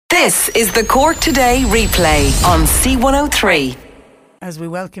This is the Cork Today replay on C103. As we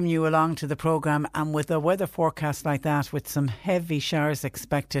welcome you along to the programme, and with a weather forecast like that, with some heavy showers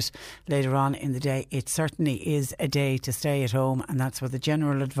expected later on in the day, it certainly is a day to stay at home, and that's what the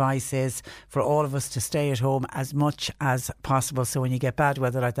general advice is for all of us, to stay at home as much as possible. So when you get bad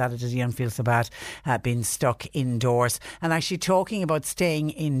weather like that, it doesn't feel so bad being stuck indoors. And actually, talking about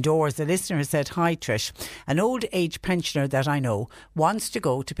staying indoors, the listener has said, "Hi Trish, an old age pensioner that I know wants to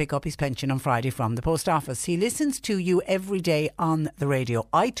go to pick up his pension on Friday from the post office. He listens to you every day on the radio.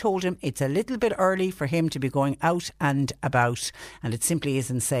 I told him it's a little bit early for him to be going out and about, and it simply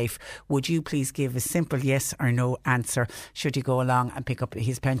isn't safe. Would you please give a simple yes or no answer should he go along and pick up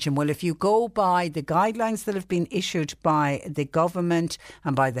his pension?" Well, if you go by the guidelines that have been issued by the government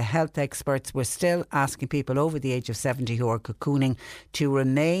and by the health experts, we're still asking people over the age of 70 who are cocooning to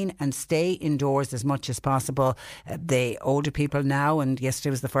remain and stay indoors as much as possible. The older people now, and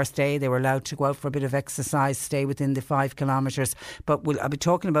yesterday was the first day they were allowed to go out for a bit of exercise, stay within the 5 kilometres, but I'll be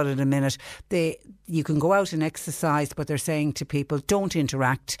talking about it in a minute. You can go out and exercise, but they're saying to people, don't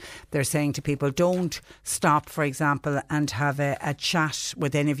interact. They're saying to people, don't stop, for example, and have a chat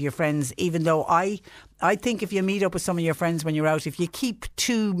with any of your friends, even though I think if you meet up with some of your friends when you're out, if you keep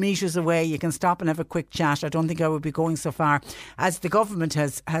 2 metres away, you can stop and have a quick chat. I don't think I would be going so far. As the government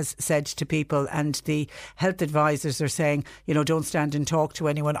has said to people, and the health advisors are saying, don't stand and talk to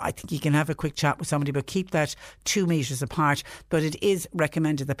anyone. I think you can have a quick chat with somebody, but keep that 2 metres apart. But it is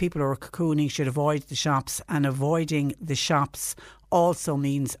recommended that people who are cocooning should avoid the shops, and avoiding the shops also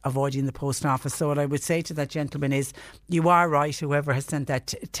means avoiding the post office. So what I would say to that gentleman is, you are right, whoever has sent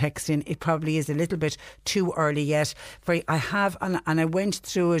that text in, it probably is a little bit too early yet. I went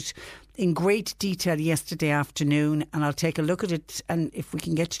through it in great detail yesterday afternoon, and I'll take a look at it, and if we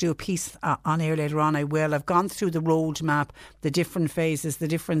can get to do a piece on air later on, I will. I've gone through the roadmap, the different phases, the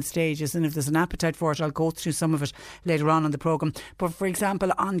different stages, and if there's an appetite for it, I'll go through some of it later on in the programme. But for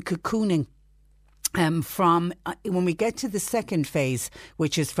example, on cocooning, from when we get to the second phase,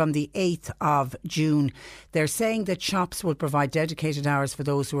 which is from the 8th of June, they're saying that shops will provide dedicated hours for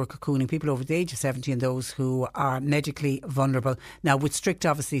those who are cocooning, people over the age of 70 and those who are medically vulnerable. Now, with strict,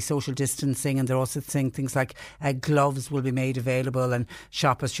 obviously, social distancing, and they're also saying things like gloves will be made available, and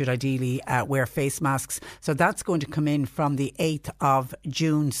shoppers should ideally wear face masks. So that's going to come in from the 8th of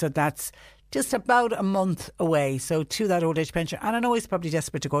June. So that's just about a month away. So to that old age pensioner, and I know he's probably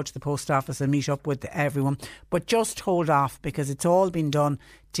desperate to go to the post office and meet up with everyone, but just hold off, because it's all been done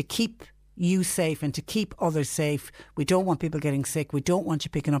to keep you safe and to keep others safe. We don't want people getting sick. We don't want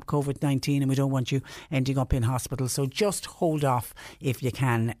you picking up COVID-19, and we don't want you ending up in hospital. So just hold off if you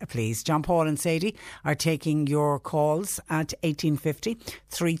can, please. John Paul and Sadie are taking your calls at 1850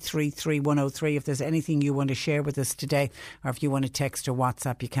 333 103. If there's anything you want to share with us today, or if you want to text or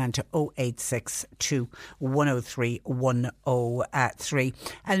WhatsApp, you can to 0862 103 103.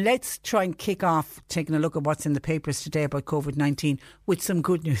 And let's try and kick off taking a look at what's in the papers today about COVID-19 with some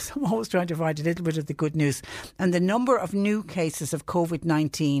good news. I'm always trying to find a little bit of the good news. And the number of new cases of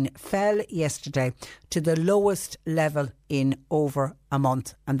COVID-19 fell yesterday to the lowest level in over a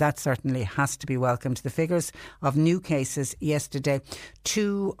month, and that certainly has to be welcomed. The figures of new cases yesterday,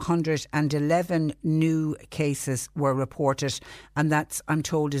 211 new cases were reported, and that's, I'm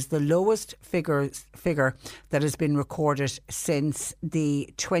told, is the lowest figure that has been recorded since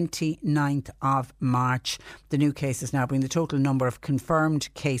the 29th of March. The new cases now bring the total number of confirmed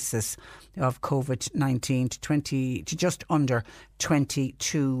cases of COVID-19 to just under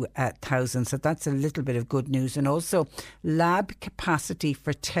 22,000. So that's a little bit of good news. And also, lab capacity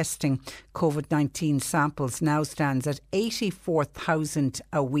for testing COVID-19 samples now stands at 84,000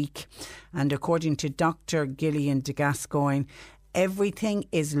 a week. And according to Dr. Gillian de Gascoigne, everything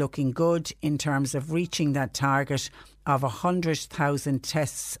is looking good in terms of reaching that target of 100,000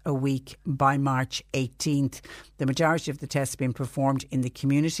 tests a week by March 18th. The majority of the tests being performed in the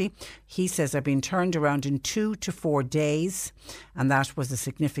community, he says, are being turned around in 2 to 4 days, and that was a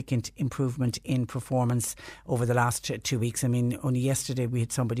significant improvement in performance over the last 2 weeks. I mean, only yesterday we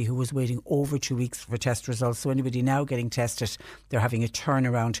had somebody who was waiting over 2 weeks for test results. So anybody now getting tested, they're having a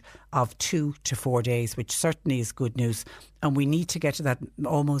turnaround of 2 to 4 days, which certainly is good news. And we need to get to that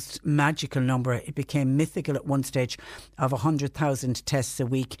almost magical number. It became mythical at one stage of 100,000 tests a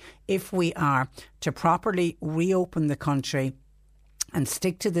week. If we are to properly reopen the country and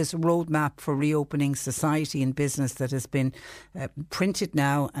stick to this roadmap for reopening society and business that has been printed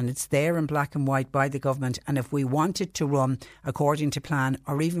now, and it's there in black and white by the government, and if we want it to run according to plan,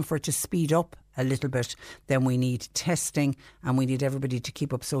 or even for it to speed up a little bit, then we need testing and we need everybody to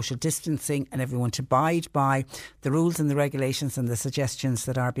keep up social distancing and everyone to abide by the rules and the regulations and the suggestions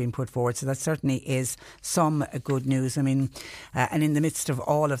that are being put forward. So that certainly is some good news. I mean, and in the midst of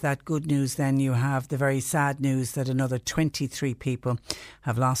all of that good news, then you have the very sad news that another 23 people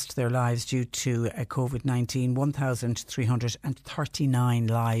have lost their lives due to COVID-19. 1,339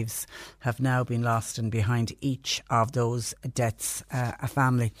 lives have now been lost, and behind each of those deaths, a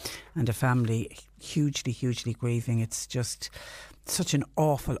family hugely grieving. It's just such an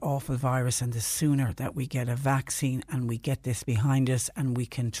awful virus, and the sooner that we get a vaccine and we get this behind us and we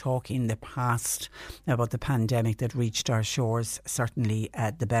can talk in the past about the pandemic that reached our shores, certainly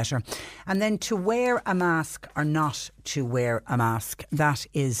the better. And then to wear a mask or not to wear a mask, that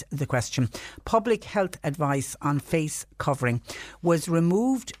is the question. Public health advice on face covering was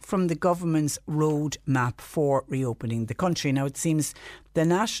removed from the government's roadmap for reopening the country. Now, it seems the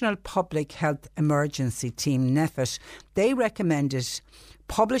National Public Health Emergency Team, NPHET, they recommended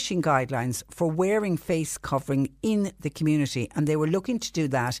publishing guidelines for wearing face covering in the community, and they were looking to do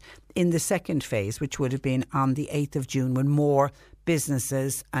that in the second phase, which would have been on the 8th of June, when more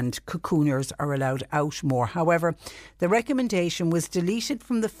businesses and cocooners are allowed out more. However, the recommendation was deleted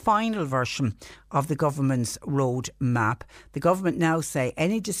from the final version of the government's roadmap. The government now say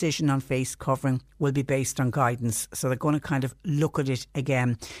any decision on face covering will be based on guidance. So they're going to kind of look at it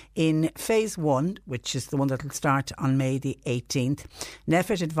again. In phase 1, which is the one that will start on May the 18th,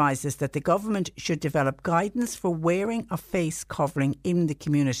 NPHET advises that the government should develop guidance for wearing a face covering in the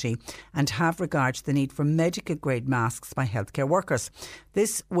community and have regard to the need for medical grade masks by healthcare workers.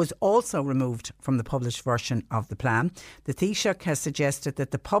 This was also removed from the published version of the plan. The Taoiseach has suggested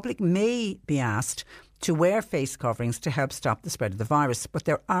that the public may be asked to wear face coverings to help stop the spread of the virus. But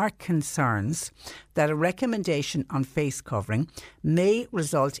there are concerns that a recommendation on face covering may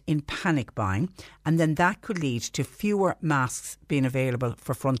result in panic buying, and then that could lead to fewer masks being available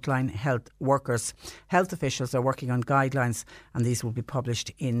for frontline health workers. Health officials are working on guidelines, and these will be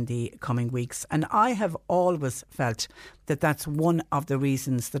published in the coming weeks. And I have always felt that that's one of the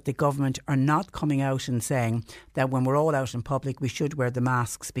reasons that the government are not coming out and saying that when we're all out in public we should wear the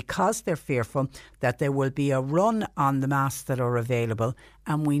masks, because they're fearful that there will be a run on the masks that are available.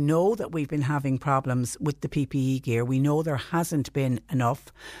 And we know that we've been having problems with the PPE gear. We know there hasn't been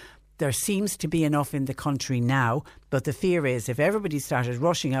enough. There seems to be enough in the country now, but the fear is if everybody started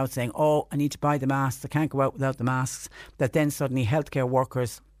rushing out saying, oh, I need to buy the masks, I can't go out without the masks, that then suddenly healthcare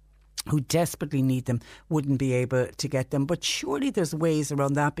workers who desperately need them wouldn't be able to get them. But surely there's ways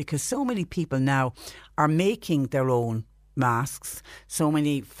around that, because so many people now are making their own masks. So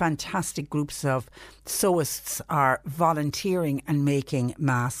many fantastic groups of sewists are volunteering and making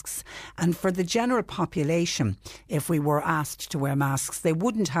masks. And for the general population, if we were asked to wear masks, they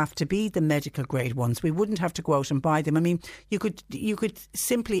wouldn't have to be the medical grade ones. We wouldn't have to go out and buy them. I mean, you could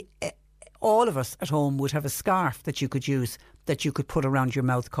simply, all of us at home would have a scarf that you could use, that you could put around your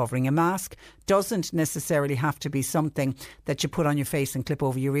mouth covering. A mask doesn't necessarily have to be something that you put on your face and clip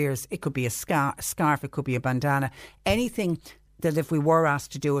over your ears. It could be a scarf, it could be a bandana, anything that if we were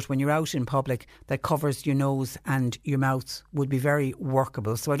asked to do it when you're out in public that covers your nose and your mouth would be very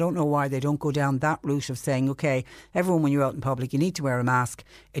workable. So I don't know why they don't go down that route of saying, OK, everyone when you're out in public you need to wear a mask.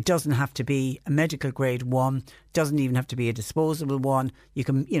 It doesn't have to be a medical grade one, doesn't even have to be a disposable one. You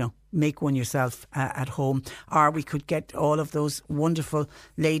can, make one yourself at home. Or we could get all of those wonderful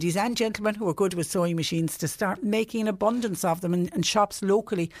ladies and gentlemen who are good with sewing machines to start making an abundance of them, and shops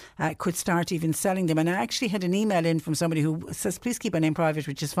locally could start even selling them. And I actually had an email in from somebody who says, please keep my name private,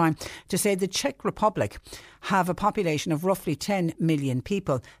 which is fine, to say the Czech Republic have a population of roughly 10 million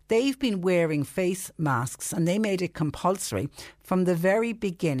people. They've been wearing face masks and they made it compulsory from the very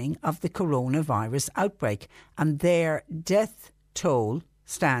beginning of the coronavirus outbreak, and their death toll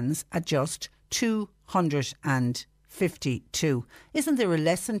stands at just 252. Isn't there a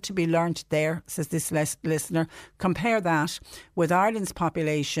lesson to be learnt there, says this listener? Compare that with Ireland's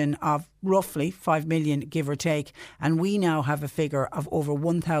population of roughly 5 million, give or take, and we now have a figure of over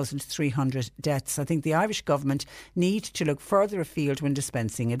 1,300 deaths. I think the Irish government need to look further afield when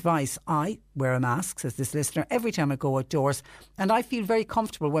dispensing advice. I wear a mask, says this listener, every time I go outdoors, and I feel very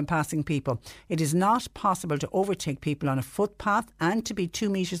comfortable when passing people. It is not possible to overtake people on a footpath and to be 2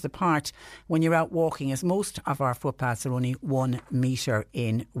 metres apart when you're out walking, as most of our footpaths are only 1 metre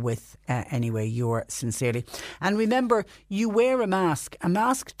in width. Anyway, yours sincerely. And remember, you wear a mask. A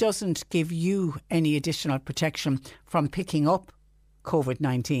mask doesn't give you any additional protection from picking up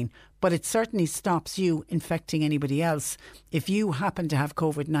COVID-19, but it certainly stops you infecting anybody else. If you happen to have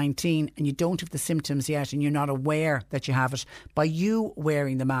COVID-19 and you don't have the symptoms yet and you're not aware that you have it, by you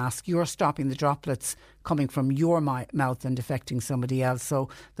wearing the mask, you're stopping the droplets coming from your mouth and affecting somebody else. So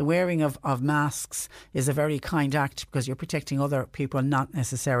the wearing of masks is a very kind act because you're protecting other people, not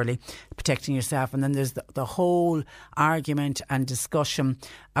necessarily protecting yourself. And then there's the whole argument and discussion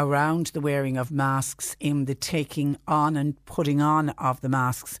around the wearing of masks in the taking on and putting on of the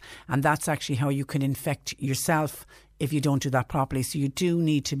masks. And that's actually how you can infect yourself if you don't do that properly. So you do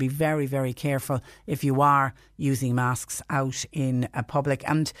need to be very, very careful if you are using masks out in public.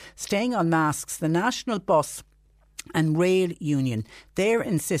 And staying on masks, the National Bus and Rail Union, they're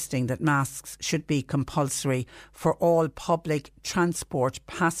insisting that masks should be compulsory for all public transport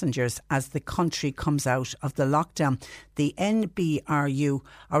passengers as the country comes out of the lockdown. The NBRU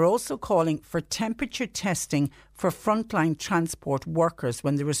are also calling for temperature testing for frontline transport workers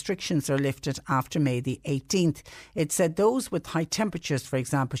when the restrictions are lifted after May the 18th. It said those with high temperatures, for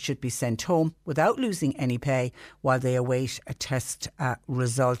example, should be sent home without losing any pay while they await a test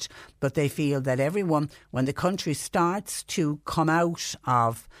result. But they feel that everyone, when the country starts to come out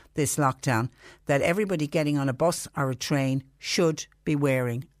of this lockdown, that everybody getting on a bus or a train should be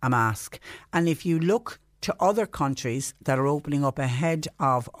wearing a mask. And if you look to other countries that are opening up ahead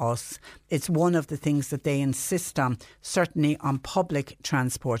of us, it's one of the things that they insist on, certainly on public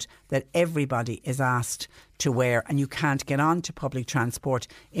transport, that everybody is asked to wear, and you can't get on to public transport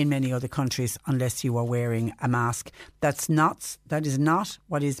in many other countries unless you are wearing a mask. That is not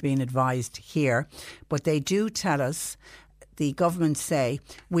what is being advised here, but they do tell us, the government say,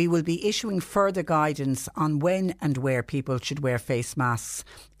 we will be issuing further guidance on when and where people should wear face masks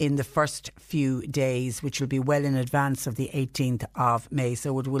in the first few days, which will be well in advance of the 18th of May.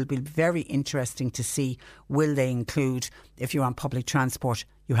 So it will be very interesting to see, will they include, if you're on public transport,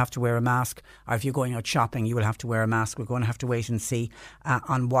 you have to wear a mask, or if you're going out shopping, you will have to wear a mask. We're going to have to wait and see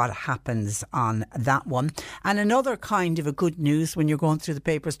on what happens on that one. And another kind of a good news, when you're going through the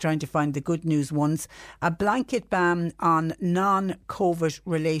papers trying to find the good news ones, a blanket ban on non-COVID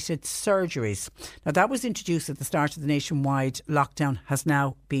related surgeries. Now, that was introduced at the start of the nationwide lockdown, has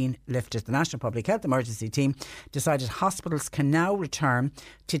now been lifted. The National Public Health Emergency Team decided hospitals can now return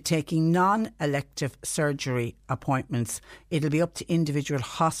to taking non-elective surgery appointments. It'll be up to individual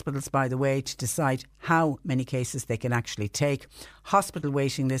hospitals, by the way, to decide how many cases they can actually take. Hospital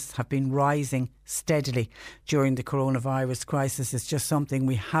waiting lists have been rising steadily during the coronavirus crisis. It's just something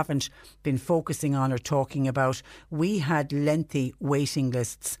we haven't been focusing on or talking about. We had lengthy waiting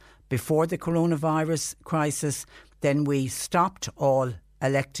lists before the coronavirus crisis. Then we stopped all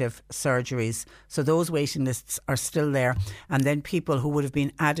elective surgeries. So those waiting lists are still there. And then people who would have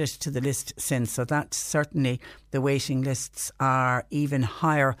been added to the list since. So that certainly, the waiting lists are even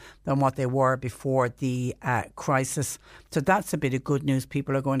higher than what they were before the crisis. So that's a bit of good news.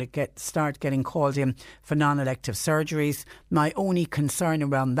 People are going to start getting called in for non-elective surgeries. My only concern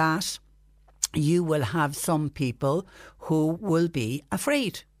around that, you will have some people who will be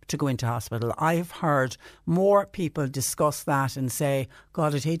afraid to go into hospital. I've heard more people discuss that and say,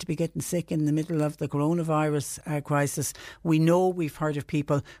 God, I'd hate to be getting sick in the middle of the coronavirus crisis. We know, we've heard of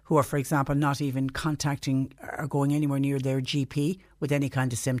people who are, for example, not even contacting or going anywhere near their GP with any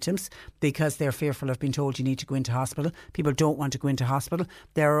kind of symptoms because they're fearful of being told you need to go into hospital. People don't want to go into hospital.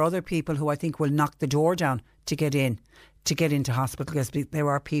 There are other people who I think will knock the door down to get into hospital, because there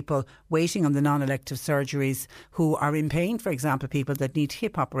are people waiting on the non-elective surgeries who are in pain. For example, people that need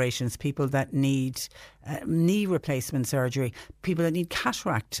hip operations, people that need knee replacement surgery, people that need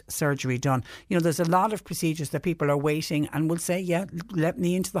cataract surgery done. You know, there's a lot of procedures that people are waiting and will say, yeah, let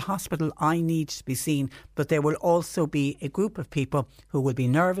me into the hospital, I need to be seen. But there will also be a group of people who will be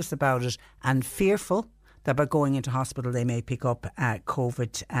nervous about it and fearful that by going into hospital they may pick up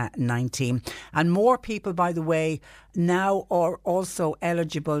COVID-19. And more people, by the way, now are also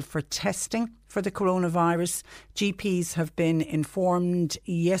eligible for testing for the coronavirus. GPs have been informed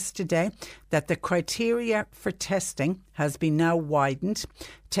yesterday that the criteria for testing has been now widened.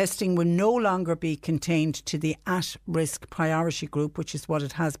 Testing will no longer be contained to the at-risk priority group, which is what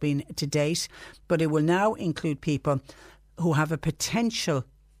it has been to date, but it will now include people who have a potential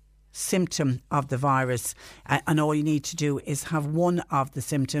symptom of the virus, and all you need to do is have one of the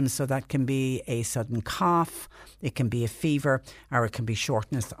symptoms. So that can be a sudden cough, it can be a fever, or it can be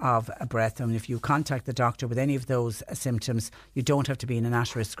shortness of breath. And if you contact the doctor with any of those symptoms, you don't have to be in an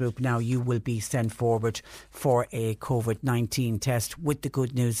at-risk group. Now you will be sent forward for a COVID-19 test. With the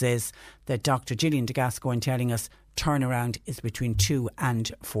good news is that Dr. Gillian de Gascoigne telling us turnaround is between 2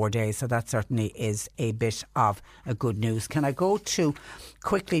 and 4 days. So that certainly is a bit of a good news. Can I go to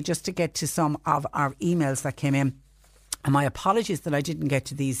quickly just to get to some of our emails that came in? And my apologies that I didn't get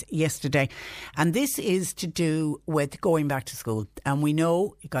to these yesterday. And this is to do with going back to school. And we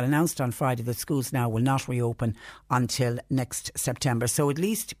know it got announced on Friday that schools now will not reopen until next September. So at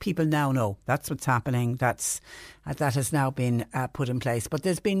least people now know that's what's happening. That has now been put in place. But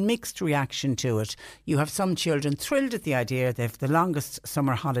there's been mixed reaction to it. You have some children thrilled at the idea they have the longest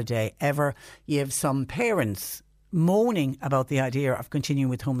summer holiday ever. You have some parents moaning about the idea of continuing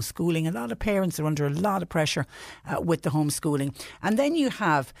with homeschooling. A lot of parents are under a lot of pressure with the homeschooling. And then you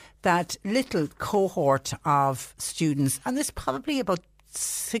have that little cohort of students, and there's probably about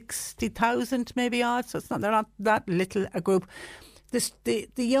 60,000 maybe odd, so they're not that little a group. The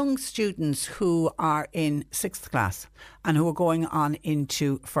young students who are in 6th class and who are going on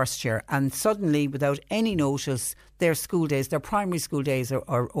into first year, and suddenly without any notice their school days, their primary school days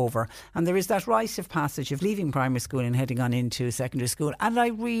are over, and there is that rite of passage of leaving primary school and heading on into secondary school. And I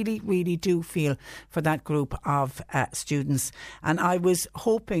really, really do feel for that group of students. And I was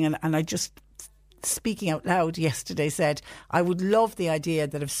hoping, and I just, speaking out loud yesterday, said I would love the idea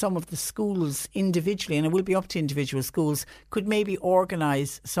that if some of the schools individually, and it will be up to individual schools, could maybe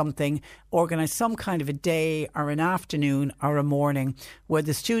organise some kind of a day or an afternoon or a morning where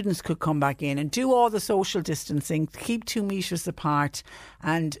the students could come back in and do all the social distancing, keep 2 metres apart,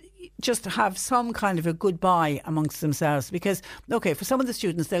 and just have some kind of a goodbye amongst themselves. Because, okay, for some of the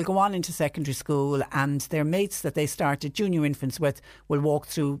students, they'll go on into secondary school and their mates that they started junior infants with will walk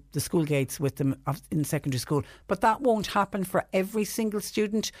through the school gates with them in secondary school. But that won't happen for every single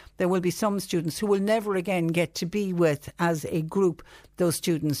student. There will be some students who will never again get to be with, as a group, those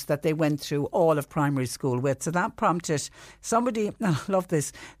students that they went through all of primary school with. So that prompted somebody, I love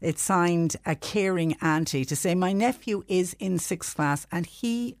this, it signed a caring auntie, to say, my nephew is in 6th class and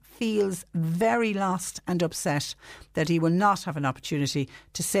he feels very lost and upset that he will not have an opportunity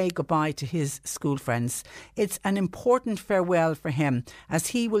to say goodbye to his school friends. It's an important farewell for him, as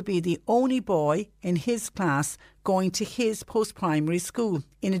he will be the only boy in his class going to his post-primary school.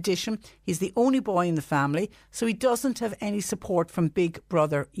 In addition, he's the only boy in the family, so he doesn't have any support from Big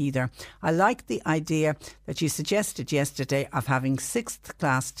Brother either. I like the idea that you suggested yesterday of having 6th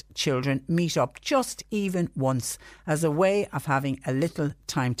class children meet up just even once as a way of having a little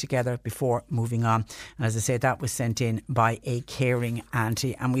time together before moving on. And as I say, that was sent in by a caring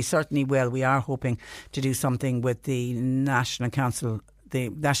auntie, and we certainly will. We are hoping to do something with the National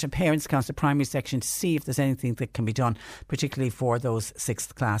Parents Council primary section to see if there's anything that can be done, particularly for those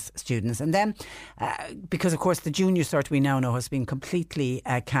 6th class students. And then, because of course the junior cert we now know has been completely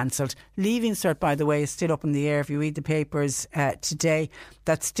cancelled. Leaving cert, by the way, is still up in the air. If you read the papers today,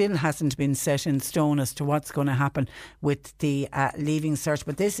 that still hasn't been set in stone as to what's going to happen with the leaving cert.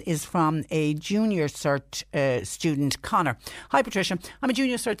 But this is from a junior cert student, Connor. Hi Patricia, I'm a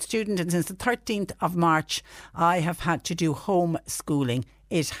junior cert student, and since the 13th of March I have had to do homeschooling.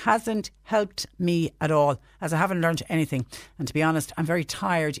 It hasn't helped me at all, as I haven't learned anything. And to be honest, I'm very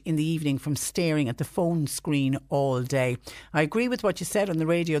tired in the evening from staring at the phone screen all day. I agree with what you said on the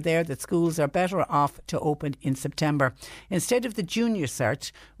radio there, that schools are better off to open in September. Instead of the junior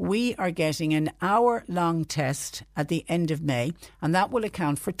cert, we are getting an hour-long test at the end of May, and that will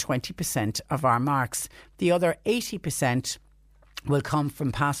account for 20% of our marks. The other 80% will come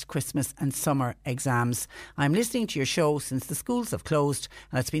from past Christmas and summer exams. I'm listening to your show since the schools have closed,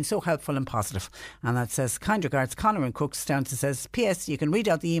 and it's been so helpful and positive. And that says, kind regards, Conor in Cookstown. Says, P.S. you can read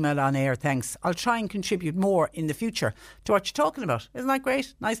out the email on air, thanks. I'll try and contribute more in the future to what you're talking about. Isn't that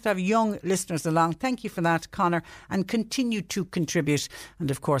great? Nice to have young listeners along. Thank you for that, Conor, and continue to contribute.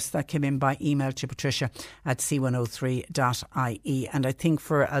 And of course that came in by email to Patricia at c103.ie. And I think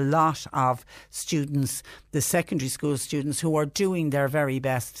for a lot of students, the secondary school students who are doing their very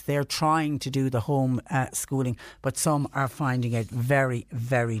best, they're trying to do the home schooling, but some are finding it very,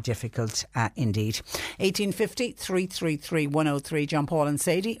 very difficult indeed. 1850 333 103. John Paul and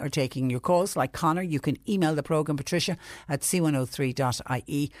Sadie are taking your calls. Like Connor, you can email the programme, Patricia at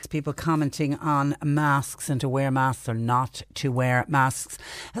c103.ie. People commenting on masks and to wear masks or not to wear masks.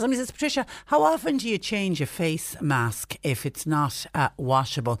 Somebody says, Patricia, how often do you change a face mask if it's not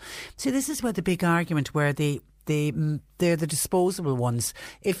washable? See, this is where the big argument, where they're the disposable ones.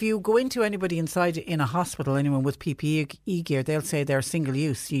 If you go into anybody inside in a hospital, anyone with PPE gear, they'll say they're single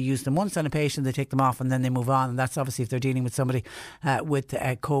use. You use them once on a patient, they take them off and then they move on. And that's obviously if they're dealing with somebody with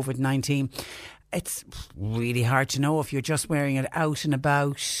COVID-19. It's really hard to know if you're just wearing it out and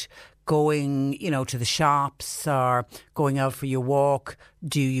about, going, to the shops or going out for your walk?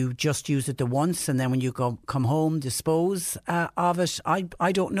 Do you just use it the once and then when you come home dispose of it?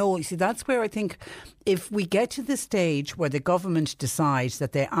 I don't know. You see, that's where I think if we get to the stage where the government decides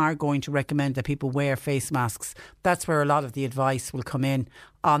that they are going to recommend that people wear face masks, that's where a lot of the advice will come in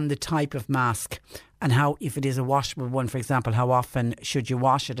on the type of mask and how, if it is a washable one, for example, how often should you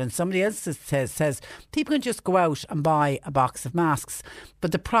wash it? And somebody else says people can just go out and buy a box of masks.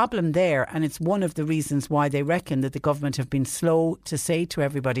 But the problem there, and it's one of the reasons why they reckon that the government have been slow to say to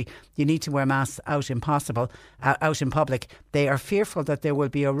everybody, you need to wear masks out in public. They are fearful that there will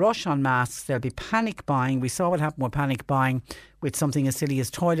be a rush on masks. There'll be panic buying. We saw what happened with panic buying with something as silly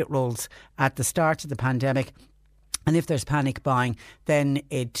as toilet rolls at the start of the pandemic. And if there's panic buying, then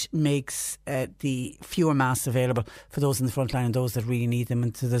it makes the fewer masks available for those in the front line and those that really need them.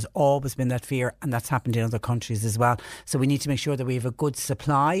 And so there's always been that fear, and that's happened in other countries as well. So we need to make sure that we have a good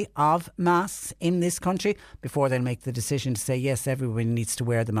supply of masks in this country before they make the decision to say, yes, everybody needs to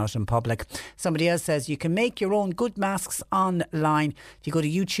wear them out in public. Somebody else says you can make your own good masks online. If you go to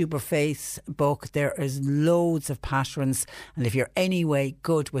YouTube or Facebook, there is loads of patterns. And if you're anyway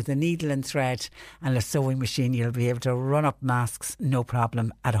good with a needle and thread and a sewing machine, you'll be able to run up masks, no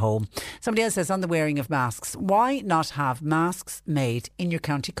problem at home. Somebody else says on the wearing of masks, why not have masks made in your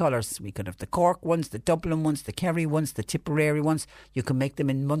county colours? We could have the Cork ones, the Dublin ones, the Kerry ones, the Tipperary ones. You can make them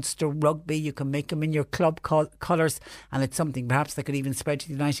in Munster rugby, you can make them in your club colours, and it's something perhaps that could even spread to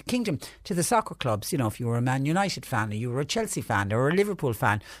the United Kingdom, to the soccer clubs. If you were a Man United fan or you were a Chelsea fan or a Liverpool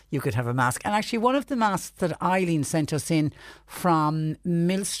fan, you could have a mask. And actually one of the masks that Eileen sent us in from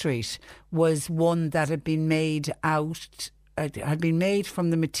Mill Street was one that had been made from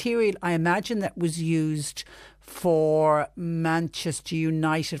the material, I imagine, that was used for Manchester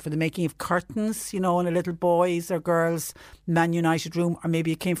United for the making of curtains, in a little boys or girls Man United room, or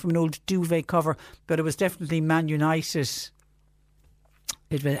maybe it came from an old duvet cover, but it was definitely Man United.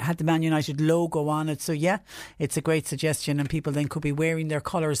 It had the Man United logo on it. So yeah, it's a great suggestion, and people then could be wearing their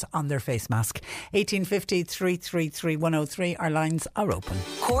colours on their face mask. 1850 333 103. Our lines are open.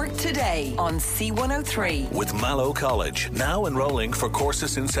 Cork Today on C103. With Mallow College, now enrolling for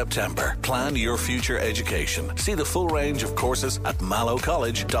courses in September. Plan your future education. See the full range of courses at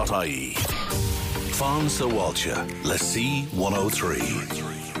mallowcollege.ie. Fon Sawalcha, Le C103.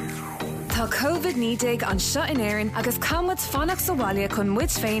 Tá COVID-19 an seo in éireann agus camad fannach sa bhaile chun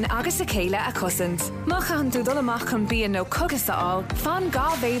muid féin agus a chéile a cosint. Má chan tú dul amach chun bíon nó cogus aáil, fan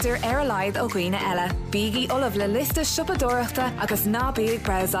gá bhéidir a laid ó ghuine eile. Bígí olah le lista siopadóireachta agus nábíag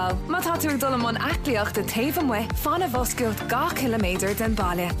breáil. Má tá tú dul amón acliacht de taobh mue fan a bhoscailt 2 kilométer den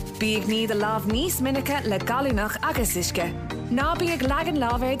baile. Bíag ní de láb níos minice le galúnach agus isce. Nábíag legan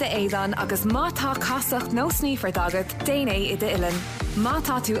lábhéir de éidan agus má tá casacht nó snífar dagad déine I de ilen. Má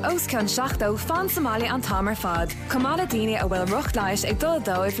tá tú osceann seachtó fan Somália an tamar fad. Comála daine a bhfuil rucht leiis ag dul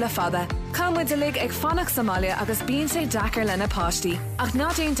dóibh le fada. Cámuid de lig ag fannach Somália agus bíonn sé dachar lena páistí. Ach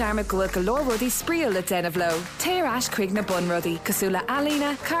ná déon darma go leor rudaí spríal le déanamh lo. Téarás chuig na bun rudaí, cosúla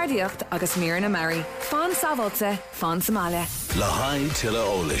alína, cardíocht agus mír na Mary. Fan Savalta, fan Somália. Lahai Tilla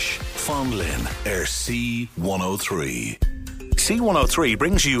Olish, Fon Lynn, C103. C103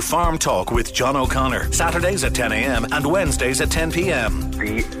 brings you Farm Talk with John O'Connor, Saturdays at 10 a.m. and Wednesdays at 10 p.m.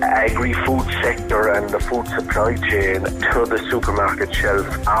 The agri-food sector and the food supply chain to the supermarket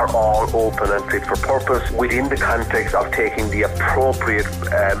shelf are all open and fit for purpose within the context of taking the appropriate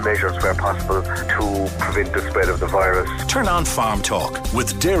measures where possible to prevent the spread of the virus. Turn on Farm Talk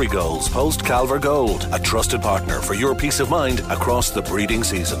with Dairygold's Post Calver Gold, a trusted partner for your peace of mind across the breeding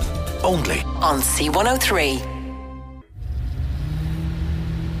season. Only on C103.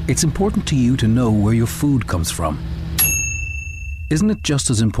 It's important to you to know where your food comes from. Isn't it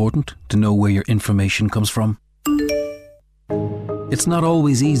just as important to know where your information comes from? It's not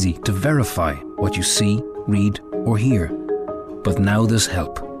always easy to verify what you see, read, or hear. But now there's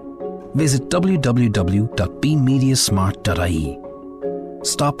help. Visit www.bemediasmart.ie.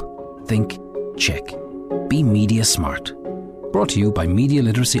 Stop, think, check. Be Media Smart. Brought to you by Media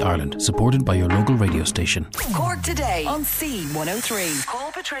Literacy Ireland, supported by your local radio station. Cork Today on C103.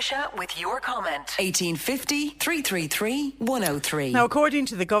 Call Patricia with your comment. 1850 333 103. Now, according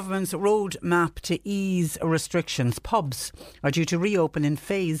to the government's roadmap to ease restrictions, pubs are due to reopen in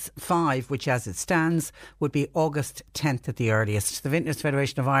phase 5, which as it stands would be August 10th at the earliest. The Vintners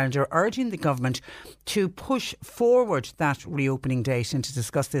Federation of Ireland are urging the government to push forward that reopening date. And to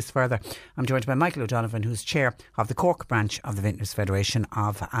discuss this further, I'm joined by Michael O'Donovan, who's chair of the Cork branch of the Vintners Federation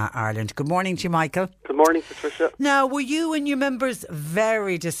of Ireland. Good morning to you, Michael. Good morning, Patricia. Now, were you and your members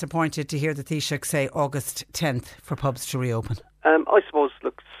very disappointed to hear the Taoiseach say August 10th for pubs to reopen? I suppose,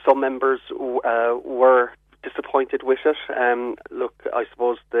 look, some members were disappointed with it. Look, I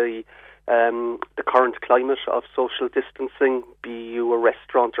suppose the current climate of social distancing, be you a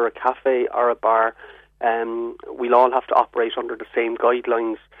restaurant or a cafe or a bar, we'll all have to operate under the same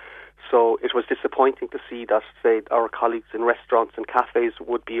guidelines. So it was disappointing to see that, say, our colleagues in restaurants and cafes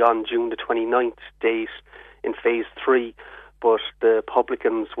would be on June the 29th date in phase 3, but the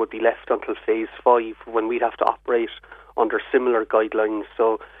publicans would be left until phase 5 when we'd have to operate under similar guidelines.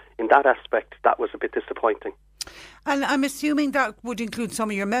 So in that aspect, that was a bit disappointing. And I'm assuming that would include some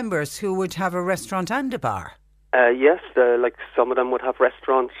of your members who would have a restaurant and a bar. Yes, like some of them would have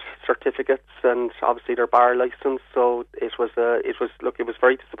restaurant certificates and obviously their bar license. So it was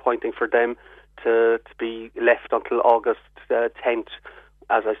very disappointing for them to be left until August 10th,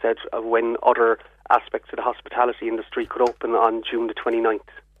 as I said, when other aspects of the hospitality industry could open on June the 29th.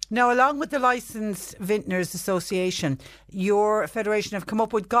 Now, along with the Licensed Vintners Association, your federation have come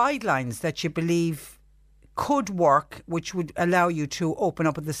up with guidelines that you believe could work, which would allow you to open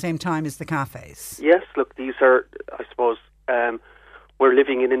up at the same time as the cafes. Yes, look, these are, I suppose, we're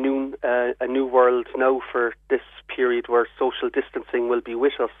living in a new world now for this period where social distancing will be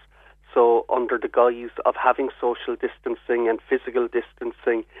with us. So under the guise of having social distancing and physical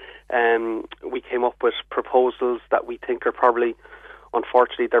distancing, we came up with proposals that we think are probably,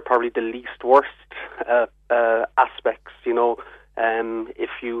 unfortunately, they're probably the least worst aspects. If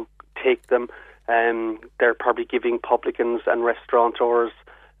you take them, they're probably giving publicans and restaurateurs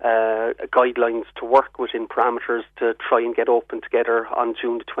guidelines to work within parameters to try and get open together on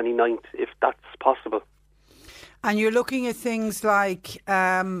June the 29th, if that's possible. And you're looking at things like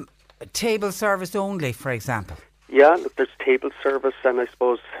table service only, for example. Yeah, look, there's table service, and I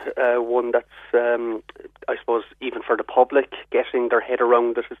suppose one that's, I suppose, even for the public, getting their head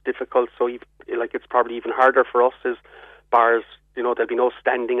around it is difficult. So, it's probably even harder for us as bars. There'll be no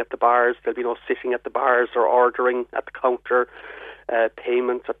standing at the bars, there'll be no sitting at the bars or ordering at the counter,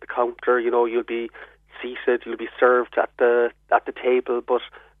 payments at the counter. You'll be seated, you'll be served at the table. But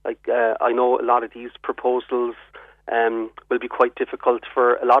I know a lot of these proposals will be quite difficult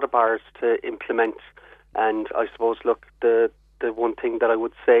for a lot of bars to implement. And I suppose, look, the one thing that I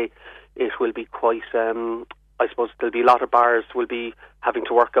would say, it will be quite, I suppose there'll be a lot of bars will be having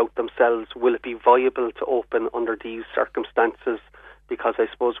to work out themselves, will it be viable to open under these circumstances? Because I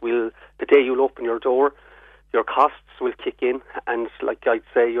suppose the day you'll open your door, your costs will kick in, and like I'd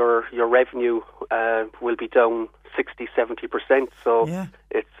say, your revenue will be down 60-70%. So yeah.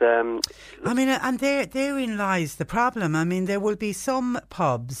 It's and therein lies the problem. I mean, there will be some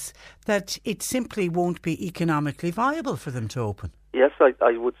pubs that it simply won't be economically viable for them to open. Yes,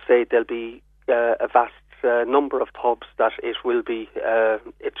 I would say there'll be a vast number of pubs that it will be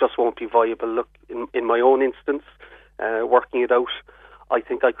it just won't be viable. Look, in my own instance, working it out, I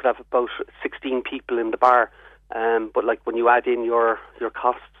think I could have about 16 people in the bar, but when you add in your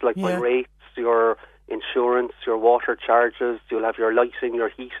costs, my rates, your insurance, your water charges, you'll have your lighting, your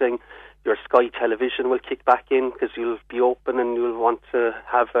heating, your Sky television will kick back in because you'll be open and you'll want to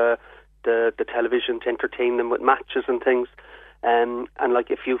have the television to entertain them with matches and things. And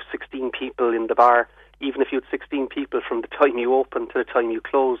if you have 16 people in the bar, even if you had 16 people from the time you open to the time you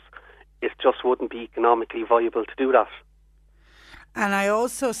close, it just wouldn't be economically viable to do that. And I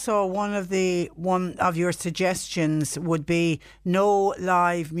also saw one of your suggestions would be no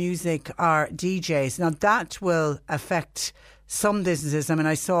live music or DJs. Now that will affect some businesses. I mean,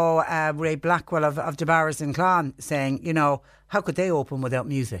 I saw Ray Blackwell of DeBarras and Clan saying, how could they open without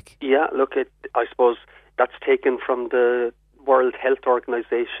music? Yeah, look, I suppose that's taken from the World Health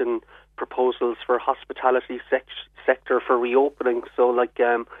Organization proposals for hospitality sector for reopening. So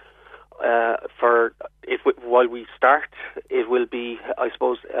while we start, it will be, I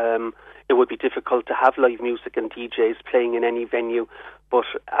suppose, it would be difficult to have live music and DJs playing in any venue. But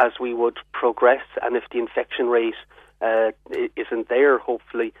as we would progress, and if the infection rate isn't there,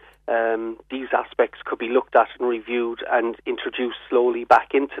 hopefully, these aspects could be looked at and reviewed and introduced slowly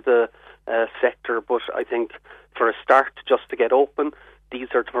back into the sector. But I think for a start, just to get open, these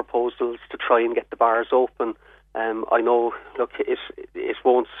are the proposals to try and get the bars open. I know, look, it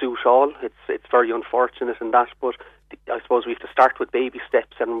won't suit all. It's very unfortunate in that, but I suppose we have to start with baby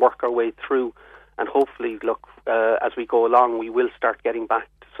steps and work our way through. And hopefully, look, as we go along, we will start getting back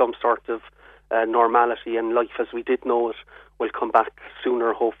to some sort of normality, and life as we did know it will come back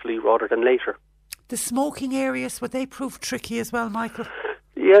sooner, hopefully, rather than later. The smoking areas, would they prove tricky as well, Michael?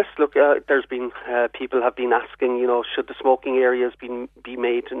 Yes, look, there's been people have been asking, should the smoking areas be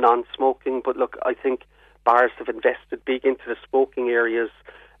made non-smoking? But look, I think bars have invested big into the smoking areas.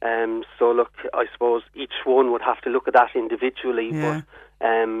 So look, I suppose each one would have to look at that individually. Yeah.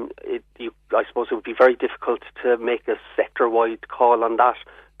 I suppose it would be very difficult to make a sector-wide call on that.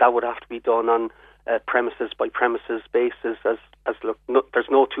 That would have to be done on premises by premises basis. There's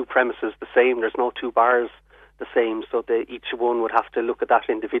no two premises the same. There's no two bars the same. So each one would have to look at that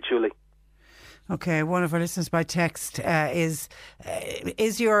individually. Okay, one of our listeners by text is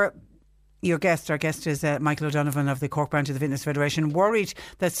your guest, our guest is Michael O'Donovan of the Cork branch of the Vintners Federation, worried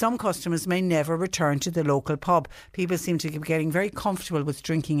that some customers may never return to the local pub. People seem to be getting very comfortable with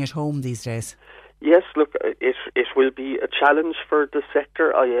drinking at home these days. Yes, look, it will be a challenge for the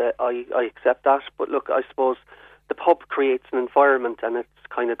sector. I accept that. But look, I suppose the pub creates an environment and it's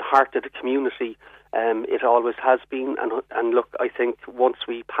kind of the heart of the community. It always has been. And look, I think once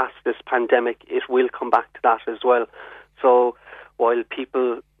we pass this pandemic, it will come back to that as well. So while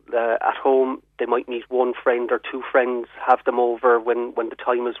people at home, they might meet one friend or two friends, have them over when the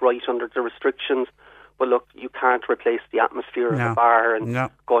time is right under the restrictions. But look, you can't replace the atmosphere of a bar and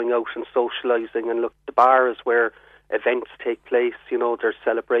going out and socialising. And look, the bar is where events take place. There's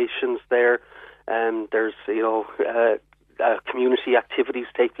celebrations there. There's, community activities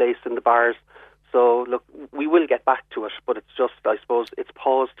take place in the bars. So, look, we will get back to it, but it's just, I suppose, it's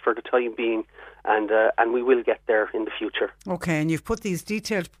paused for the time being, and we will get there in the future. Okay, and you've put these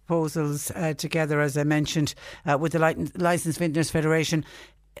detailed proposals together, as I mentioned, with the Licensed Vintners Federation.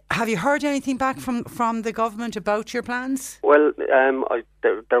 Have you heard anything back from the government about your plans? Well,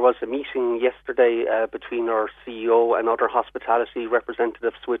 there was a meeting yesterday between our CEO and other hospitality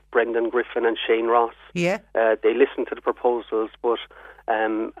representatives with Brendan Griffin and Shane Ross. Yeah. They listened to the proposals, but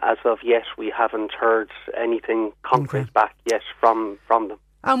as of yet, we haven't heard anything concrete back yet from them.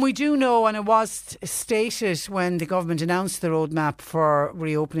 And we do know, and it was stated when the government announced the roadmap for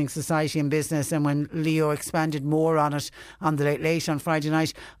reopening society and business, and when Leo expanded more on it on the Late on Friday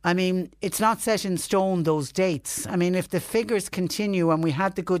night. I mean, it's not set in stone, those dates. I mean, if the figures continue, and we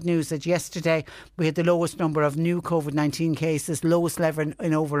had the good news that yesterday we had the lowest number of new COVID-19 cases, lowest level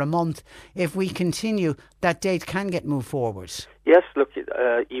in over a month. If we continue, that date can get moved forward. Yes, look,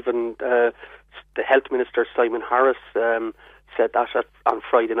 even the Health Minister, Simon Harris, said that on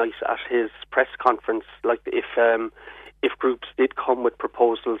Friday night at his press conference. Like, if groups did come with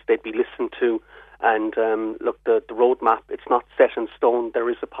proposals, they'd be listened to. And look, the roadmap, it's not set in stone. There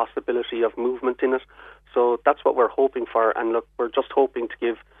is a possibility of movement in it. So that's what we're hoping for. And look, we're just hoping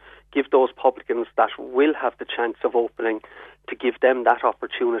to give those publicans that will have the chance of opening, to give them that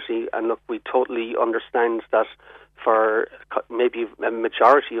opportunity. And look, we totally understand that for maybe a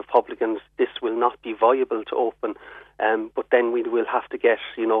majority of publicans, this will not be viable to open. But then we will have to get,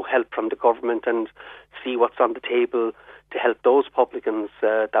 help from the government and see what's on the table to help those publicans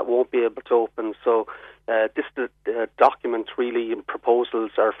that won't be able to open. So this document really and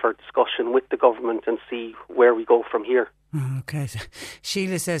proposals are for discussion with the government and see where we go from here. Okay.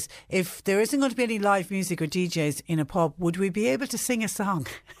 Sheila says, if there isn't going to be any live music or DJs in a pub, would we be able to sing a song?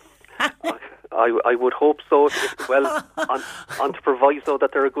 I would hope so. Well, on the proviso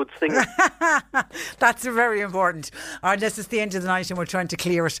that they're a good singer. That's very important. Unless it's the end of the night and we're trying to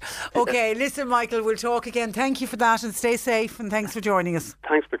clear it. Okay, listen, Michael, we'll talk again. Thank you for that, and stay safe, and thanks for joining us.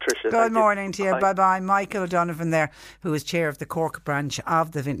 Thanks, Patricia. Good morning to you. Bye-bye. Michael O'Donovan there, who is chair of the Cork branch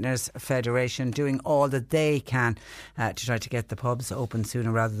of the Vintners Federation, doing all that they can to try to get the pubs open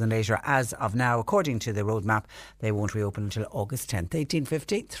sooner rather than later. As of now, according to the roadmap, they won't reopen until August 10th.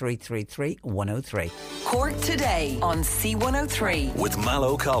 1850 333 103. Cork Today on C103. With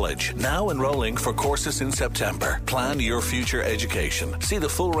Mallow College, now enrolling for courses in September. Plan your future education. See the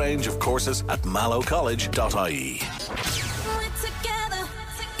full range of courses at mallowcollege.ie.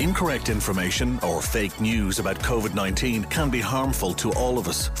 Incorrect information or fake news about COVID-19 can be harmful to all of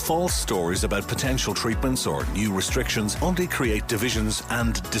us. False stories about potential treatments or new restrictions only create divisions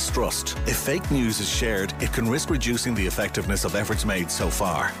and distrust. If fake news is shared, it can risk reducing the effectiveness of efforts made so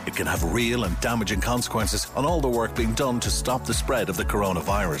far. It can have real and damaging consequences on all the work being done to stop the spread of the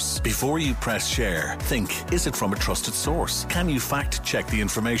coronavirus. Before you press share, think, is it from a trusted source? Can you fact check the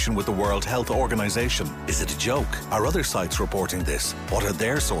information with the World Health Organization? Is it a joke? Are other sites reporting this? What are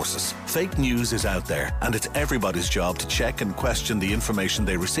their sources? Fake news is out there, and it's everybody's job to check and question the information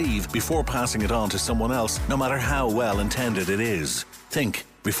they receive before passing it on to someone else, no matter how well intended it is. Think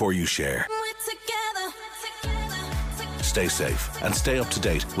before you share. Stay safe and stay up to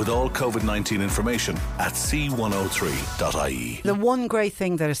date with all COVID-19 information at c103.ie. The one great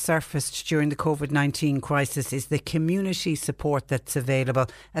thing that has surfaced during the COVID-19 crisis is the community support that's available,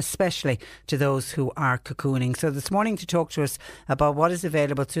 especially to those who are cocooning. So this morning, to talk to us about what is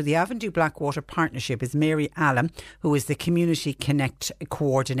available through the Avondhu Blackwater Partnership is Mary Allen, who is the Community Connect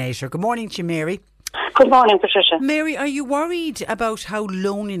Coordinator. Good morning to you, Mary. Good morning, Patricia. Mary, are you worried about how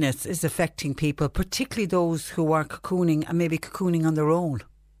loneliness is affecting people, particularly those who are cocooning and maybe cocooning on their own?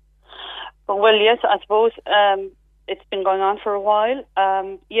 Well, yes, I suppose it's been going on for a while.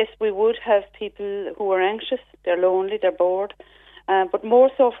 Yes, we would have people who are anxious, they're lonely, they're bored, but more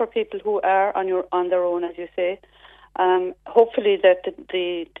so for people who are on their own, as you say. Hopefully that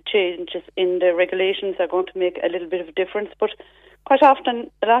the changes in the regulations are going to make a little bit of a difference, but quite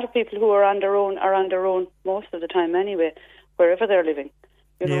often a lot of people who are on their own most of the time anyway, wherever they're living.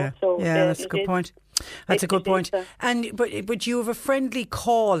 You know? So, that's a good point. That's a good point. But you have a friendly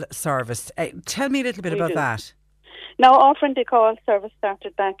call service. Tell me a little bit about that. Now, our friendly call service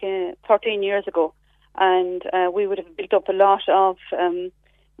started back 13 years ago, and we would have built up a lot of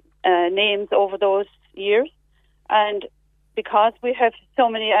names over those years. And because we have so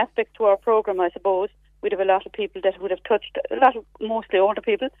many aspects to our programme, I suppose, we'd have a lot of people that would have touched, mostly older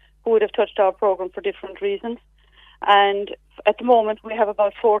people, who would have touched our programme for different reasons. And at the moment, we have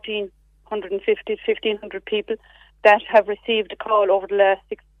about 1,450 people that have received a call over the last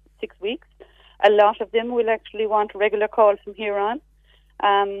six weeks. A lot of them will actually want regular calls from here on.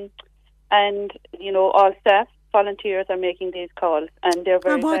 And, you know, all staff, volunteers are making these calls, and they're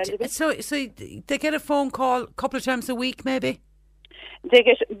very valuable. So they get a phone call a couple of times a week, maybe?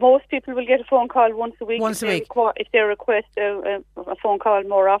 Most people will get a phone call once a week. If they request a phone call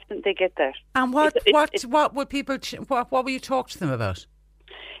more often, they get that. And what will you talk to them about?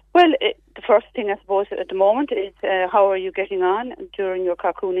 Well, the first thing, I suppose, at the moment is how are you getting on during your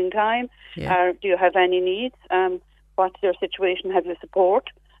cocooning time? Do you have any needs? What's your situation? Have you support?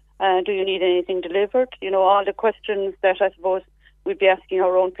 Do you need anything delivered? You know, all the questions that I suppose we'd be asking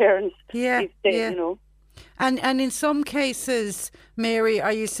our own parents these days, you know. And in some cases, Mary,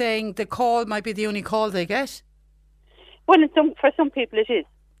 are you saying the call might be the only call they get? Well, for some people it is.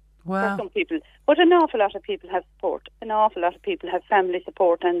 Wow. For some people. But an awful lot of people have support. An awful lot of people have family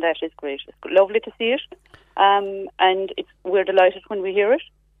support, and that is great. It's lovely to see it. And we're delighted when we hear it,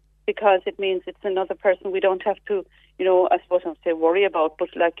 because it means it's another person we don't have to, you know, I suppose I don't say worry about, but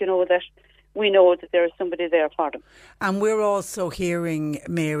like, you know, that we know that there is somebody there for them. And we're also hearing,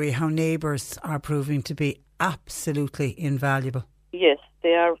 Mary, how neighbours are proving to be absolutely invaluable. Yes,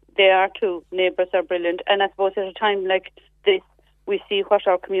 they are too. Neighbours are brilliant. And I suppose at a time like this, we see what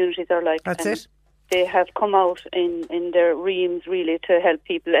our communities are like. That's it. They have come out in their reams really to help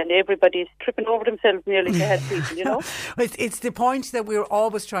people, and everybody's tripping over themselves nearly to help people, you know. It's the point that we're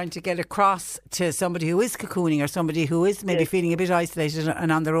always trying to get across to somebody who is cocooning or somebody who is maybe feeling a bit isolated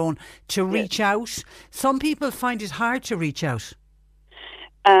and on their own, to reach out. Some people find it hard to reach out.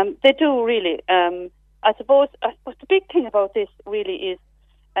 They do, really. I suppose the big thing about this really is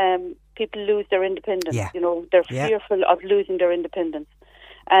people lose their independence. Yeah. You know, they're fearful of losing their independence.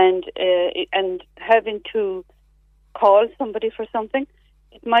 And having to call somebody for something,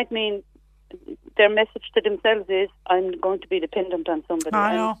 it might mean their message to themselves is, I'm going to be dependent on somebody.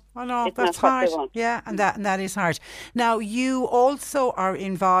 I know. That's hard. Yeah, and that is hard. Now, you also are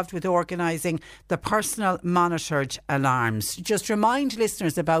involved with organising the personal monitored alarms. Just remind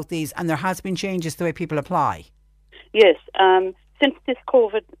listeners about these, and there has been changes to the way people apply. Yes. Since this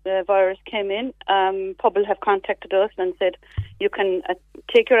COVID virus came in, Pobble have contacted us and said you can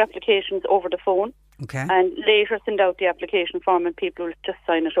take your applications over the phone, and later send out the application form, and people will just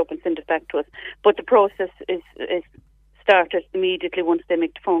sign it up and send it back to us. But the process is started immediately once they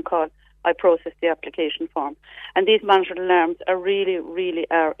make the phone call. I process the application form, and these monitored alarms are really, really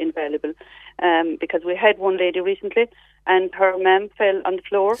are invaluable, because we had one lady recently, and her mum fell on the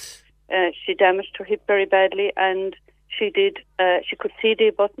floor. She damaged her hip very badly, and she could see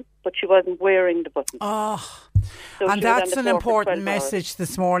the button, but she wasn't wearing the button. So and that's an important message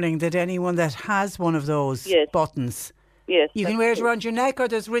this morning, that anyone that has one of those buttons, you can wear it around your neck, or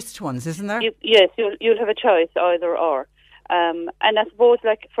there's wrist ones, isn't there? Yes, you'll have a choice, either or. And I suppose,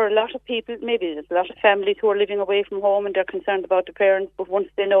 like, for a lot of people, maybe there's a lot of families who are living away from home and they're concerned about the parents, but once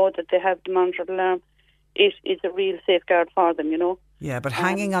they know that they have the monitored alarm, it is a real safeguard for them, you know. Yeah, but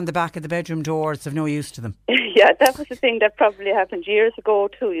hanging on the back of the bedroom door is of no use to them. Yeah, that was the thing that probably happened years ago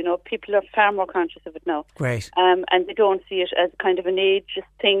too. You know, people are far more conscious of it now. Great. And they don't see it as kind of an ageist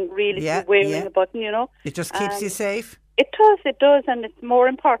thing, really, wearing a button, you know. It just keeps you safe. It does, and it's more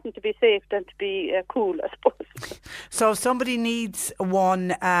important to be safe than to be cool, I suppose. So if somebody needs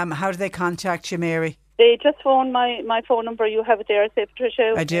one, how do they contact you, Mary? They just phone my phone number. You have it there, say,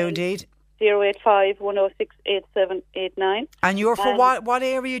 Patricia. I do indeed. 085 106 8789. And you're for what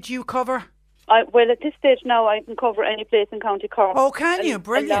area do you cover? Well, at this stage now, I can cover any place in County Cork. Oh, can you?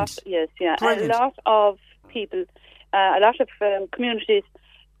 Brilliant. Yes, yeah. Brilliant. A lot of people, a lot of communities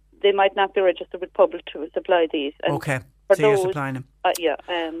they might not be registered with Public to supply these. And okay. So you're supplying them?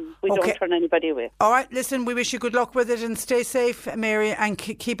 We don't turn anybody away. All right, listen, we wish you good luck with it and stay safe, Mary, and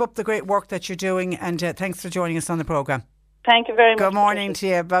keep up the great work that you're doing, and thanks for joining us on the programme. Thank you very much. Good morning to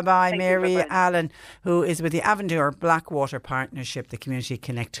you. Bye-bye. Mary bye-bye. Allen, who is with the Avondale Blackwater Partnership, the Community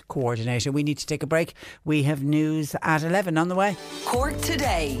Connect Coordinator. We need to take a break. We have news at 11 on the way. Cork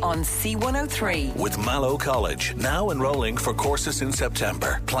Today on C103. With Mallow College, now enrolling for courses in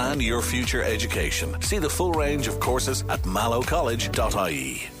September. Plan your future education. See the full range of courses at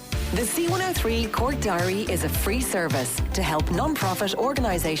mallowcollege.ie. The C103 Cork Diary is a free service to help non-profit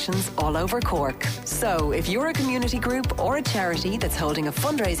organisations all over Cork. So, if you're a community group or a charity that's holding a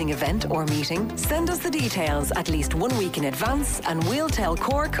fundraising event or meeting, send us the details at least 1 week in advance and we'll tell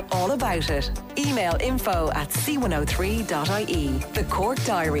Cork all about it. Email info@c103.ie. The Cork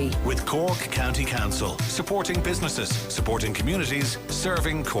Diary. With Cork County Council, supporting businesses, supporting communities,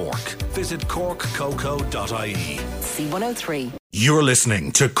 serving Cork. Visit corkcoco.ie. C103. You're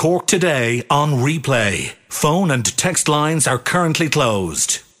listening to Cork Today on replay. Phone and text lines are currently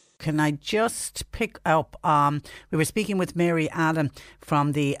closed. Can I just pick up, we were speaking with Mary Allen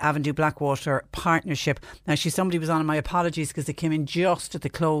from the Avondale Blackwater Partnership. Now, somebody was on, my apologies because it came in just at the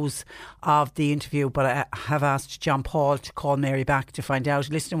close of the interview, but I have asked John Paul to call Mary back to find out.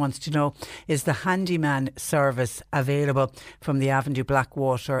 A listener wants to know, is the handyman service available from the Avondale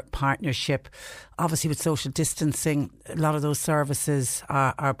Blackwater Partnership? Obviously, with social distancing, a lot of those services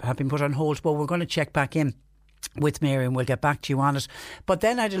have been put on hold, but we're going to check back in with Mary and we'll get back to you on it. But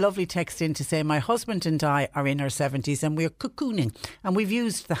then I had a lovely text in to say, my husband and I are in our 70s and we're cocooning, and we've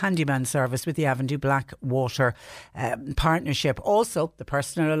used the handyman service with the Avondale Blackwater Partnership. Also, the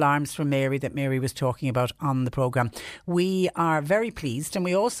personal alarms from Mary that Mary was talking about on the programme. We are very pleased, and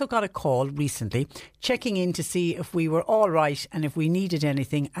we also got a call recently checking in to see if we were all right and if we needed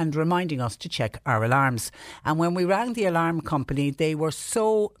anything, and reminding us to check our alarms. And when we rang the alarm company, they were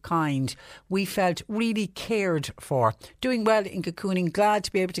so kind. We felt really cared for. Doing well in cocooning, glad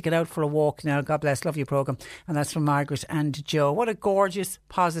to be able to get out for a walk now. God bless, love your programme. And that's from Margaret and Joe. What a gorgeous,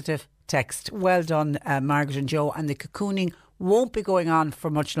 positive text. Well done, Margaret and Joe. And the cocooning won't be going on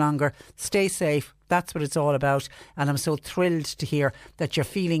for much longer. Stay safe. That's what it's all about. And I'm so thrilled to hear that you're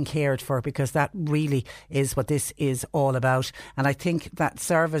feeling cared for, because that really is what this is all about. And I think that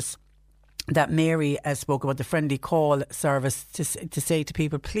service that Mary spoke about, the friendly call service, to say to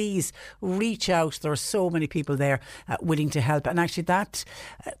people, please reach out. There are so many people there willing to help. And actually that,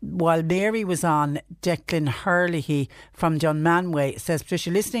 while Mary was on, Declan Hurley from Dunmanway says,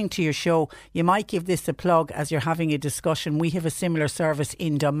 Patricia, listening to your show, you might give this a plug as you're having a discussion. We have a similar service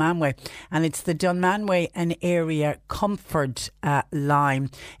in Dunmanway, and it's the Dunmanway and Area Comfort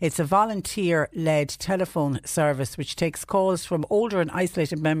Line. It's a volunteer-led telephone service which takes calls from older and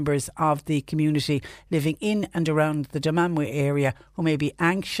isolated members of the community living in and around the Dunmanway area who may be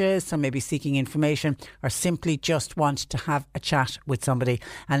anxious or may be seeking information or simply just want to have a chat with somebody.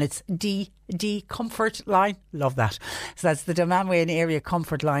 And it's D Comfort Line. Love that. So that's the Dunmanway and Area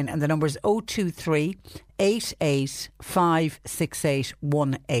Comfort Line, and the number is 023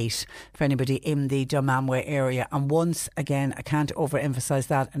 885618 for anybody in the Dunmanway area. And once again, I can't overemphasise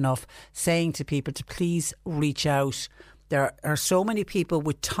that enough, saying to people to please reach out. There are so many people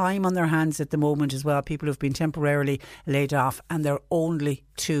with time on their hands at the moment as well, people who've been temporarily laid off, and they're only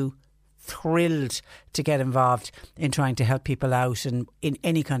too thrilled to get involved in trying to help people out and in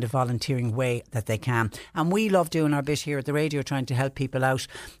any kind of volunteering way that they can. And we love doing our bit here at the radio, trying to help people out.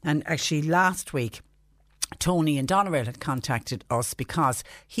 And actually last week, Tony in Doneraile had contacted us because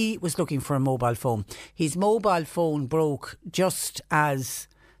he was looking for a mobile phone. His mobile phone broke just as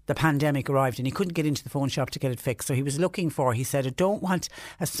the pandemic arrived, and he couldn't get into the phone shop to get it fixed. So he was looking for, he said, I don't want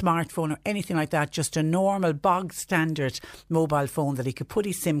a smartphone or anything like that, just a normal bog standard mobile phone that he could put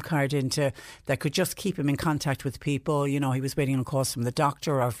his SIM card into, that could just keep him in contact with people. You know, he was waiting on calls from the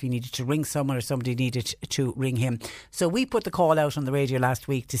doctor, or if he needed to ring someone or somebody needed to ring him. So we put the call out on the radio last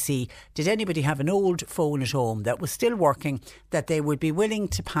week to see, did anybody have an old phone at home that was still working that they would be willing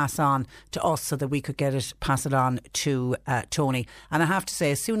to pass on to us so that we could pass it on to Tony. And I have to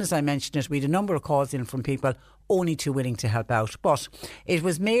say, as soon as I mentioned it, we had a number of calls in from people only too willing to help out. But it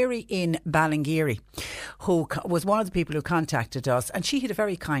was Mary in Ballingeary who was one of the people who contacted us, and she had a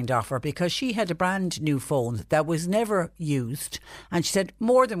very kind offer because she had a brand new phone that was never used, and she said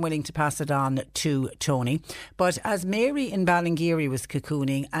more than willing to pass it on to Tony. But as Mary in Ballingeary was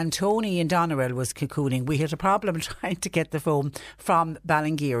cocooning and Tony in Doneraile was cocooning, we had a problem trying to get the phone from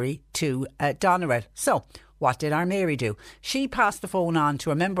Ballingeary to Doneraile. So What did our Mary do? She passed the phone on to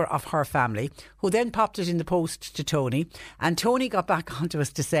a member of her family, who then popped it in the post to Tony, and Tony got back onto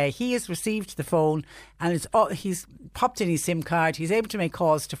us to say he has received the phone and he's popped in his SIM card. He's able to make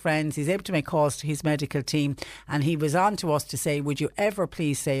calls to friends, he's able to make calls to his medical team, and he was on to us to say, would you ever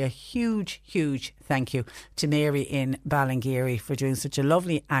please say a huge thank you to Mary in Ballingeary for doing such a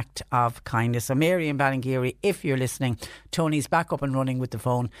lovely act of kindness. So Mary in Ballingeary, if you're listening, Tony's back up and running with the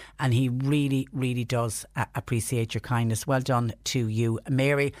phone, and he really does appreciate your kindness. Well done to you,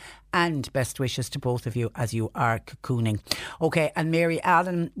 Mary, and best wishes to both of you as you are cocooning. OK, and Mary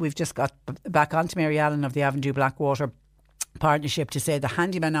Allen, we've just got back onto Mary Allen of the Avondhu Blackwater Partnership to say the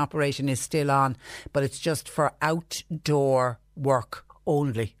handyman operation is still on, but it's just for outdoor work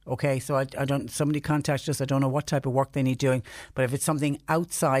only. OK, so I don't, somebody contacted us, I don't know what type of work they need doing, but if it's something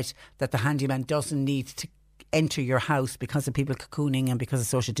outside that the handyman doesn't need to enter your house because of people cocooning and because of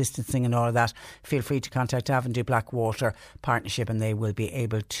social distancing and all of that, feel free to contact Avondhu Blackwater Partnership and they will be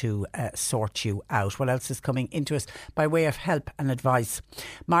able to sort you out. What else is coming into us by way of help and advice?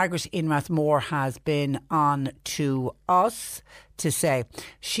 Margaret in Rathmore has been on to us to say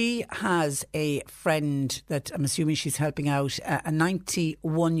she has a friend that I'm assuming she's helping out, a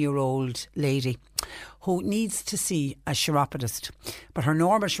 91-year-old lady who needs to see a chiropodist, but her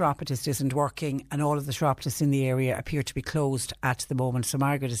normal chiropodist isn't working and all of the chiropodists in the area appear to be closed at the moment. So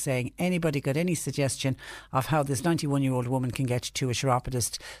Margaret is saying, anybody got any suggestion of how this 91-year-old woman can get to a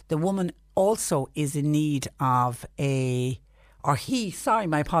chiropodist? The woman also is in need of a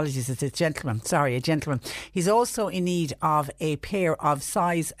gentleman. He's also in need of a pair of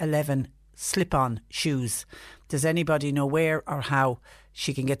size 11 slip-on shoes. Does anybody know where or how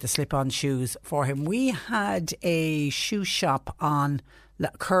she can get the slip-on shoes for him? We had a shoe shop on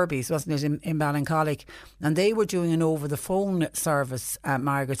Kirby's, wasn't it, in Ballincollig, and they were doing an over-the-phone service,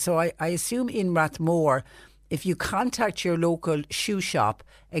 Margaret. So I assume in Rathmore, if you contact your local shoe shop,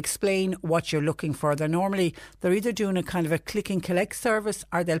 explain what you're looking for. They're either doing a kind of a click and collect service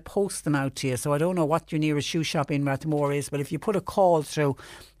or they'll post them out to you. So I don't know what your nearest shoe shop in Rathmore is, but if you put a call through,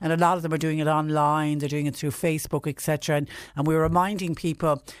 and a lot of them are doing it online, they're doing it through Facebook, etc. And we're reminding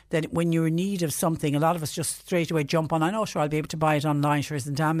people that when you're in need of something, a lot of us just straight away jump on, I know, sure, I'll be able to buy it online, sure,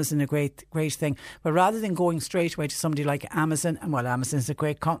 isn't Amazon a great thing? But rather than going straight away to somebody like Amazon, and well, Amazon's a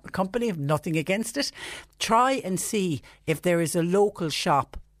great company, I've nothing against it, try and see if there is a local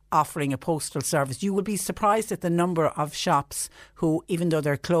shop offering a postal service. You will be surprised at the number of shops who, even though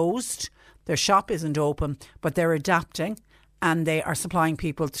they're closed, their shop isn't open, but they're adapting and they are supplying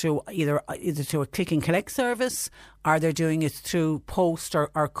people through either through a click and collect service or they're doing it through post or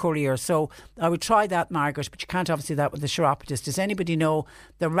courier. So I would try that, Margaret, but you can't obviously that with the chiropodist. Does anybody know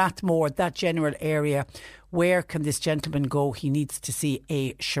the Rathmore, that general area, where can this gentleman go? He needs to see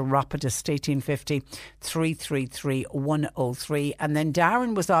a chiropodist. 1850 333 103. And then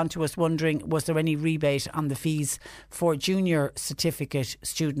Darren was on to us wondering, was there any rebate on the fees for junior certificate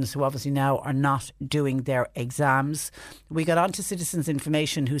students who obviously now are not doing their exams? We got on to Citizens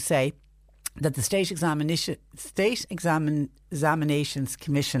Information who say that the State Examinations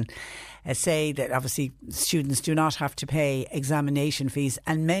Commission say that obviously students do not have to pay examination fees,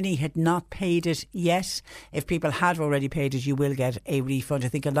 and many had not paid it yet. If people had already paid it, you will get a refund. I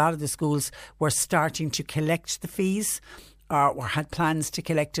think a lot of the schools were starting to collect the fees or had plans to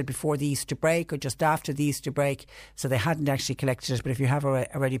collect it before the Easter break or just after the Easter break, so they hadn't actually collected it. But if you have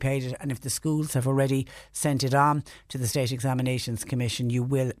already paid it, and if the schools have already sent it on to the State Examinations Commission, you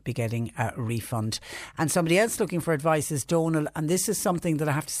will be getting a refund. And somebody else looking for advice is Donal, and this is something that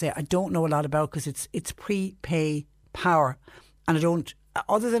I have to say I don't know a lot about because it's prepay power, and I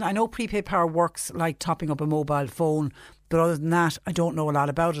know prepay power works like topping up a mobile phone, but other than that, I don't know a lot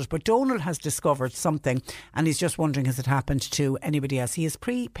about it. But Donal has discovered something and he's just wondering, has it happened to anybody else? He has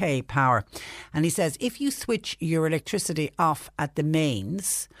prepay power. And he says, if you switch your electricity off at the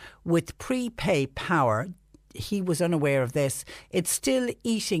mains with prepay power, he was unaware of this, it's still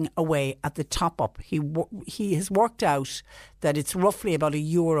eating away at the top up. He has worked out that it's roughly about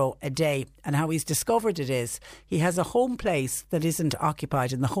 €1 a day, and how he's discovered it is he has a home place that isn't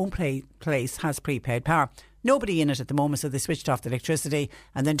occupied, and the home place has prepaid power. Nobody in it at the moment, so they switched off the electricity,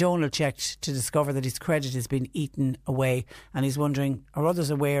 and then Donald checked to discover that his credit has been eaten away, and he's wondering, are others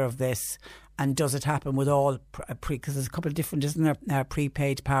aware of this? And does it happen with all because there's a couple of different, isn't there,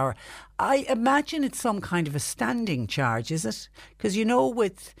 prepaid power? I imagine it's some kind of a standing charge, is it? Because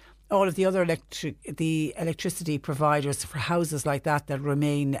with all of the other electricity providers for houses like that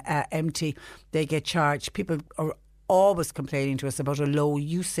remain empty, they get charged. People are always complaining to us about a low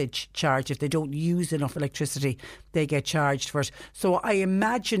usage charge. If they don't use enough electricity, they get charged for it. So I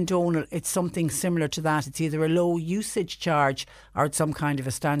imagine, Donal, it's something similar to that. It's either a low usage charge or it's some kind of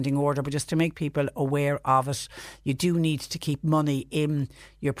a standing order. But just to make people aware of it, you do need to keep money in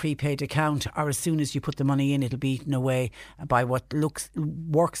your prepaid account, or as soon as you put the money in, it'll be eaten away by what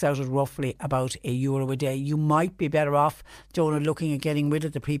works out at roughly about €1 a day. You might be better off, Donal, looking at getting rid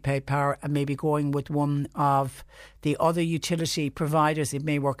of the prepaid power and maybe going with one of the other utility providers. It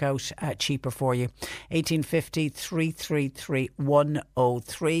may work out cheaper for you. 1850 333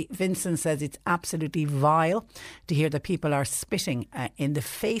 103. Vincent says it's absolutely vile to hear that people are spitting in the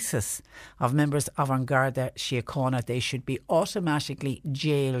faces of members of An Garda Síochána. They should be automatically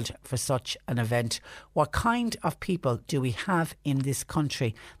jailed for such an event. What kind of people do we have in this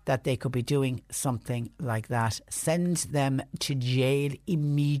country that they could be doing something like that? Send them to jail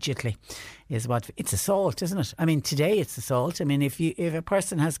immediately. Is what it's assault, isn't it? I mean, today it's assault. I mean, if a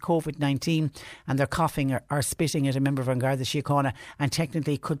person has COVID-19 and they're coughing or spitting at a member of An Garda Síochána and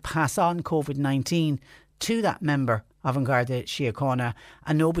technically could pass on COVID-19 to that member of An Garda Síochána,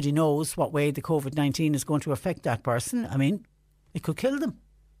 and nobody knows what way the COVID-19 is going to affect that person, I mean, it could kill them.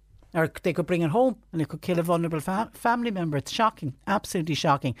 Or they could bring it home and it could kill a vulnerable family member. It's shocking, absolutely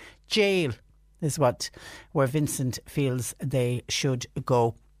shocking. Jail is where Vincent feels they should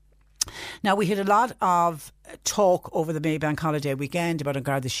go. Now, we had a lot of talk over the Maybank holiday weekend about An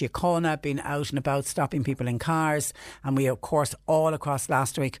Garda Síochána being out and about, stopping people in cars, and we, of course, all across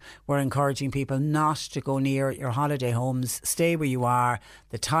last week were encouraging people not to go near your holiday homes. Stay where you are.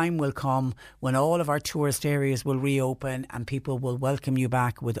 The time will come when all of our tourist areas will reopen and people will welcome you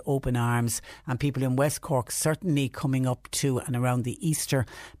back with open arms. And people in West Cork, certainly coming up to and around the Easter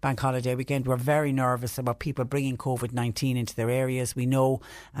bank holiday weekend, were very nervous about people bringing COVID-19 into their areas. We know,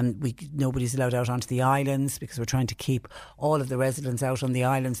 and nobody's allowed out onto the islands because we're trying to keep all of the residents out on the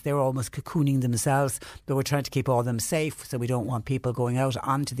islands. They're almost cocooning themselves, but we're trying to keep all of them safe, so we don't want people going out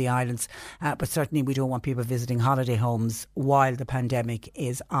onto the islands, but certainly we don't want people visiting holiday homes while the pandemic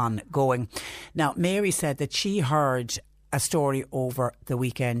is ongoing. Now, Mary said that she heard a story over the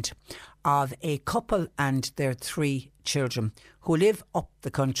weekend of a couple and their 3 children who live up the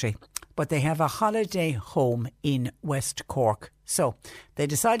country, but they have a holiday home in West Cork. So they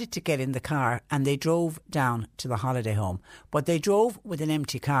decided to get in the car and they drove down to the holiday home. But they drove with an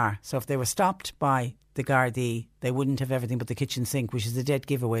empty car. So if they were stopped by the Gardaí, they wouldn't have everything but the kitchen sink, which is a dead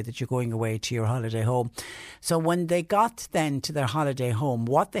giveaway that you're going away to your holiday home. So when they got then to their holiday home,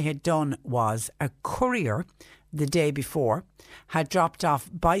 what they had done was a courier the day before had dropped off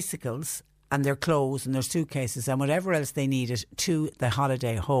bicycles and their clothes and their suitcases and whatever else they needed to the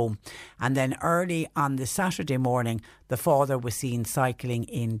holiday home. And then early on the Saturday morning, the father was seen cycling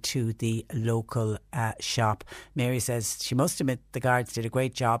into the local shop. Mary says she must admit the guards did a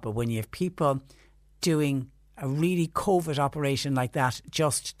great job, but when you have people doing a really COVID operation like that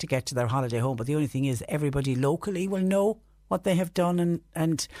just to get to their holiday home, but the only thing is everybody locally will know what they have done,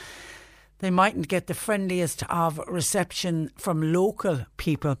 and they mightn't get the friendliest of reception from local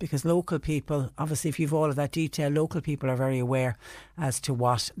people, because local people, obviously if you've all of that detail, local people are very aware as to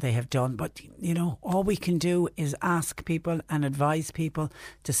what they have done. But, you know, all we can do is ask people and advise people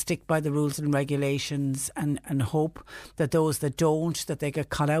to stick by the rules and regulations and hope that those that don't, that they get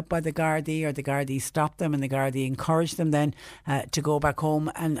caught out by the Gardaí, or the Gardaí stop them and the Gardaí encourage them then to go back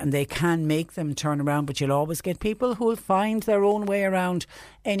home, and they can make them turn around. But you'll always get people who will find their own way around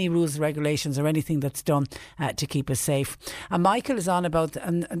any rules, regulations or anything that's done to keep us safe. And Michael is on about,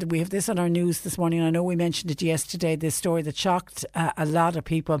 and we have this on our news this morning, I know we mentioned it yesterday, this story that shocked a lot of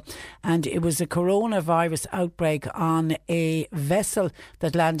people, and it was a coronavirus outbreak on a vessel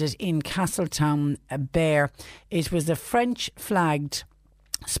that landed in Castletownbere. It was a French flagged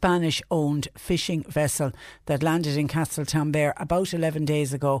Spanish-owned fishing vessel that landed in Castletownbere about 11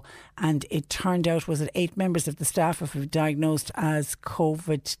 days ago, and it turned out, was it 8 members of the staff have been diagnosed as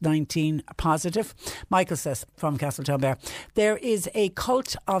COVID-19 positive. Michael says from Castletownbere, there is a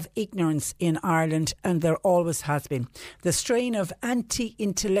cult of ignorance in Ireland, and there always has been. The strain of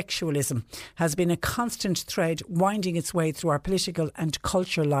anti-intellectualism has been a constant thread winding its way through our political and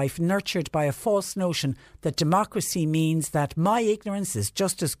cultural life, nurtured by a false notion that democracy means that my ignorance is just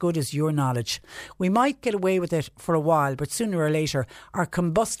just as good as your knowledge. We might get away with it for a while, but sooner or later, our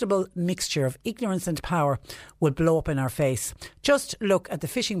combustible mixture of ignorance and power will blow up in our face. Just look at the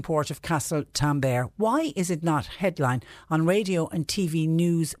fishing port of Castletownbere. Why is it not headline on radio and TV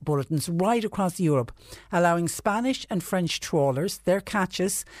news bulletins right across Europe, allowing Spanish and French trawlers, their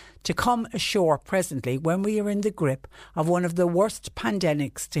catches, to come ashore presently when we are in the grip of one of the worst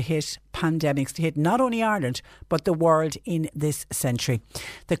pandemics to hit not only Ireland but the world in this century.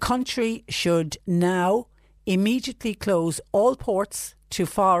 The country should now immediately close all ports to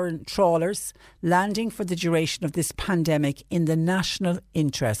foreign trawlers landing for the duration of this pandemic in the national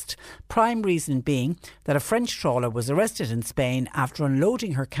interest. Prime reason being that a French trawler was arrested in Spain after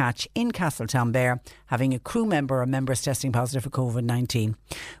unloading her catch in Castletownbere, having a crew member or members testing positive for COVID-19.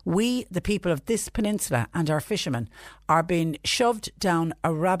 We, the people of this peninsula, and our fishermen are being shoved down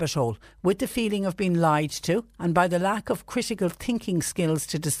a rabbit hole with the feeling of being lied to and by the lack of critical thinking skills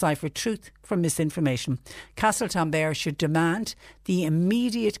to decipher truth from misinformation. Castletownbere should demand the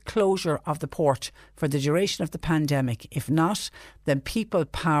immediate closure of the port for the duration of the pandemic. If not, then people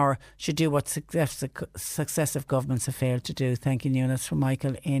power should do what successive governments have failed to do. Thank you, Eunice, from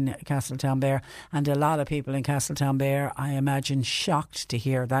Michael in Castletownbere. And a lot of people in Castletownbere, I imagine, shocked to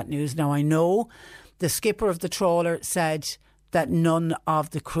hear that news. Now, I know the skipper of the trawler said that none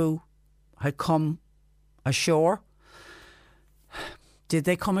of the crew had come ashore. Did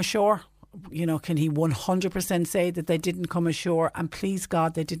they come ashore? You know, can he 100% say that they didn't come ashore? And please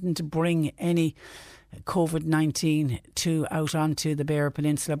God, they didn't bring any COVID-19 out onto the Beara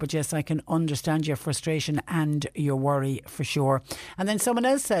Peninsula. But yes, I can understand your frustration and your worry for sure. And then someone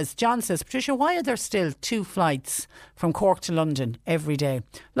else says, John says, Patricia, why are there still 2 flights from Cork to London every day?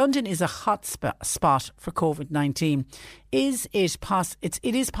 London is a hot spot for COVID-19. It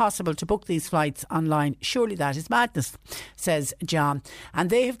is possible to book these flights online. Surely that is madness, says John. And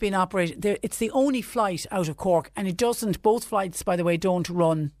they have been operating. It's the only flight out of Cork, and both flights, by the way, don't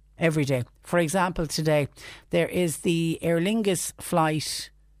run every day. For example, today there is the Aer Lingus flight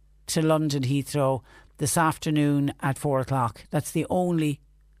to London Heathrow this afternoon at 4:00. That's the only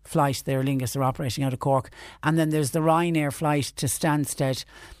flight the Aer Lingus are operating out of Cork. And then there's the Ryanair flight to Stansted,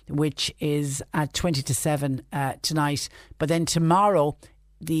 which is at 7:20 tonight. But then tomorrow,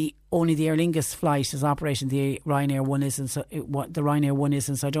 only the Aer Lingus flight is operating. The Ryanair one isn't.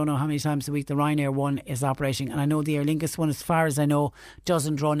 So I don't know how many times a week the Ryanair one is operating. And I know the Aer Lingus one, as far as I know,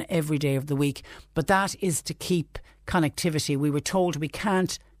 doesn't run every day of the week. But that is to keep connectivity. We were told we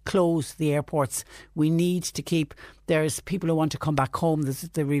can't close the airports. We need to keep. There's people who want to come back home. There's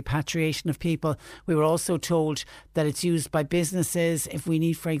the repatriation of people. We were also told that it's used by businesses. If we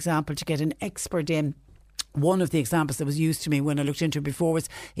need, for example, to get an expert in. One of the examples that was used to me when I looked into it before was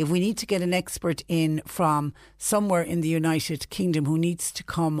if we need to get an expert in from somewhere in the United Kingdom who needs to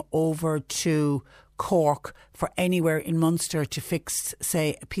come over to Cork for anywhere in Munster to fix,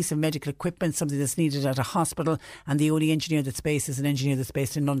 say, a piece of medical equipment, something that's needed at a hospital, and the only engineer that's based is an engineer that's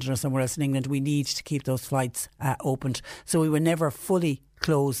based in London or somewhere else in England, we need to keep those flights opened. So we will never fully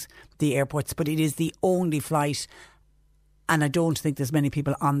close the airports, but it is the only flight, and I don't think there's many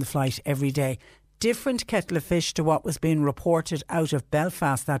people on the flight every day. Different kettle of fish to what was being reported out of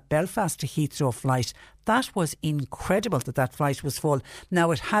Belfast, that Belfast to Heathrow flight. That was incredible that flight was full.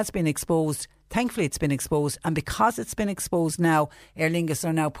 Now it has been exposed. Thankfully it's been exposed, and because it's been exposed now, Aer Lingus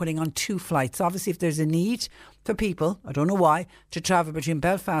are now putting on 2 flights. Obviously, if there's a need for people, I don't know why, to travel between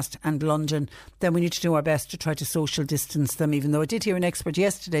Belfast and London, then we need to do our best to try to social distance them, even though I did hear an expert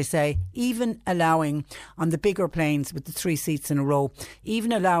yesterday say even allowing on the bigger planes with the 3 seats in a row,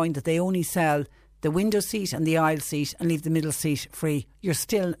 even allowing that they only sell the window seat and the aisle seat and leave the middle seat free, you're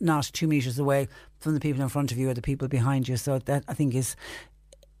still not 2 metres away from the people in front of you or the people behind you. So that, I think, is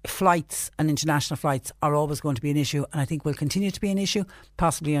flights and international flights are always going to be an issue, and I think will continue to be an issue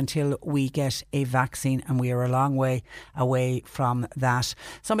possibly until we get a vaccine, and we are a long way away from that.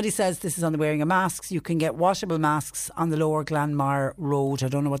 Somebody says this is on the wearing of masks. You can get washable masks on the Lower Glanmire Road. I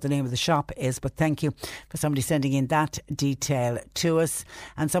don't know what the name of the shop is, but thank you for somebody sending in that detail to us.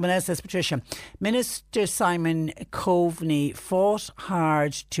 And someone else says, Patricia, Minister Simon Coveney fought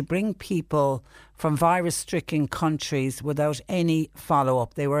hard to bring people from virus-stricken countries without any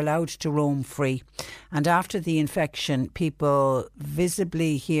follow-up. They were allowed to roam free. And after the infection, people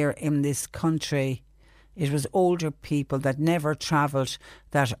visibly here in this country It was older people that never travelled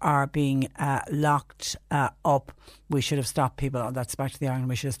that are being locked up. We should have stopped people. That's back to the Ireland.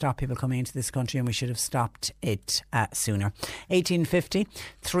 We should have stopped people coming into this country, and we should have stopped it sooner. 1850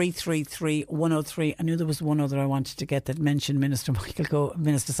 333 103. I knew there was one other I wanted to get that mentioned Minister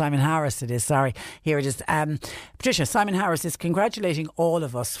Simon Harris. It is. Sorry, here it is. Patricia, Simon Harris is congratulating all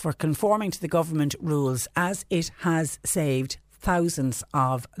of us for conforming to the government rules as it has saved thousands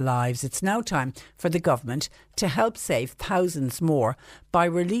of lives. It's now time for the government to help save thousands more by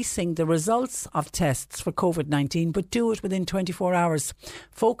releasing the results of tests for COVID-19, but do it within 24 hours,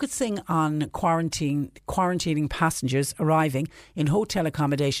 focusing on quarantining passengers arriving in hotel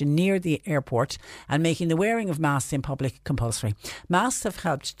accommodation near the airport and making the wearing of masks in public compulsory. Masks have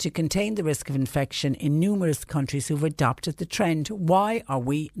helped to contain the risk of infection in numerous countries who've adopted the trend. Why are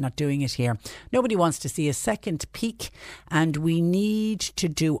we not doing it here? Nobody wants to see a second peak, and we need to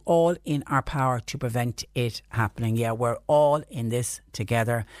do all in our power to prevent it happening. Yeah, we're all in this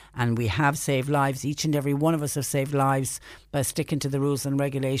together, and we have saved lives. Each and every one of us have saved lives by sticking to the rules and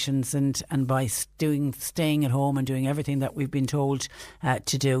regulations and by staying at home and doing everything that we've been told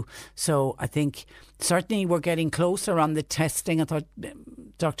to do. So I think certainly we're getting closer on the testing. I thought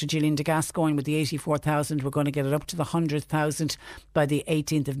Dr. Gillian de Gascoigne with the 84,000, we're going to get it up to the 100,000 by the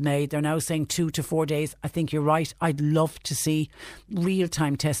 18th of May. They're now saying 2 to 4 days. I think you're right. I'd love to see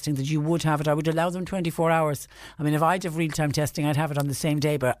real-time testing, that you would have it. I would allow them 24 hours. I mean, if I'd have real-time testing, I'd have it on the same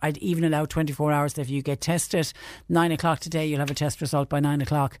day, but I'd even allow 24 hours. If you get tested 9 o'clock today, you'll have a test result by 9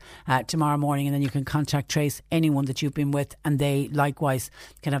 o'clock tomorrow morning, and then you can contact trace anyone that you've been with, and they likewise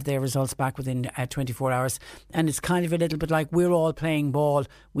can have their results back within 24 hours. And it's kind of a little bit like we're all playing ball.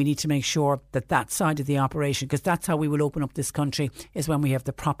 We need to make sure that side of the operation, because that's how we will open up this country, is when we have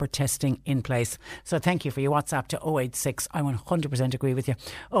the proper testing in place. So thank you for your WhatsApp to 086. I 100% agree with you.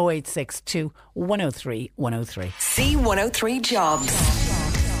 0862 103 103. C103 Jobs.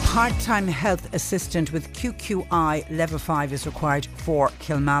 Part-time health assistant with QQI level 5 is required for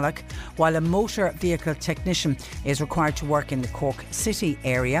Kilmallock, while a motor vehicle technician is required to work in the Cork City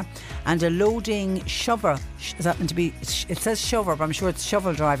area, and a loading shover, is that meant to be, it says shover, but I'm sure it's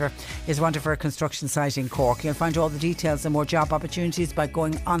shovel driver, is wanted for a construction site in Cork. You'll find all the details and more job opportunities by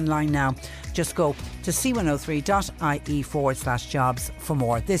going online now. Just go to c103.ie/jobs for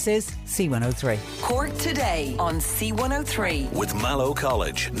more. This is C103. Cork Today on C103. With Mallow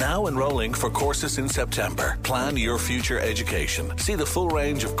College, now enrolling for courses in September. Plan your future education. See the full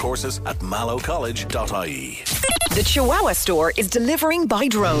range of courses at mallowcollege.ie. The Chihuahua store is delivering by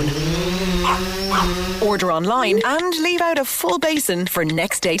drone. Order online and leave out a full basin for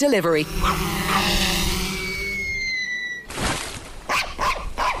next day delivery.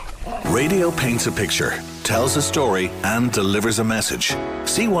 Radio paints a picture, tells a story and delivers a message.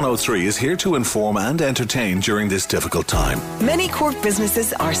 C103 is here to inform and entertain during this difficult time. Many Cork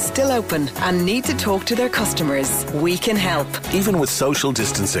businesses are still open and need to talk to their customers. We can help. Even with social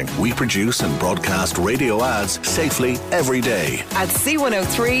distancing, we produce and broadcast radio ads safely every day. At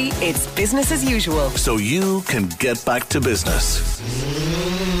C103, it's business as usual. So you can get back to business.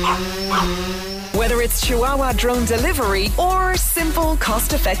 Whether it's Chihuahua drone delivery or simple,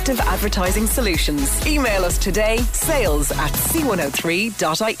 cost-effective advertising solutions. Email us today,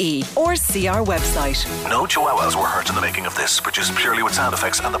 sales@c103.ie, or see our website. No Chihuahuas were hurt in the making of this, produced purely with sound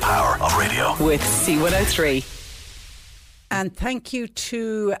effects and the power of radio. With C103. And thank you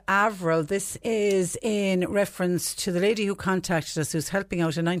to Avril. This is in reference to the lady who contacted us, who's helping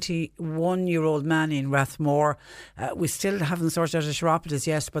out a 91-year-old man in Rathmore. We still haven't sorted out a chiropodist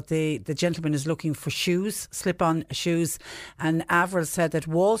yet, but the gentleman is looking for shoes, slip-on shoes. And Avril said that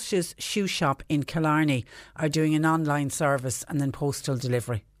Walsh's Shoe Shop in Killarney are doing an online service and then postal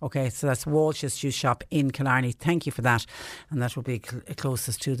delivery. Okay, so that's Walsh's Shoe Shop in Killarney. Thank you for that. And that will be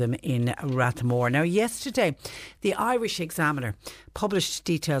closest to them in Rathmore. Now, yesterday, the Irish Examiner published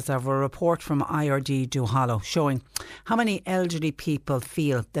details of a report from IRD Duhallow showing how many elderly people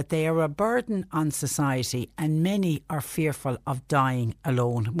feel that they are a burden on society, and many are fearful of dying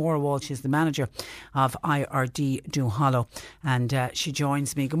alone. Maura Walsh is the manager of IRD Duhallow, and she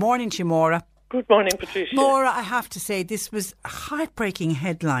joins me. Good morning to you, Maura. Good morning, Patricia. Maura, I have to say, this was a heartbreaking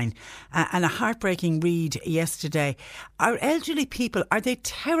headline and a heartbreaking read yesterday. Our elderly people, are they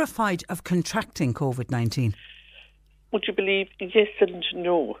terrified of contracting COVID-19? Would you believe yes and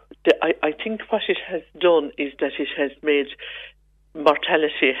no? I think what it has done is that it has made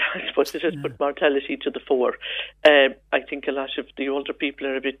mortality, I suppose it has put mortality to the fore. I think a lot of the older people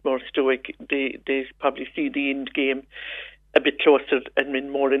are a bit more stoic. They probably see the end game a bit closer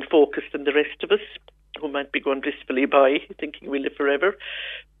and more in focus than the rest of us. who might be going blissfully by, thinking we live forever.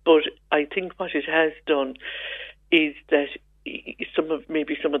 But I think what it has done is that some of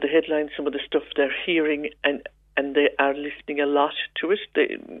the headlines, some of the stuff they're hearing, and they are listening a lot to it.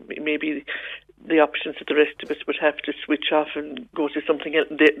 Maybe the options that the rest of us would have to switch off and go to something else,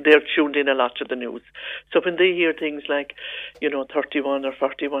 they're tuned in a lot to the news. So when they hear things like, 31 or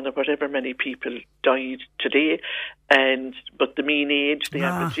 41 or whatever many people died today, but the mean age, the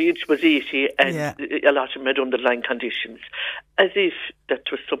average age was 80, and a lot of them had underlying conditions, as if that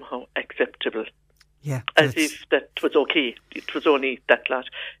was somehow acceptable. Yeah, as if that was okay. It was only that lot.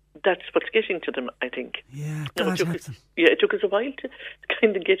 That's what's getting to them, I think. Yeah, it took us a while to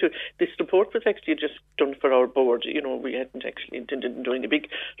kind of get to it. This report was actually just done for our board. We hadn't actually intended on doing a big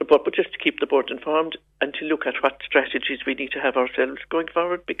report, but just to keep the board informed and to look at what strategies we need to have ourselves going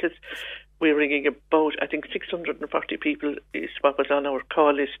forward, because we're ringing about, I think, 640 people is what was on our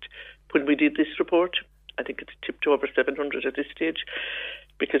call list when we did this report. I think it's tipped over 700 at this stage,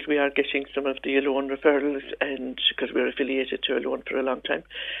 because we are getting some of the Alone referrals, and because we're affiliated to Alone for a long time,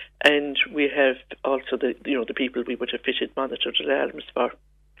 and we have also the people we would have fitted monitored alarms for,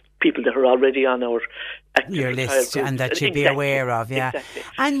 people that are already on our your list and that you'd be aware of, Exactly.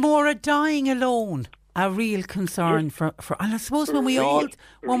 And Maura, dying alone, a real concern for and I suppose when we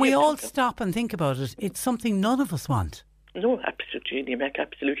all stop and think about it, it's something none of us want. No, absolutely, Mac,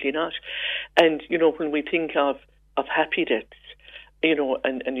 absolutely not. And when we think of happy deaths,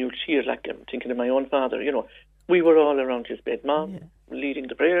 and you'll hear, like, I'm thinking of my own father, we were all around his bed, Mom, leading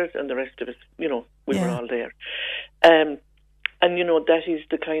the prayers, and the rest of us, we were all there. And, that is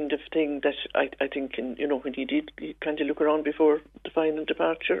the kind of thing that I think, when he did kind of look around before the final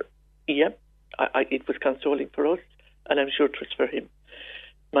departure, it was consoling for us, and I'm sure it was for him.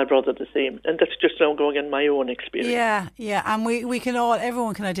 My brother the same, and that's just now going in my own experience. Yeah, and we can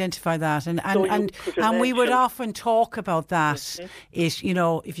everyone can identify that, and we would often talk about that.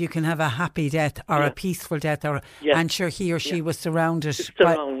 Mm-hmm. If you can have a happy death or a peaceful death, and sure he or she was surrounded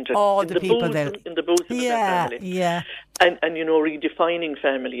by all the people there in the bosom of their family. Yeah, and redefining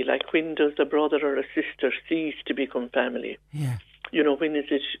family, like when does a brother or a sister cease to become family? Yeah. When is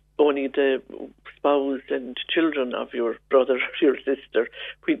it only the spouse and children of your brother or your sister?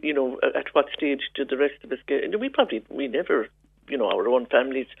 At what stage did the rest of us get? And we never, our own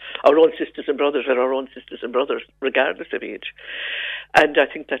families, our own sisters and brothers are our own sisters and brothers, regardless of age. And I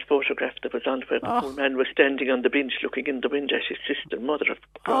think that photograph that was on where the poor man was standing on the bench looking in the window at his sister, mother of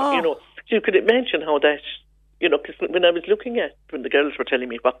God, so you could imagine how that, because when I was looking at, when the girls were telling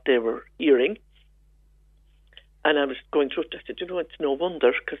me what they were hearing, and I was going through it, I said, it's no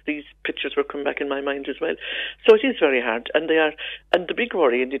wonder, because these pictures were coming back in my mind as well. So it is very hard, and the big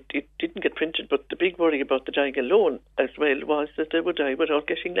worry, and it didn't get printed, but the big worry about the dying alone as well was that they would die without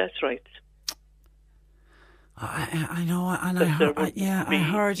getting last rites. I know, and I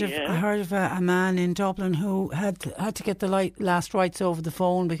heard of a man in Dublin who had to get the last rites over the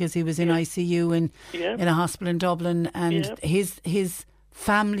phone because he was in ICU in a hospital in Dublin, and his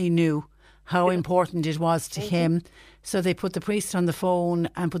family knew how important it was to him. So they put the priest on the phone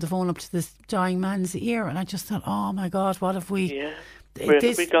and put the phone up to this dying man's ear. And I just thought, oh my God, what have we... Yeah. Where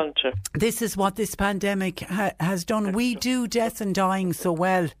have we gone to? This is what this pandemic has done. Absolutely. We do death and dying so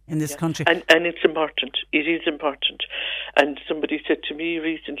well in this country. And it's important. It is important. And somebody said to me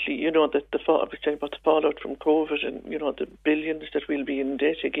recently, that I was saying about the fallout from COVID and, the billions that we'll be in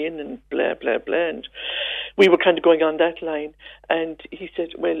debt again and blah, blah, blah. And we were kind of going on that line. And he said,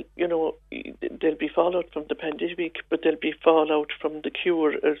 well, there'll be fallout from the pandemic, but there'll be fallout from the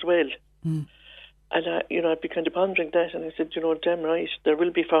cure as well. Mm. And I'd be kind of pondering that, and I said, damn right, there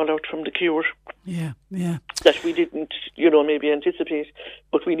will be fallout from the cure. Yeah. That we didn't, maybe anticipate,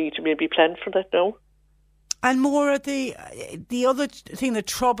 but we need to maybe plan for that now. And Maura, the other thing that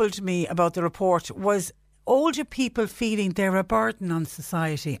troubled me about the report was older people feeling they're a burden on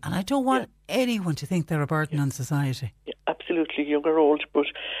society, and I don't want anyone to think they're a burden on society. Yeah, absolutely, young or old, but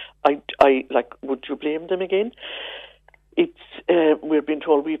I would you blame them again? It's we're being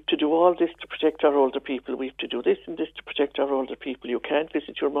told we have to do all this to protect our older people. We have to do this and this to protect our older people. You can't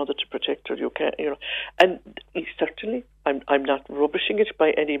visit your mother to protect her. You can't, And certainly, I'm not rubbishing it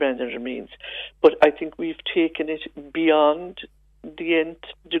by any manner of means, but I think we've taken it beyond the nth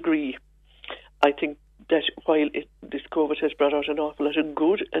degree. I think that while this COVID has brought out an awful lot of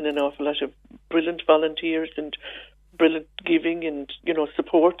good and an awful lot of brilliant volunteers and brilliant giving and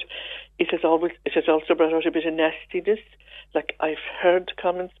support, it has also brought out a bit of nastiness. Like I've heard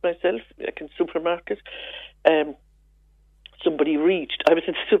comments myself, like in supermarkets, somebody reached. I was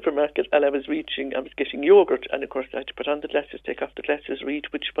in the supermarket and I was getting yogurt, and of course I had to put on the glasses, take off the glasses, read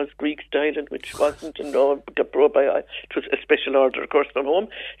which was Greek style and which wasn't, and it was a special order, of course, from home.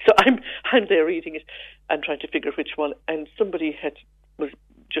 So I'm there reading it and trying to figure which one, and somebody was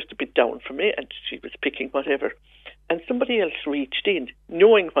just a bit down from me, and she was picking whatever, and somebody else reached in,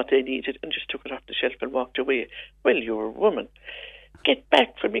 knowing what they needed, and just took it off the shelf and walked away. Well, you're a woman. Get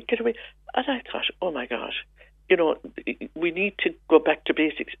back from me, get away. And I thought, oh my God, we need to go back to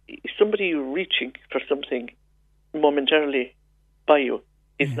basics. Somebody reaching for something momentarily by you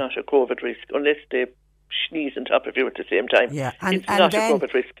is not a COVID risk, unless they sneeze on top of you at the same time. Yeah, it's not a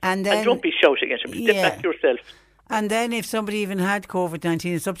COVID risk. And don't be shouting at them. Get back yourself. And then if somebody even had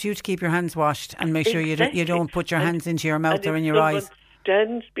COVID-19, it's up to you to keep your hands washed and make sure you don't put your hands into your mouth or in your eyes. If someone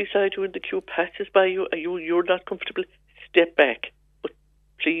stands beside you in the queue, passes by you, and you're not comfortable, step back. But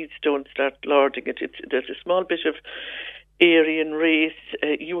please don't start lording it. There's a small bit of Aryan race.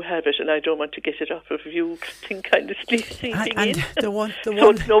 You have it, and I don't want to get it off of you. Thing kind of sleeping in. The one, so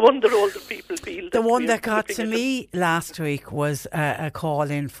it's no wonder older people feel the one that got to me last week was a call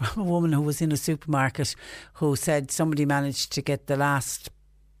in from a woman who was in a supermarket who said somebody managed to get the last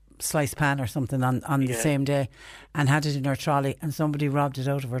sliced pan or something on the same day and had it in her trolley, and somebody robbed it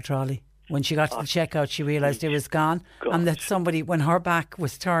out of her trolley. When she got to the checkout, she realised it was gone, and that somebody, when her back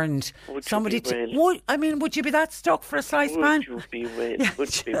was turned, would you be that stuck for a sliced pan? Would you be well?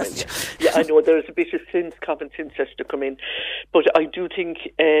 Yeah, I know there's a bit of common sense has to come in, but I do think,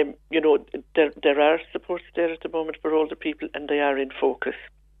 there are supports there at the moment for older people, and they are in focus,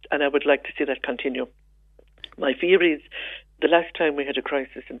 and I would like to see that continue. My fear is, the last time we had a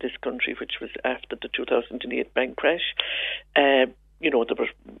crisis in this country, which was after the 2008 bank crash, there were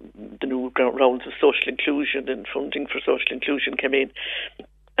the new rounds of social inclusion and funding for social inclusion came in.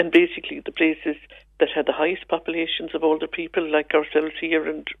 And basically the places that had the highest populations of older people, like ourselves here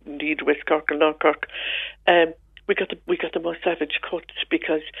and indeed West Cork and North Cork, we got the most savage cuts,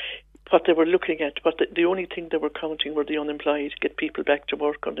 because what they were looking at, the only thing they were counting were the unemployed, get people back to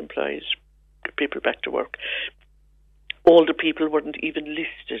work, unemployed, get people back to work. Older people weren't even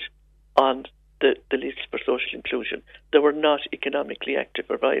listed on the list for social inclusion. They were not economically active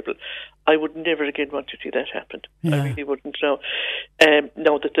or viable. I would never again want to see that happen. Yeah. I really wouldn't now.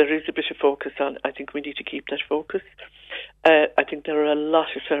 Now that there is a bit of focus on, I think we need to keep that focus. I think there are a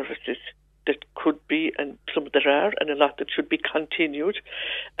lot of services that could be, and some there are, and a lot that should be continued.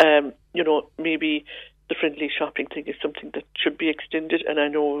 Maybe the friendly shopping thing is something that should be extended, and I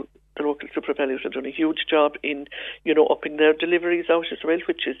know the local SuperValues have done a huge job in, upping their deliveries out as well,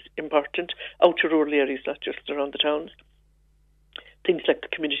 which is important, out to rural areas, not just around the towns. Things like the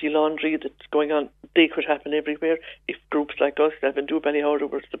community laundry that's going on, they could happen everywhere if groups like us, Avondhu, Ballyhowrah,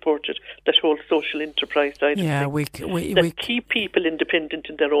 were supported. That whole social enterprise side of things. We keep people independent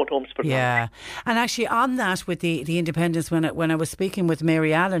in their own homes for long. Yeah, and actually on that with the independence, when I was speaking with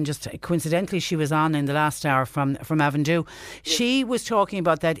Mary Allen, just coincidentally she was on in the last hour from Avondhu, she was talking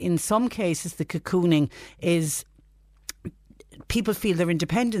about that in some cases the cocooning is, people feel their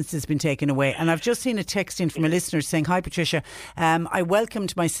independence has been taken away. And I've just seen a text in from a listener saying, "Hi Patricia, I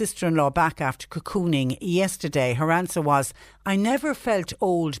welcomed my sister-in-law back after cocooning yesterday. Her answer was, I never felt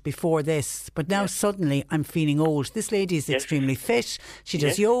old before this, but now suddenly I'm feeling old." This lady is extremely fit. She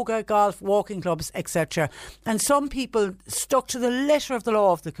does yoga, golf, walking clubs, etc. And some people stuck to the letter of the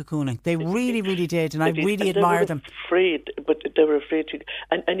law of the cocooning. They really, really did, and I really admire them. They were afraid to.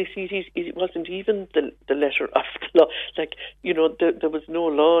 And you see, it wasn't even the letter of the law. Like, there was no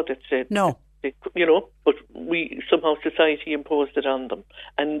law that said... No. But somehow society imposed it on them,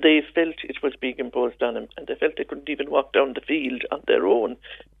 and they felt it was being imposed on them, and they felt they couldn't even walk down the field on their own,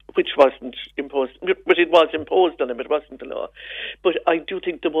 which wasn't imposed, but it was imposed on them, it wasn't the law. But I do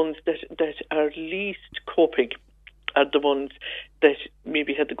think the ones that are least coping are the ones that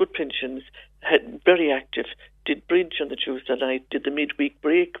maybe had the good pensions, had very active, did bridge on the Tuesday night, did the midweek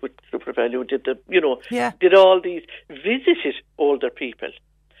break with SuperValu, did all these, visited older people.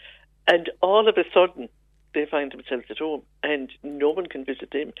 And all of a sudden, they find themselves at home, and no one can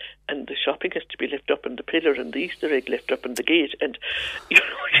visit them, and the shopping has to be left up on the pillar, and the Easter egg left up on the gate, and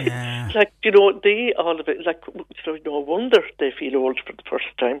they all of it, so no wonder they feel old for the first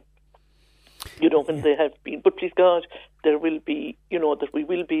time. When they have been. But please God, there will be, that we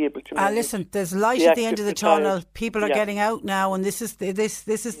will be able to. Listen, there's light at the end of the tunnel. People are getting out now, and this is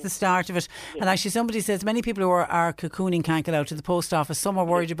the start of it. Yeah. And actually, somebody says many people who are cocooning can't get out to the post office. Some are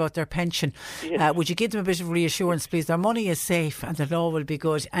worried about their pension. Yeah. Would you give them a bit of reassurance, please? Their money is safe, and the law will be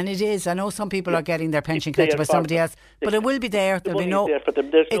good. And it is. I know some people are getting their pension collected by somebody else, but it will be there. There'll be no. There for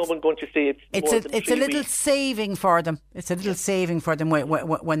them. There's no one going to say it's a little saving for them. It's a little saving for them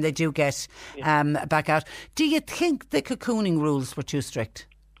when they do get back out. Do you think the cocooning rules were too strict?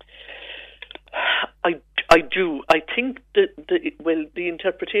 I do. I think that the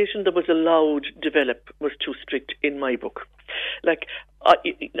interpretation that was allowed develop was too strict in my book. Like,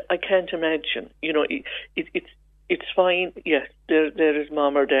 I can't imagine. It's fine. Yes, there is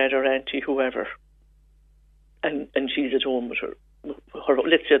mom or dad or auntie, whoever, and she's at home with her.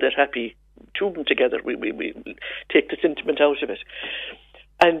 Let's say they're happy, two of them together. We take the sentiment out of it.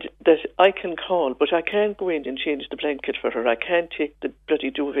 And that I can call, but I can't go in and change the blanket for her. I can't take the bloody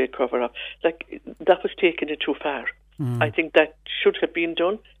duvet cover off. Like, that was taking it too far. I think that should have been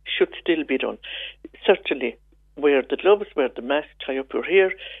done, should still be done. Certainly, wear the gloves, wear the mask, tie up your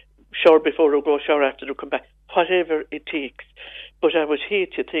hair, shower before or go, shower after or come back, whatever it takes. But I would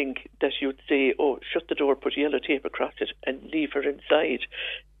hate to think that you'd say, oh, shut the door, put yellow tape across it and leave her inside.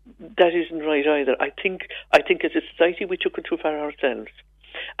 That isn't right either. I think as a society we took it too far ourselves.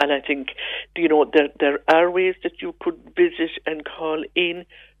 And I think, there are ways that you could visit and call in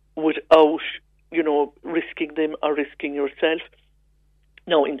without, risking them or risking yourself.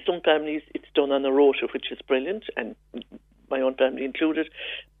 Now, in some families, it's done on a rota, which is brilliant, and my own family included.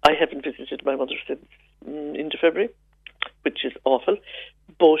 I haven't visited my mother since into February, which is awful.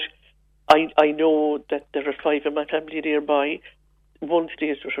 But I know that there are 5 in my family nearby. One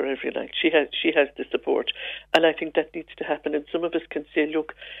stays with her every night. She has the support, and I think that needs to happen. And some of us can say,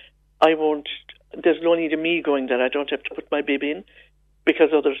 look, there's no need of me going there. I don't have to put my baby in because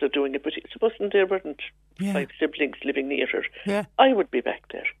others are doing it. But supposing there weren't 5 siblings living near her, I would be back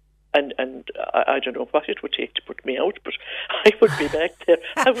there. And I don't know what it would take to put me out, but I would be back there.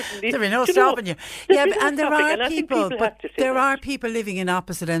 I wouldn't need. There be no stopping you. Yeah, and there are people, but there are people living in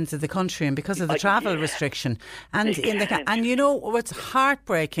opposite ends of the country, and because of the travel restriction, and what's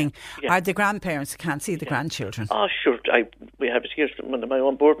heartbreaking are the grandparents who can't see the grandchildren. Oh, sure. We have it here. One of my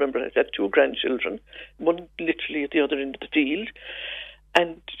own board members has had 2 grandchildren, one literally at the other end of the field.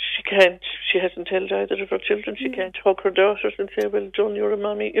 And she hasn't held either of her children. She can't hug her daughters and say, well, John, you're a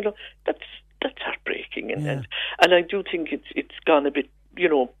mommy. That's heartbreaking. And I do think it's gone a bit,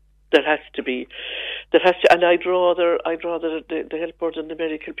 there has to, and I'd rather the health board and the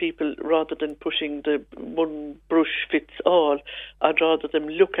medical people, rather than pushing the one brush fits all, I'd rather them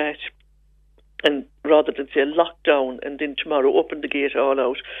look at, and rather than say lockdown and then tomorrow open the gate all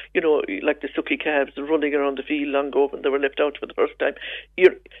out, like the sucky calves running around the field long ago when they were left out for the first time,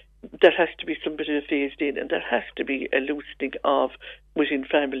 there has to be some bit of a phased in, and there has to be a loosening of within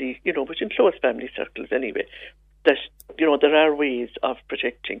family, within close family circles anyway, that, there are ways of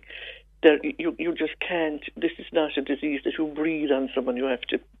protecting. You just can't, this is not a disease that you breathe on someone, you have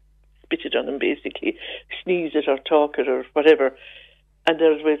to spit it on them basically, sneeze it or talk it or whatever. And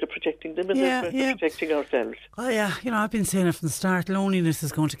there's ways of protecting them, and there's ways of protecting ourselves. Oh yeah, I've been saying it from the start. Loneliness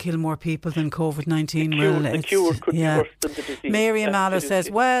is going to kill more people than COVID-19 The cure could be worse than the disease. Mary Mallow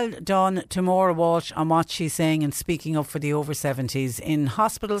says, well done to Maura Walsh on what she's saying and speaking up for the over 70s. In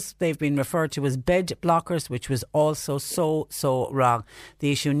hospitals, they've been referred to as bed blockers, which was also so wrong.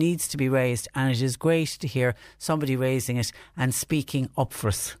 The issue needs to be raised, and it is great to hear somebody raising it and speaking up for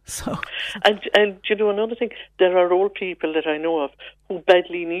us. So, and another thing, there are old people that I know of who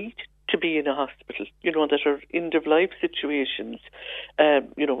badly need to be in a hospital, that are end-of-life situations,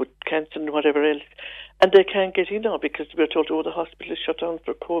 with cancer and whatever else, and they can't get in now because we're told, the hospital is shut down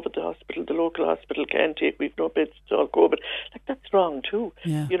for COVID, the local hospital can't take, we've no beds, it's all COVID. Like, that's wrong too.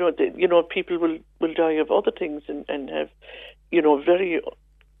 Yeah. People will die of other things and have, they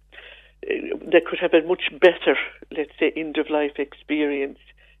could have a much better, let's say, end-of-life experience,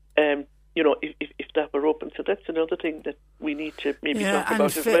 if that were open. So that's another thing that we need to maybe talk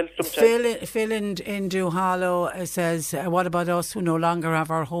about as well sometimes. Phil in Duhallow says, what about us who no longer have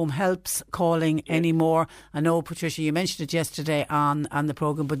our home helps calling anymore? I know, Patricia, you mentioned it yesterday on the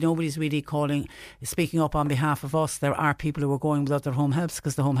programme, but nobody's really speaking up on behalf of us. There are people who are going without their home helps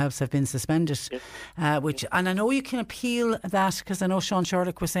because the home helps have been suspended. And I know you can appeal that, because I know Sean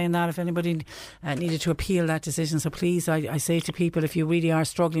Sherlock was saying that if anybody needed to appeal that decision. So please, I say to people, if you really are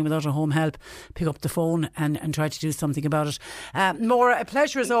struggling without a home help, help, pick up the phone and try to do something about it. Maura, a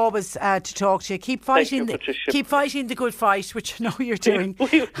pleasure as always to talk to you. Keep fighting the good fight, which I know you're doing.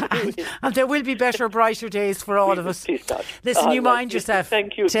 and there will be better, brighter days for all of us. Listen, you mind yourself.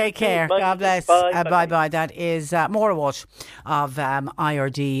 Thank you. Take care. God bless. Bye. That is Maura Walsh of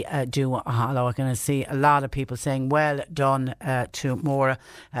IRD Do Hollow. I can see a lot of people saying well done to Maura,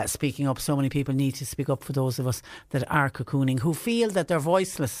 speaking up. So many people need to speak up for those of us that are cocooning, who feel that they're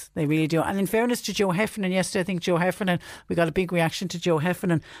voiceless. They really do. And in fairness to Joe Heffernan, yesterday I think Joe Heffernan, we got a big reaction to Joe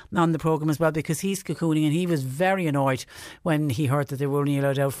Heffernan on the programme as well, because he's cocooning and he was very annoyed when he heard that they were only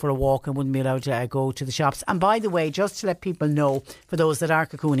allowed out for a walk and wouldn't be allowed to go to the shops. And by the way, just to let people know, for those that are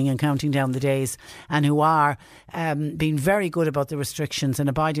cocooning and counting down the days and who are being very good about the restrictions and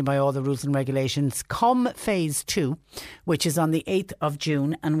abiding by all the rules and regulations, come phase 2, which is on the 8th of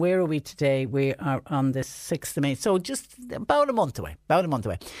June. And where are we today? We are on the 6th of May. So just about a month away.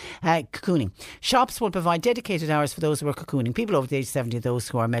 Cocooning. Shops will provide dedicated hours for those who are cocooning, people over the age of 70, those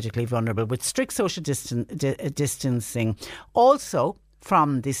who are medically vulnerable, with strict social distancing. Also,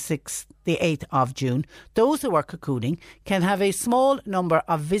 from the 8th of June, those who are cocooning can have a small number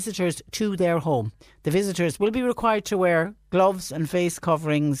of visitors to their home. The visitors will be required to wear gloves, face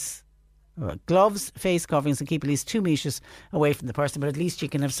coverings and keep at least 2 metres away from the person, but at least you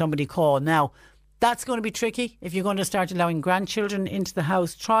can have somebody call. Now, that's going to be tricky if you're going to start allowing grandchildren into the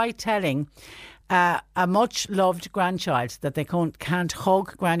house. Try telling a much loved grandchild that they can't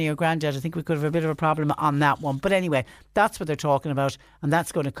hug granny or granddad. I think we could have a bit of a problem on that one. But anyway, that's what they're talking about, and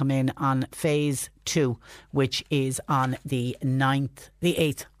that's going to come in on phase 2, which is on the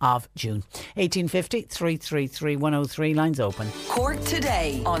 8th of June. 1850 333 103, lines open. Cork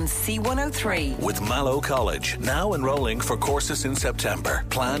Today on C103. With Mallow College, now enrolling for courses in September.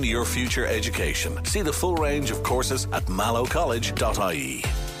 Plan your future education. See the full range of courses at mallowcollege.ie.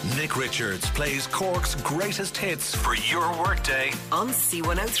 Nick Richards plays Cork's greatest hits for your workday on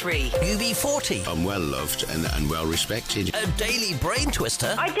C103. UB40. I'm well loved and well respected. A daily brain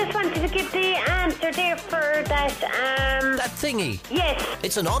twister. I just wanted to give the answer there for that. That thingy. Yes.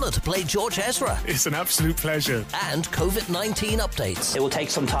 It's an honour to play George Ezra. It's an absolute pleasure. And COVID-19 updates. It will take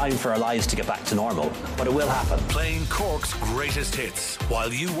some time for our lives to get back to normal, but it will happen. Playing Cork's greatest hits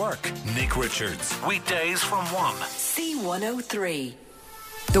while you work. Nick Richards. Weekdays from 1. C103.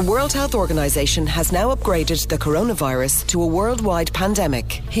 The World Health Organization has now upgraded the coronavirus to a worldwide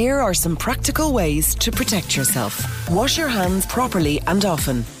pandemic. Here are some practical ways to protect yourself. Wash your hands properly and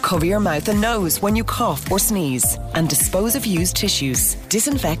often. Cover your mouth and nose when you cough or sneeze. And dispose of used tissues.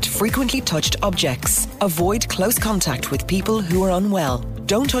 Disinfect frequently touched objects. Avoid close contact with people who are unwell.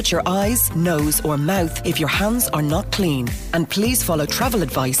 Don't touch your eyes, nose or mouth if your hands are not clean. And please follow travel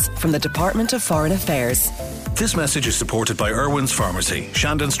advice from the Department of Foreign Affairs. This message is supported by Irwin's Pharmacy,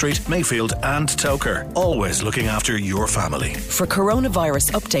 Shandon Street, Mayfield and Towker. Always looking after your family. For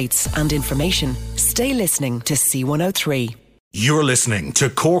coronavirus updates and information, stay listening to C103. You're listening to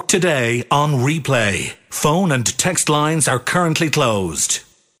Cork Today on replay. Phone and text lines are currently closed.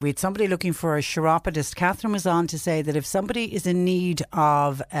 We had somebody looking for a chiropodist. Catherine was on to say that if somebody is in need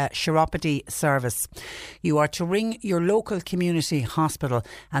of a chiropody service, you are to ring your local community hospital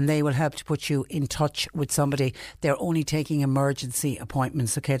and they will help to put you in touch with somebody. They're only taking emergency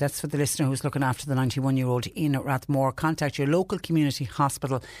appointments. Okay, that's for the listener who's looking after the 91-year-old in Rathmore. Contact your local community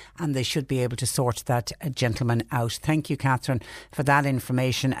hospital and they should be able to sort that gentleman out. Thank you, Catherine, for that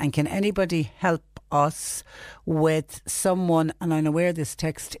information. And can anybody help us with someone, and I'm aware this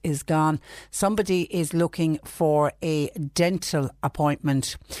text is gone, somebody is looking for a dental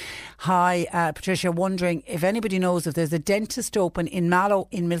appointment. Hi, Patricia, wondering if anybody knows if there's a dentist open in Mallow,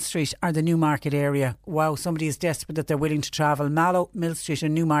 in Mill Street or the Newmarket area. Wow, somebody is desperate that they're willing to travel. Mallow, Mill Street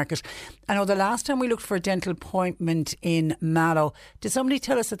and Newmarket. I know the last time we looked for a dental appointment in Mallow, did somebody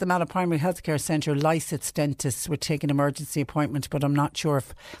tell us that the Mallow Primary Healthcare Centre licensed dentists would take an emergency appointment, but I'm not sure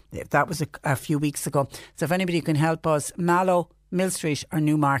if that was a few weeks ago. So if anybody can help us, Mallow, Mill Street or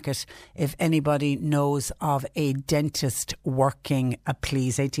Newmarket, if anybody knows of a dentist working,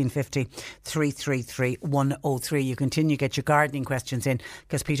 please, 1850 333 103. You continue to get your gardening questions in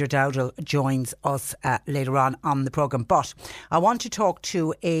because Peter Dowdall joins us later on the programme. But I want to talk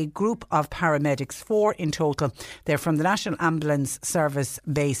to a group of paramedics, 4 in total. They're from the National Ambulance Service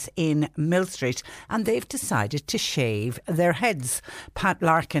base in Mill Street and they've decided to shave their heads. Pat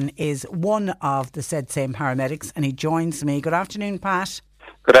Larkin is one of the said same paramedics and he joins me. Good afternoon, Pat.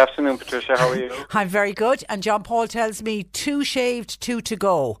 Good afternoon, Patricia. How are you? I'm very good. And John Paul tells me 2 shaved, 2 to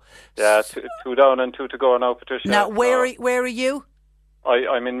go. Yeah, 2 down and 2 to go now, Patricia. Now, where are you?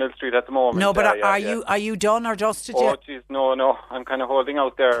 I'm in Mill Street at the moment. No, but are you done or dusted yet? Oh, jeez, no. I'm kind of holding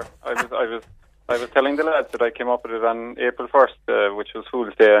out there. I was telling the lads that I came up with it on April 1st, which was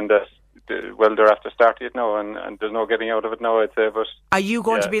Fool's Day, and that they're after starting it now, and there's no getting out of it now, I'd say. But are you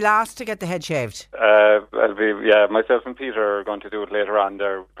going to be last to get the head shaved? Myself and Peter are going to do it later on.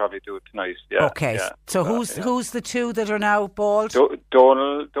 They'll probably do it tonight. Yeah. Okay. Yeah. So who's the two that are now bald?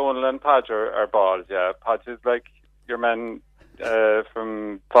 Donal and Podge are bald. Yeah, Podge is like your man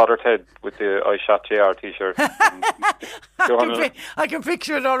from Father Ted with the I Shot JR t-shirt. I can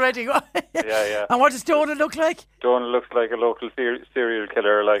picture it already. Yeah. And what does Donal look like? Donal looks like a local serial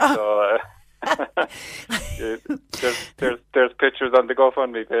killer. There's pictures on the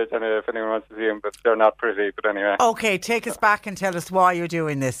GoFundMe page, and if anyone wants to see them, but they're not pretty. But anyway. Okay, take us back and tell us why you're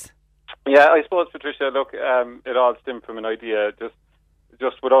doing this. Yeah, I suppose, Patricia, look, it all stemmed from an idea just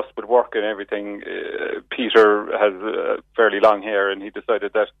with us, with work and everything. Peter has fairly long hair, and he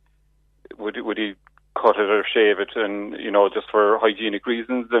decided that would he cut it or shave it, and just for hygienic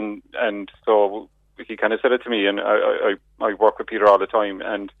reasons, and so he kind of said it to me, and I work with Peter all the time,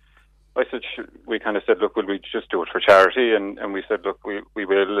 and I said, we kind of said, look, will we just do it for charity? And we said, look, we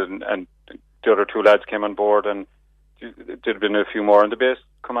will, and the other two lads came on board, and there'd have been a few more on the base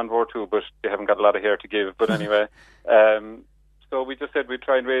come on board too, but they haven't got a lot of hair to give. But anyway, so we just said we'd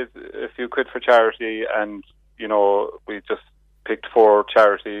try and raise a few quid for charity, and we just picked 4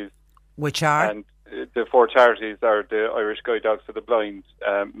 charities. Which are? And the 4 charities are the Irish Guide Dogs for the Blind,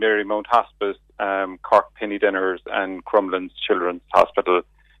 Marymount Hospice, Cork Penny Dinners, and Crumlin's Children's Hospital.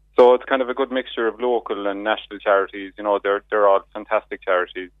 So it's kind of a good mixture of local and national charities. They're all fantastic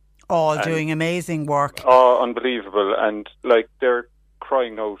charities. All doing amazing work. Oh, unbelievable. And they're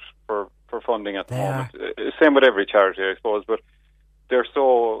crying out for funding at the moment. Same with every charity, I suppose, but they're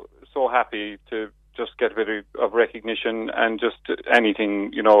so happy to just get a bit of recognition, and just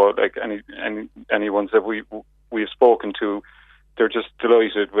anything, any ones that we've spoken to, they're just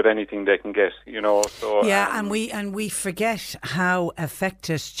delighted with anything they can get, So and we forget how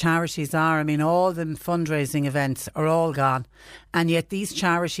affected charities are. I mean, all the fundraising events are all gone, and yet these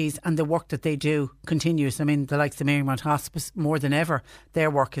charities and the work that they do continues. I mean, the likes of Marymount Hospice, more than ever, their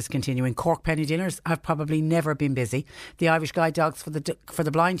work is continuing. Cork Penny Dinners have probably never been busy. The Irish Guide Dogs for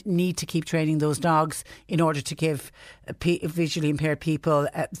the Blind need to keep training those dogs in order to give visually impaired people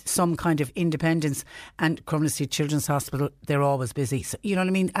some kind of independence. And Crumlin Street Children's Hospital, they're always busy. So, you know what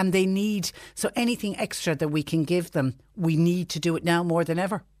I mean? And they need, so anything extra that we can give them, we need to do it now more than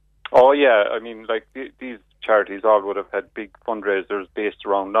ever. Oh yeah, I mean, these charities all would have had big fundraisers based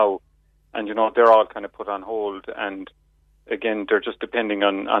around now, and they're all kind of put on hold, and again they're just depending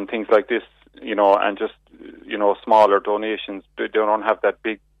on things like this, and just smaller donations. They don't have that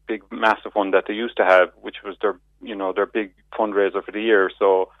big massive one that they used to have, which was their big fundraiser for the year.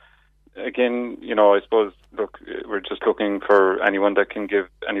 So again, I suppose, look, we're just looking for anyone that can give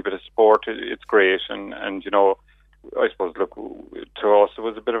any bit of support. It's great, and I suppose, look, to us it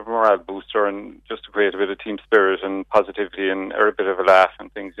was a bit of a morale booster, and just to create a bit of team spirit and positivity and a bit of a laugh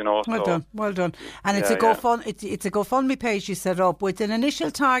and things, Well done. And it's a GoFundMe page you set up with an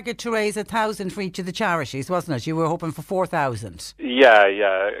initial target to raise 1,000 for each of the charities, wasn't it? You were hoping for 4,000.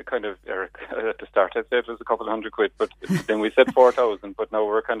 Yeah. Kind of, Eric, at the start I'd say it was a couple of £100, but then we said 4,000. But now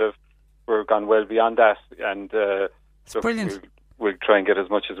we're gone well beyond that, and it's brilliant. We'll try and get as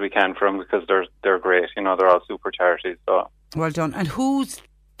much as we can from them, because they're great. They're all super charities. So well done. And who's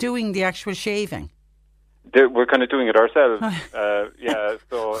doing the actual shaving? We're kind of doing it ourselves. So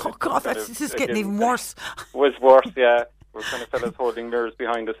oh God, this is getting even worse. Was worse, yeah. We're kind of fellas holding mirrors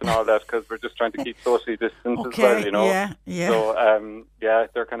behind us and all that, because we're just trying to keep socially distanced as well. Yeah. So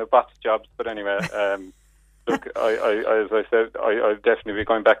they're kind of bots jobs. But anyway. Look, as I said, I'll definitely be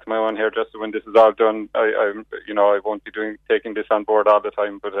going back to my own hairdresser when this is all done. I won't be taking this on board all the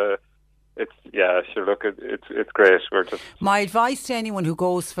time, but it's great. We're just. My advice to anyone who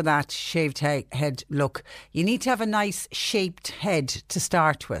goes for that shaved head look: you need to have a nice shaped head to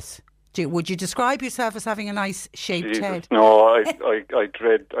start with. Would you describe yourself as having a nice shaped head? No, I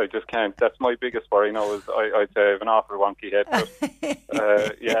dread. I just can't. That's my biggest worry now. Is I'd say I have an awful wonky head. But,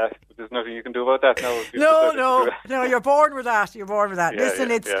 there's nothing you can do about that now. No. You're born with that. Yeah,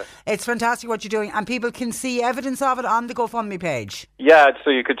 listen, it's fantastic what you're doing, and people can see evidence of it on the GoFundMe page. Yeah, so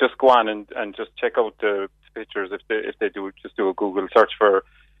you could just go on and just check out the pictures if they do. Just do a Google search for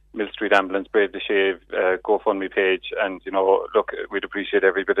Mill Street Ambulance Brave the Shave GoFundMe page, and look, we'd appreciate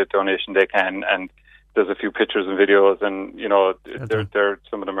every bit of donation they can, and there's a few pictures and videos, and they're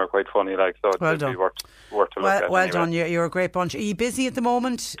some of them are quite funny, so well it'd be worth to look at. Well done, you're a great bunch. Are you busy at the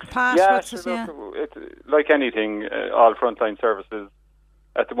moment, Pat? Yeah, it's like anything, all frontline services,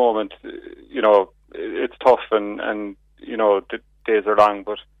 at the moment, it's tough and the days are long,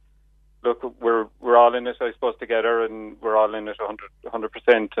 but look, we're all in it, I suppose, together, and we're all in it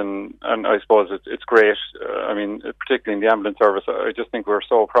 100%, and I suppose it's great. I mean, particularly in the ambulance service, I just think we're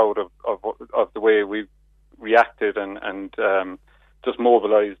so proud of the way we've reacted and just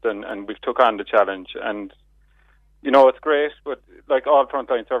mobilised, and we've took on the challenge. And it's great, but like all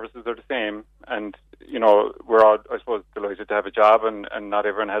frontline services are the same, and we're all, I suppose, delighted to have a job, and not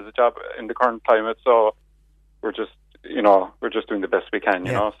everyone has a job in the current climate, so we're just doing the best we can,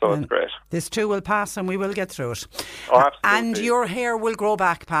 so it's great. This too will pass and we will get through it. Oh, absolutely. And your hair will grow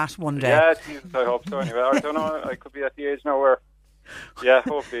back, Pat, one day. Yeah, Jesus, I hope so anyway. I don't know, I could be at the age now where,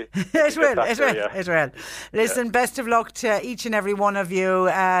 hopefully. It will. Listen, best of luck to each and every one of you,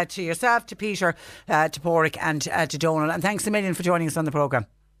 to yourself, to Peter, to Pádraig and to Donal. And thanks a million for joining us on the programme.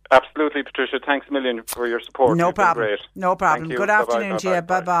 Absolutely, Patricia. Thanks a million for your support. No problem. Great. No problem. Good afternoon to you.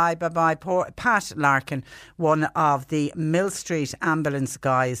 Bye-bye. Bye-bye. Pat Larkin, one of the Mill Street ambulance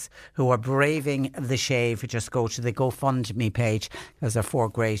guys who are braving the shave. Just go to the GoFundMe page, because there are 4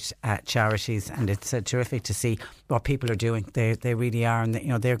 great charities, and it's terrific to see what people are doing. They really are, and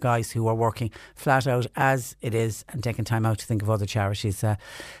they're guys who are working flat out as it is and taking time out to think of other charities.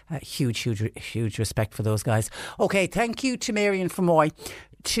 Huge respect for those guys. Okay, thank you to Marion Fermoy.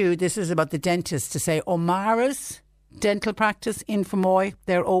 This is about the dentist, to say O'Mara's dental practice in Fermoy.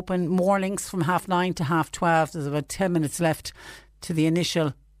 They're open mornings from 9:30 to 12:30. There's about 10 minutes left to the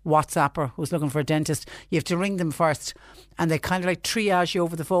initial WhatsApper who's looking for a dentist. You have to ring them first, and they kind of like triage you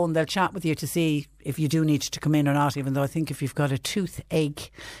over the phone. They'll chat with you to see if you do need to come in or not, even though I think if you've got a toothache,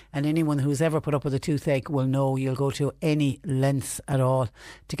 and anyone who's ever put up with a toothache will know you'll go to any lengths at all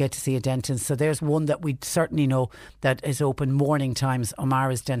to get to see a dentist. So there's one that we certainly know that is open morning times,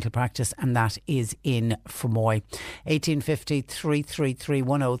 O'Mara's dental practice, and that is in Fermoy. 1850 333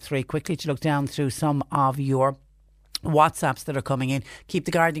 103. Quickly to look down through some of your WhatsApps that are coming in. Keep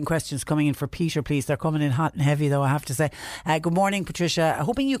the gardening questions coming in for Peter, please. They're coming in hot and heavy, though, I have to say. Good morning, Patricia.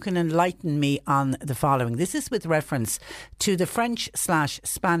 Hoping you can enlighten me on the following. This is with reference to the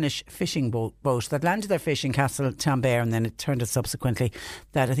French/Spanish fishing boat that landed their fish in Castle Tambert, and then it turned out subsequently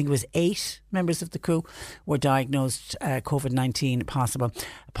that I think it was 8 members of the crew were diagnosed COVID-19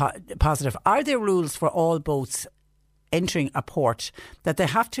 positive. Are there rules for all boats entering a port that they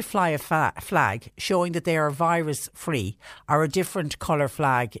have to fly a flag showing that they are virus free, or a different colour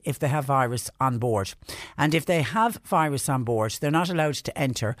flag if they have virus on board? And if they have virus on board, they're not allowed to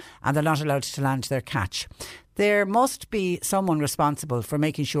enter, and they're not allowed to land their catch. There must be someone responsible for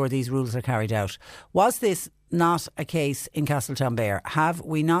making sure these rules are carried out. Was this not a case in Castle Tambert? Have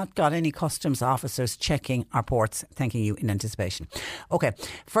we not got any customs officers checking our ports? Thanking you in anticipation. Okay,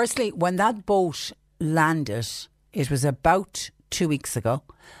 firstly, when that boat landed, it was about 2 weeks ago.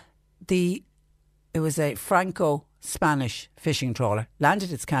 It was a Franco-Spanish fishing trawler,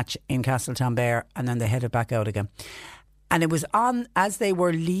 landed its catch in Castle Tambert, and then they headed back out again. And it was on, as they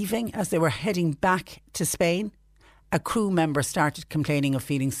were heading back to Spain, a crew member started complaining of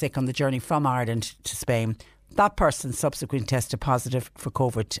feeling sick on the journey from Ireland to Spain. That person subsequently tested positive for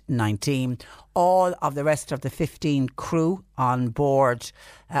COVID-19. All of the rest of the 15 crew on board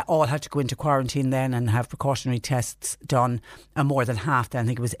all had to go into quarantine then and have precautionary tests done. And more than half, then, I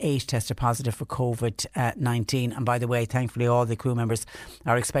think it was 8, tested positive for COVID-19. And by the way, thankfully, all the crew members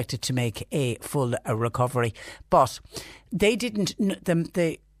are expected to make a full recovery. But they didn't...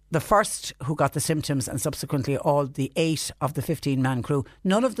 The first who got the symptoms, and subsequently all the 8 of the 15-man crew,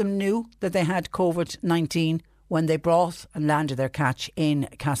 none of them knew that they had COVID-19 when they brought and landed their catch in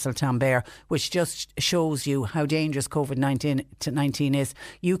Castle Tambert, which just shows you how dangerous COVID-19 is.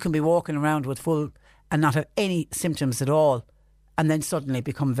 You can be walking around with full and not have any symptoms at all, and then suddenly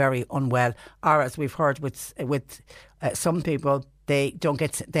become very unwell. Or, as we've heard with some people, they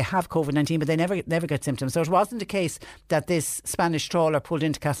have COVID-19, but they never get symptoms. So it wasn't a case that this Spanish trawler pulled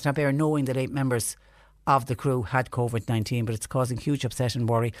into Castle Tambert knowing that 8 members of the crew had COVID-19, but it's causing huge upset and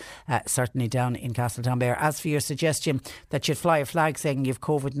worry, certainly down in Castle Tambert. As for your suggestion that you'd fly a flag saying you've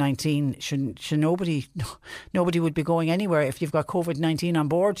COVID-19, should nobody would be going anywhere. If you've got COVID-19 on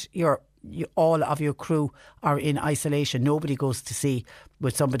board, all of your crew are in isolation. Nobody goes to sea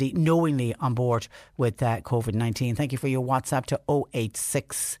with somebody knowingly on board with COVID-19. Thank you for your WhatsApp to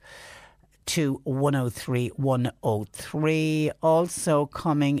 086 103 103. Also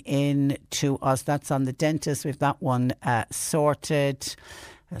coming in to us, that's on the dentist. We've that one sorted.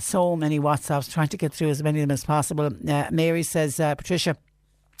 So many WhatsApps, trying to get through as many of them as possible. Mary says, Patricia,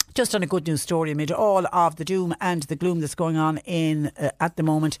 Just on a good news story amid all of the doom and the gloom that's going on in at the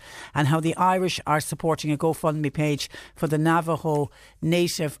moment, and how the Irish are supporting a GoFundMe page for the Navajo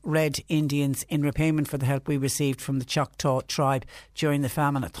Native Red Indians in repayment for the help we received from the Choctaw tribe during the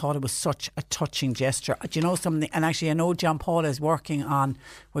famine. I thought it was such a touching gesture. Do you know something? And actually I know John Paul is working on,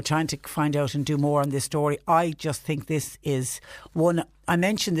 we're trying to find out and do more on this story. I just think this is one, I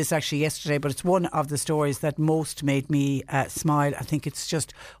mentioned this actually yesterday, but it's one of the stories that most made me smile. I think it's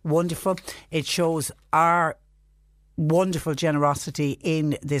just wonderful. It shows our wonderful generosity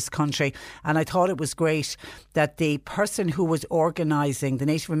in this country, and I thought it was great that the person who was organising, the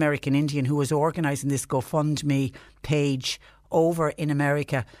Native American Indian who was organising this GoFundMe page over in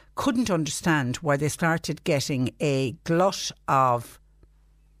America, couldn't understand why they started getting a glut of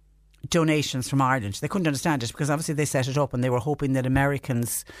donations from Ireland. They couldn't understand it because obviously they set it up and they were hoping that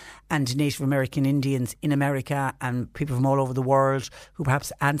Americans and Native American Indians in America and people from all over the world who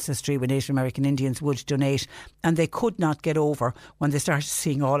perhaps ancestry with Native American Indians would donate, and they could not get over when they started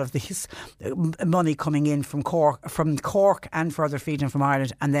seeing all of this money coming in from Cork and further feeding from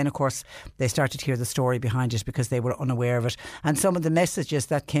Ireland. And then of course they started to hear the story behind it because they were unaware of it. And some of the messages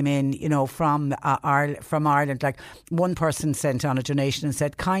that came in, you know, from Ireland, like one person sent on a donation and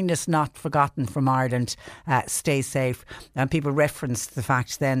said, "Kindness not forgotten from Ireland, stay safe." And people referenced the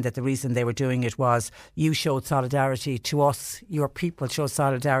fact then that the reason they were doing it was, you showed solidarity to us, your people showed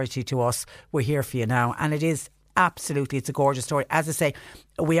solidarity to us, we're here for you now. And it is absolutely, it's a gorgeous story. As I say,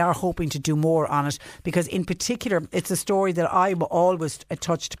 we are hoping to do more on it because in particular it's a story that I'm always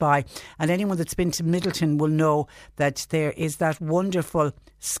touched by, and anyone that's been to Middleton will know that there is that wonderful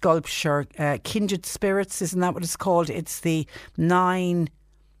sculpture, Kindred Spirits, isn't that what it's called? It's the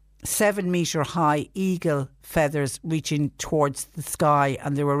 7 metre high eagle feathers reaching towards the sky,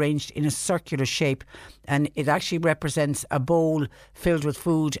 and they're arranged in a circular shape, and it actually represents a bowl filled with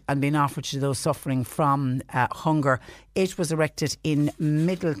food and being offered to those suffering from hunger. It was erected in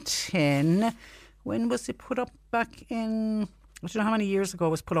Middleton. When was it put up? Back in, I don't know how many years ago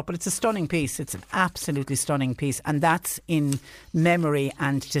it was put up, but it's a stunning piece. It's an absolutely stunning piece, and that's in memory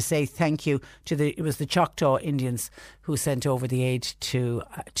and to say thank you to it was the Choctaw Indians who sent over the aid to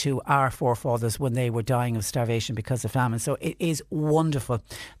our forefathers when they were dying of starvation because of famine. So it is wonderful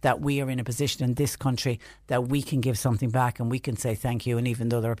that we are in a position in this country that we can give something back and we can say thank you. And even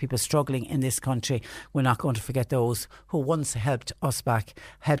though there are people struggling in this country, we're not going to forget those who once helped us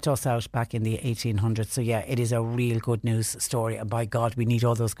out back in the 1800s. So yeah, it is a real good news story, and by God, we need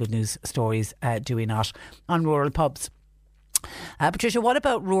all those good news stories, do we not, on rural pubs. Patricia, what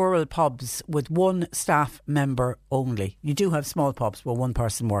about rural pubs with one staff member only? You do have small pubs where one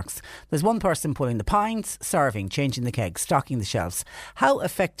person works. There's one person pulling the pints, serving, changing the kegs, stocking the shelves. How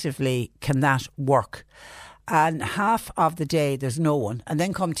effectively can that work? And half of the day there's no one, and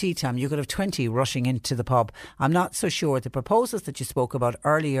then come tea time you could have 20 rushing into the pub. I'm not so sure the proposals that you spoke about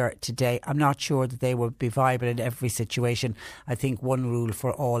earlier today, I'm not sure that they would be viable in every situation. I think one rule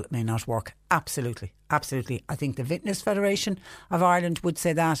for all may not work. Absolutely. I think the Vintners Federation of Ireland would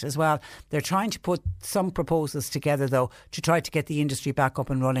say that as well. They're trying to put some proposals together though to try to get the industry back up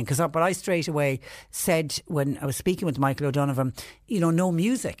and running, because what I straight away said when I was speaking with Michael O'Donovan, you know, no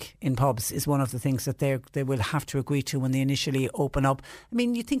music in pubs is one of the things that they will have to agree to when they initially open up. I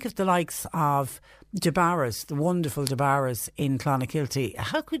mean, you think of the likes of DeBarras, the wonderful DeBarras in Clonakilty.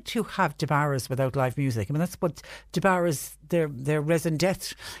 How could you have DeBarras without live music? I mean, that's what DeBarras, their raison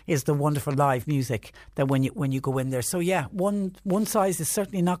d'etre is, the wonderful live music that when you go in there. So yeah, one size is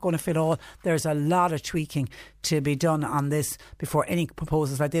certainly not going to fit all. There's a lot of tweaking to be done on this before any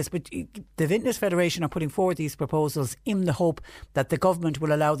proposals like this. But the Vintners Federation are putting forward these proposals in the hope that the government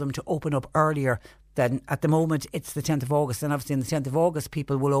will allow them to open up earlier than at the moment. It's the 10th of August, and obviously on the 10th of August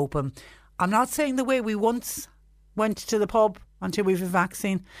people will open. I'm not saying the way we once went to the pub until we have a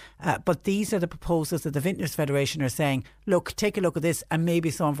vaccine, but these are the proposals that the Vintners Federation are saying, look, take a look at this, and maybe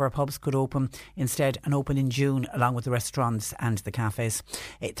some of our pubs could open instead and open in June along with the restaurants and the cafes.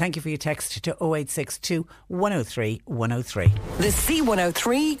 Thank you for your text to 0862 103 103. The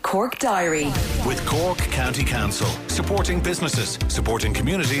C103 Cork Diary. With Cork County Council, supporting businesses, supporting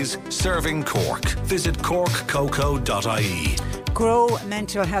communities, serving Cork. Visit corkcoco.ie. Grow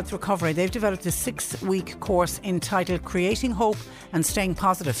Mental Health Recovery. They've developed a 6-week course entitled Creating Hope and Staying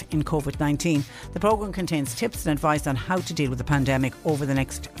Positive in COVID-19. The programme contains tips and advice on how to deal with the pandemic over the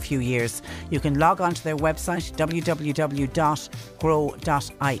next few years. You can log on to their website www.grow.ie,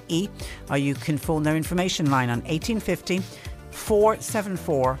 or you can phone their information line on 1850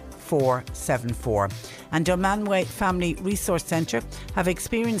 474 474. and Dunmanway Family Resource Centre have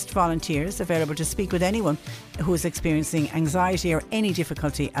experienced volunteers available to speak with anyone who is experiencing anxiety or any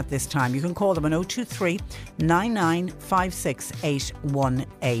difficulty at this time. You can call them on 023 9956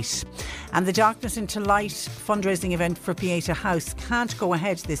 818. And the Darkness into Light fundraising event for Pieta House can't go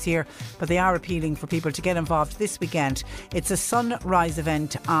ahead this year, but they are appealing for people to get involved this weekend. It's a sunrise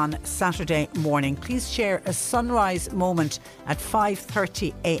event on Saturday morning. Please share a sunrise moment at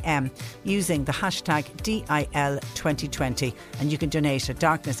 5:30 a.m. using the hashtag DIL2020, and you can donate at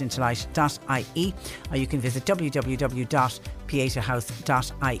darknessintolight.ie, or you can visit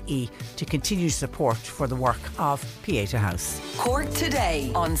www.pietahouse.ie to continue support for the work of Pieta House. Cork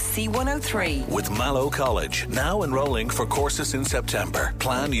Today on C103. With Mallow College, now enrolling for courses in September.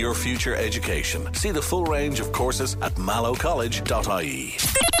 Plan your future education. See the full range of courses at mallowcollege.ie.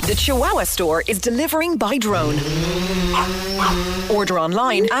 The Chihuahua store is delivering by drone. Order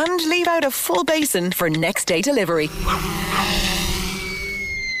online and leave out a full basin for next day delivery.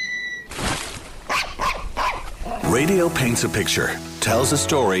 Radio paints a picture, tells a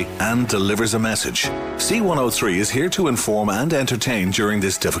story and delivers a message. C103 is here to inform and entertain during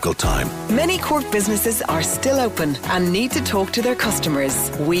this difficult time. Many Cork businesses are still open and need to talk to their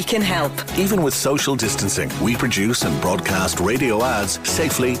customers. We can help. Even with social distancing, we produce and broadcast radio ads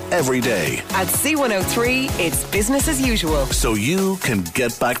safely every day. At C103, it's business as usual. So you can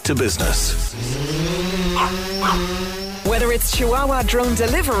get back to business. Whether it's Chihuahua drone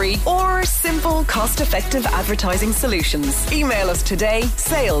delivery or simple, cost-effective advertising solutions, email us today,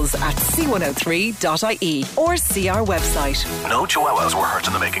 sales@c103.ie, or see our website. No Chihuahuas were hurt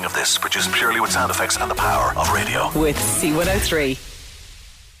in the making of this, produced purely with sound effects and the power of radio. With C103.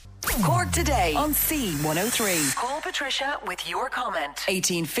 Cork Today on C103. Call Patricia with your comment.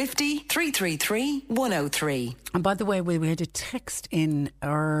 1850 333 103. And by the way, we had a text in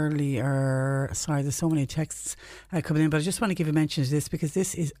earlier. Sorry, there's so many texts coming in, but I just want to give a mention to this because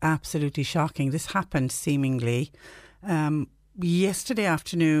this is absolutely shocking. This happened seemingly yesterday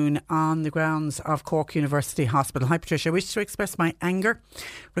afternoon on the grounds of Cork University Hospital. Hi Patricia, I wish to express my anger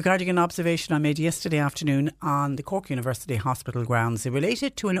regarding an observation I made yesterday afternoon on the Cork University Hospital grounds. It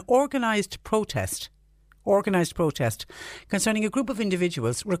related to an organised protest concerning a group of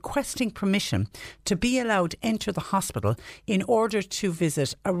individuals requesting permission to be allowed to enter the hospital in order to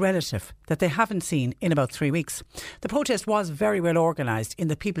visit a relative that they haven't seen in about 3 weeks. The protest was very well organised in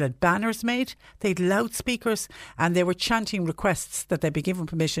that people had banners made, they had loudspeakers, and they were chanting requests that they be given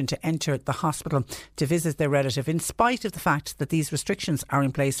permission to enter the hospital to visit their relative, in spite of the fact that these restrictions are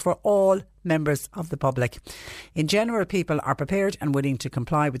in place for all members of the public. In general, people are prepared and willing to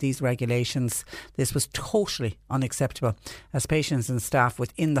comply with these regulations. This was totally unacceptable as patients and staff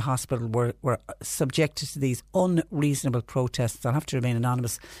within the hospital were subjected to these unreasonable protests. I'll have to remain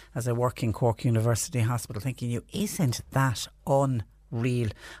anonymous as I work in Cork University Hospital, thinking, isn't that unreal?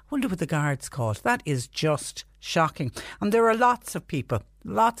 I wonder what the guards call it. That is just shocking. And there are lots of people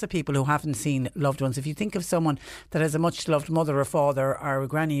who haven't seen loved ones. If you think of someone that has a much loved mother or father or a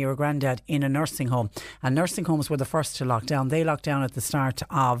granny or a granddad in a nursing home, and nursing homes were the first to lock down. They locked down at the start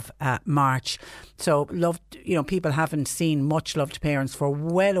of March. So people haven't seen much loved parents for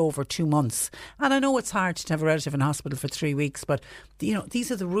well over 2 months. And I know it's hard to have a relative in hospital for 3 weeks, but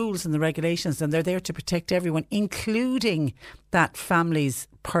these are the rules and the regulations, and they're there to protect everyone, including that family's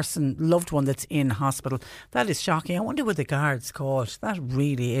loved one that's in hospital. That is shocking. I wonder what the guards call it. That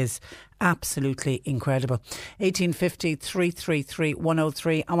really is absolutely incredible. 1850 333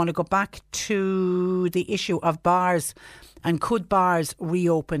 103. I want to go back to the issue of bars. And could bars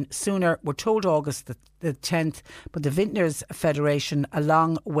reopen sooner? We're told August the 10th, but the Vintners Federation,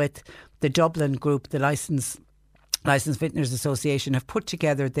 along with the Dublin Group, the Licensed Vintners Association, have put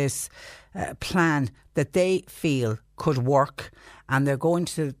together this plan that they feel could work, and they're going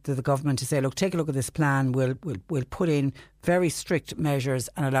to the government to say, look, take a look at this plan. We'll put in very strict measures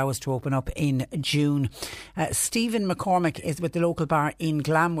and allow us to open up in June. Stephen McCormick is with the local bar in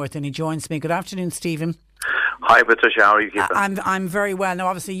Glamworth, and he joins me. Good afternoon, Stephen. Hi Patricia, how are you keeping? I'm very well. Now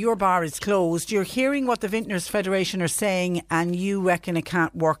obviously your bar is closed. You're hearing what the Vintners Federation are saying, and you reckon it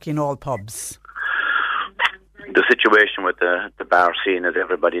can't work in all pubs. The situation with the bar scene, as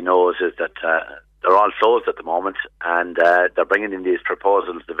everybody knows, is that they're all closed at the moment, and they're bringing in these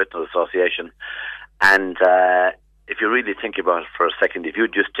proposals, the Vintners Association. And if you really think about it for a second, if you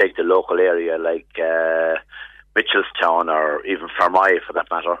just take the local area like Mitchelstown or even Fermoy for that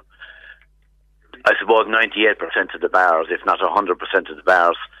matter, I suppose 98% of the bars, if not 100% of the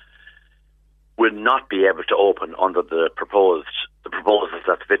bars, will not be able to open under the proposals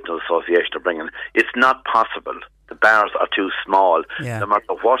that the Vintners Association are bringing. It's not possible the bars are too small. Yeah. No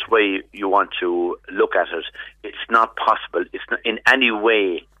matter what way you want to look at it, it's not possible. It's not in any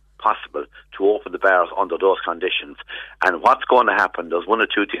way possible to open the bars under those conditions. And what's going to happen, there's one or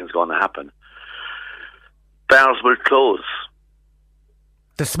two things going to happen. Bars will close.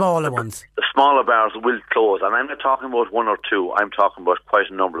 The smaller ones. The smaller bars will close. And I'm not talking about one or two. I'm talking about quite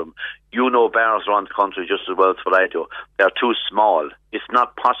a number of them. You know bars around the country just as well as what I do. They're too small. It's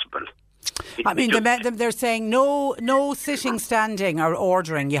not possible. I mean, they're saying no sitting, standing or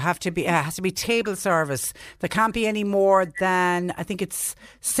ordering. You have to be. It has to be table service. There can't be any more than, I think it's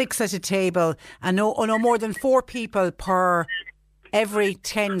 6 at a table, and no more than 4 people per every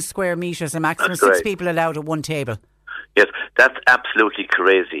 10 square metres. A maximum 6 people allowed at one table. Yes, that's absolutely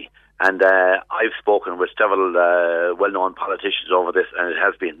crazy. And I've spoken with several well-known politicians over this, and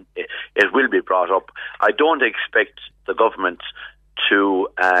it will be brought up. I don't expect the government to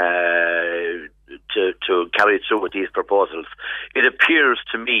carry through with these proposals. It appears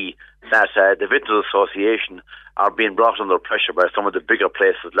to me that the Vintners Association are being brought under pressure by some of the bigger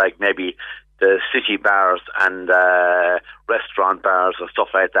places, like maybe the city bars and restaurant bars and stuff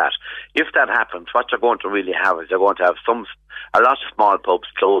like that. If that happens, what you're going to really have is you're going to have a lot of small pubs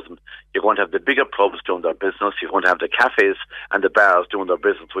closing. You're going to have the bigger pubs doing their business. You're going to have the cafes and the bars doing their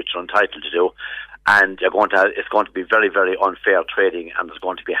business, which they're entitled to do. And it's going to be very, very unfair trading, and there's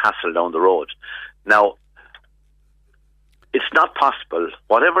going to be hassle down the road. Now, it's not possible,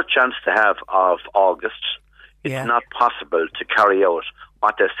 whatever chance they have of August, it's not possible to carry out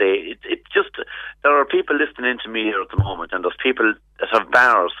what they say. It's just, there are people listening in to me here at the moment, and there's people that have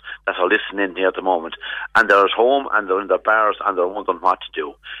bars that are listening in here at the moment, and they're at home and they're in their bars and they're wondering what to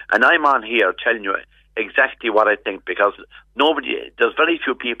do. And I'm on here telling you exactly what I think, because there's very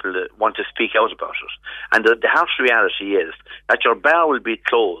few people that want to speak out about it. And the harsh reality is that your bar will be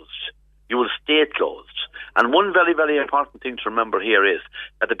closed. You will stay closed. And one very, very important thing to remember here is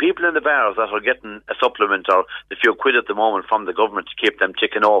that the people in the bars that are getting a supplement or the few quid at the moment from the government to keep them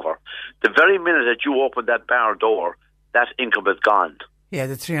ticking over, the very minute that you open that bar door, that income is gone. Yeah,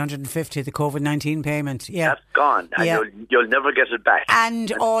 the 350, the COVID-19 payment. Yeah, that's gone, and you'll never get it back.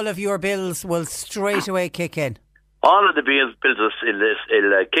 And all of your bills will straight away kick in. All of the bills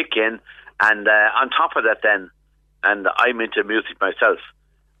will kick in, and on top of that, then, and I'm into music myself,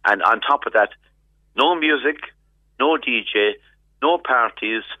 and on top of that, no music, no DJ, no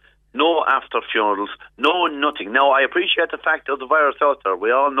parties, no after funerals, no nothing. Now, I appreciate the fact of the virus out there. We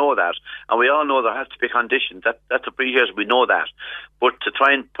all know that. And we all know there has to be conditions. That's appreciated. We know that. But to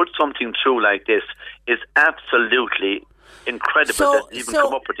try and put something through like this is absolutely incredible that you even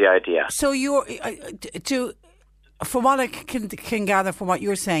come up with the idea. So you're... from what I can gather from what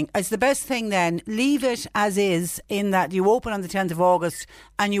you're saying, is the best thing then, leave it as is, in that you open on the 10th of August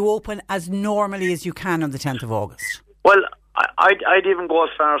and you open as normally as you can on the 10th of August? Well, I'd even go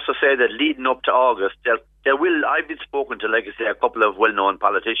as far as to say that leading up to August, I've been spoken to, like I say, a couple of well-known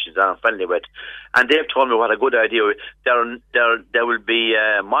politicians that I'm friendly with, and they've told me what a good idea. There will be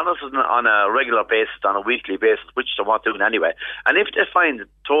monitors on a regular basis, on a weekly basis, which they're not doing anyway. And if they find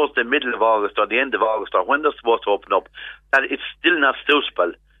towards the middle of August or the end of August or when they're supposed to open up that it's still not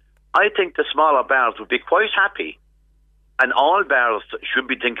suitable, I think the smaller bars would be quite happy, and all bars should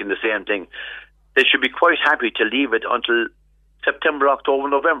be thinking the same thing. They should be quite happy to leave it until September, October,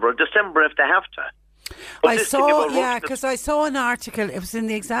 November, December if they have to. I saw an article, it was in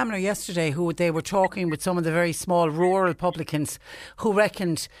the Examiner yesterday, they were talking with some of the very small rural publicans who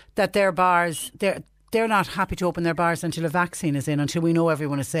reckoned that their bars, they're not happy to open their bars until a vaccine is in, until we know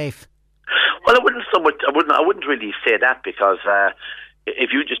everyone is safe. Well, I wouldn't really say that, because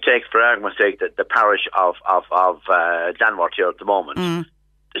if you just take, for argument's sake, the parish of Danworth here at the moment,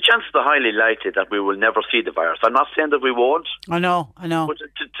 the chances are highly likely that we will never see the virus. I'm not saying that we won't. I know. But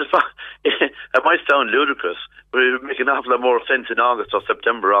it might sound ludicrous, but it would make an awful lot more sense in August or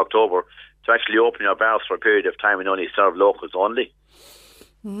September, October to actually open your bars for a period of time and only serve locals only.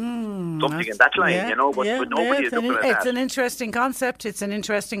 Something in that line, but nobody is looking at that. It's an interesting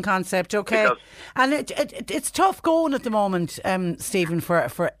concept. Okay, and it's tough going at the moment, Stephen,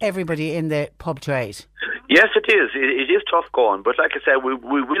 for everybody in the pub trade. Yes, it is. It is tough going, but like I said, we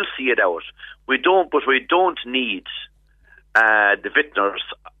will see it out. We don't need the vintners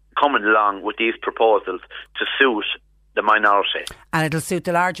coming along with these proposals to suit the minority. And it'll suit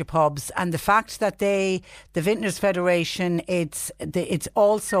the larger pubs. And the fact that the Vintners Federation, it's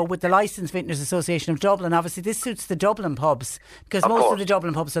also with the Licensed Vintners Association of Dublin. Obviously, this suits the Dublin pubs, because most of the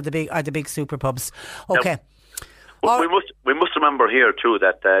Dublin pubs are the big super pubs. Okay. Now, we must remember here too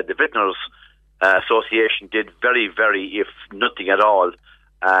that the Vintners Association did very, very, if nothing at all,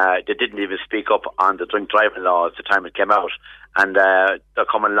 They didn't even speak up on the drink driving law at the time it came out. And they're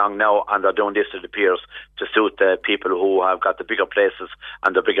coming along now and they're doing this, it appears, to suit the people who have got the bigger places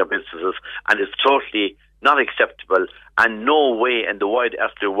and the bigger businesses. And it's totally not acceptable, and no way in the wide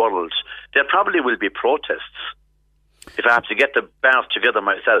earthly world. There probably will be protests if I have to get the bars together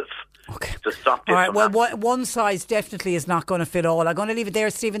myself. Okay. To stop this. All right, well, one size definitely is not going to fit all. I'm going to leave it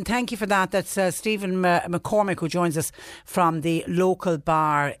there, Stephen. Thank you for that. That's Stephen McCormick, who joins us from the local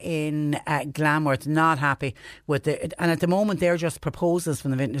bar in Glanworth. Not happy with it. And at the moment, they're just proposals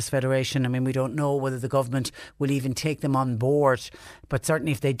from the Vintners Federation. I mean, we don't know whether the government will even take them on board. But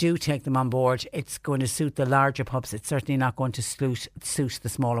certainly if they do take them on board, it's going to suit the larger pubs. It's certainly not going to suit the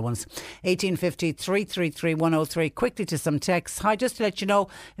smaller ones. 1850 333 103. Quickly to some texts. Hi, just to let you know,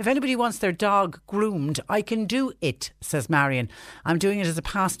 if anybody wants their dog groomed, I can do it, says Marion. I'm doing it as a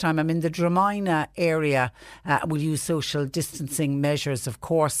pastime. I'm in the Dromina area. We'll use social distancing measures, of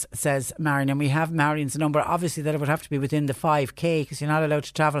course, says Marion. And we have Marion's number. Obviously, that it would have to be within the 5k, because you're not allowed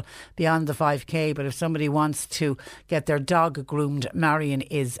to travel beyond the 5k. But if somebody wants to get their dog groomed, Marion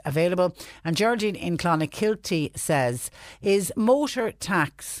is available. And Geraldine in Clonakilty says, is motor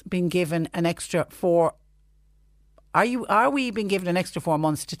tax being given an extra 4? Are we being given an extra 4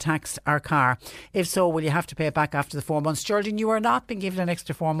 months to tax our car? If so, will you have to pay it back after the 4 months? Geraldine, you are not being given an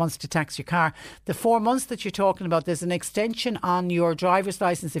extra 4 months to tax your car. The 4 months that you're talking about, there's an extension on your driver's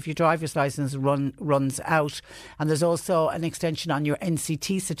licence if your driver's licence runs out. And there's also an extension on your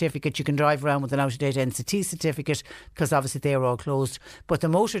NCT certificate. You can drive around with an out-of-date NCT certificate, because obviously they're all closed. But the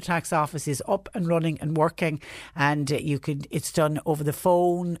motor tax office is up and running and working, and it's done over the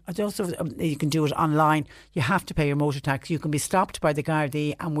phone. Also, you can do it online. You have to pay your motor tax. You can be stopped by the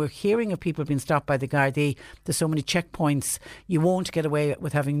Gardaí, and we're hearing of people being stopped by the Gardaí. There's so many checkpoints. You won't get away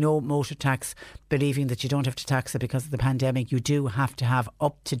with having no motor tax, believing that you don't have to tax it because of the pandemic. You do have to have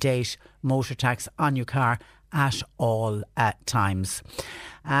up-to-date motor tax on your car at all times.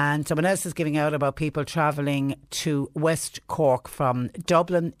 And someone else is giving out about people travelling to West Cork from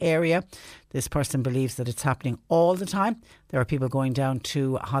Dublin area. This person believes that it's happening all the time. There are people going down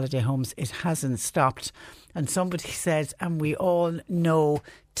to holiday homes. It hasn't stopped. And somebody says, and we all know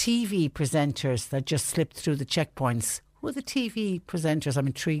TV presenters that just slipped through the checkpoints. Who are the TV presenters? I'm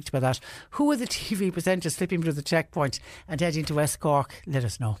intrigued by that. Who are the TV presenters slipping through the checkpoint and heading to West Cork? Let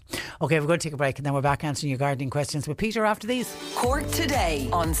us know. OK, we're going to take a break and then we're back answering your gardening questions with Peter after these. Cork Today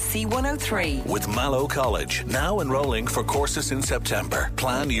on C103. With Mallow College, now enrolling for courses in September.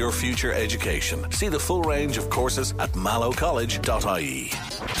 Plan your future education. See the full range of courses at mallowcollege.ie.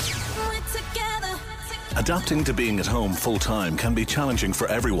 Adapting to being at home full-time can be challenging for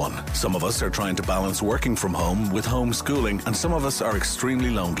everyone. Some of us are trying to balance working from home with homeschooling, and some of us are extremely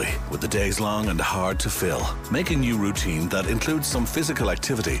lonely, with the days long and hard to fill. Make a new routine that includes some physical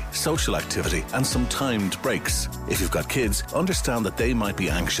activity, social activity, and some timed breaks. If you've got kids, understand that they might be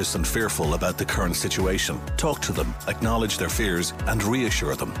anxious and fearful about the current situation. Talk to them, acknowledge their fears, and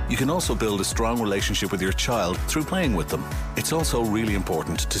reassure them. You can also build a strong relationship with your child through playing with them. It's also really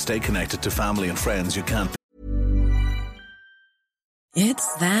important to stay connected to family and friends you can't.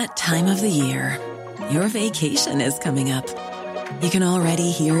 It's that time of the year. Your vacation is coming up. You can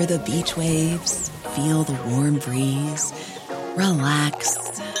already hear the beach waves, feel the warm breeze,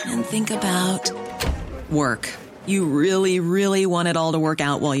 relax, and think about work. You really, really want it all to work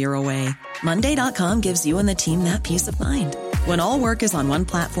out while you're away. Monday.com gives you and the team that peace of mind. When all work is on one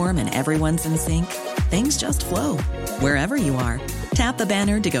platform and everyone's in sync, things just flow. Wherever you are, tap the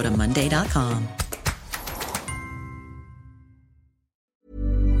banner to go to Monday.com.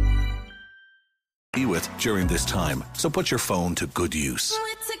 With during this time, so put your phone to good use.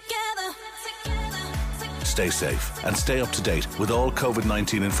 Stay safe and stay up to date with all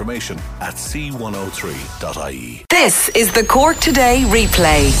COVID-19 information at c103.ie. This is the Cork Today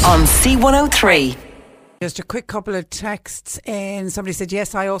replay on C103. Just a quick couple of texts in. Somebody said,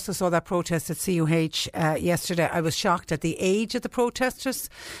 yes, I also saw that protest at CUH yesterday. I was shocked at the age of the protesters.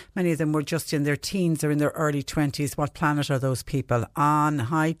 Many of them were just in their teens or in their early 20s. What planet are those people on?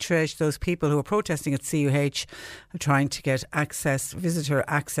 Hi, Trish. Those people who are protesting at CUH are trying to get access, visitor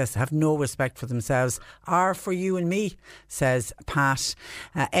access, have no respect for themselves. Are for you and me, says Pat.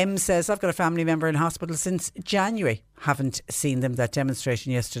 M says, I've got a family member in hospital since January. haven't seen them. That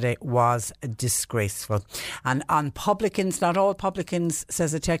demonstration yesterday was disgraceful. And on publicans, not all publicans,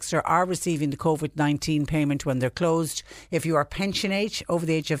 says a texter, are receiving the COVID-19 payment when they're closed. If you are pension age, over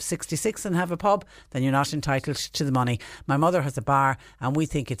the age of 66 and have a pub, then you're not entitled to the money. My mother has a bar and we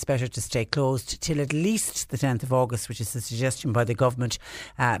think it's better to stay closed till at least the 10th of August, which is a suggestion by the government.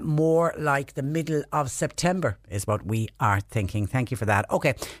 More like the middle of September is what we are thinking. Thank you for that.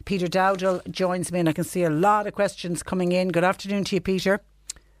 OK, Peter Dowdall joins me and I can see a lot of questions coming in. Good afternoon to you, Peter.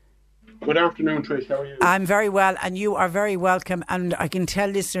 Good afternoon, Trish. How are you? I'm very well and you are very welcome. And I can tell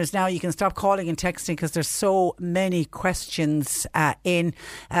listeners now you can stop calling and texting because there's so many questions in.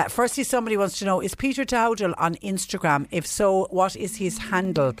 Firstly, somebody wants to know, is Peter Dowdall on Instagram? If so, what is his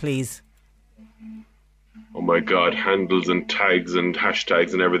handle, please? Oh my God, handles and tags and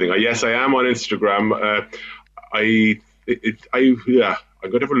hashtags and everything. Yes, I am on Instagram. I'm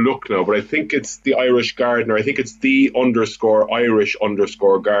going to have a look now, but I think it's the Irish Gardener. I think it's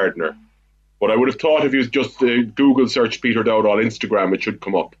 _Irish_Gardener. But I would have thought if you just Google search Peter Dowdall on Instagram, it should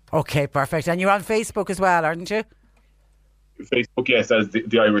come up. Okay, perfect. And you're on Facebook as well, aren't you? Facebook, yes, as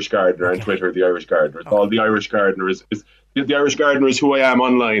the Irish Gardener, okay. And Twitter, the Irish Gardener. It's all the Irish Gardener is the Irish Gardener is who I am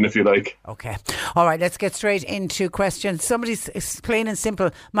online, if you like. Okay. All right, let's get straight into questions. Somebody's plain and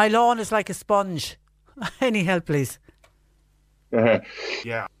simple. My lawn is like a sponge. Any help, please?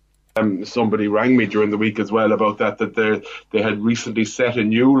 Yeah. Somebody rang me during the week as well about that they had recently set a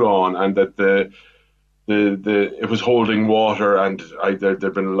new lawn and that it was holding water and there'd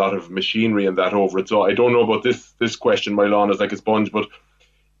been a lot of machinery and that over it. So I don't know about this question. My lawn is like a sponge, but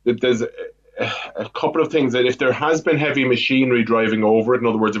there's a couple of things that if there has been heavy machinery driving over it, in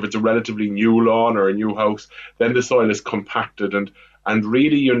other words, if it's a relatively new lawn or a new house, then the soil is compacted and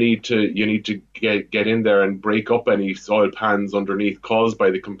really you need to get in there and break up any soil pans underneath caused by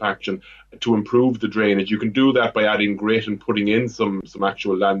the compaction to improve the drainage. You can do that by adding grit and putting in some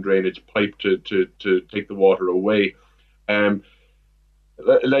actual land drainage pipe to take the water away.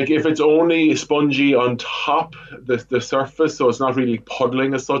 Like if it's only spongy on top, the surface, so it's not really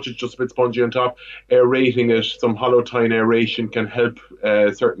puddling as such, it's just a bit spongy on top, aerating it, some hollow tine aeration can help.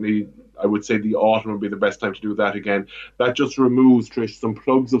 Certainly I would say the autumn would be the best time to do that again. That just removes, Trish, some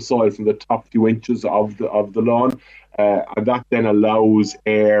plugs of soil from the top few inches of the lawn, and that then allows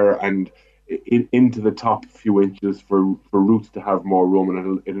air and into the top few inches for roots to have more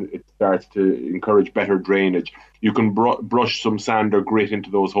room, and it starts to encourage better drainage. You can brush some sand or grit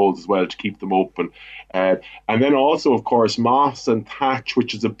into those holes as well to keep them open. And then also, of course, moss and thatch,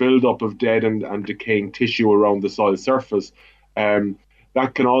 which is a build-up of dead and decaying tissue around the soil surface.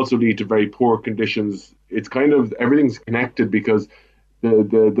 That can also lead to very poor conditions. It's kind of, everything's connected because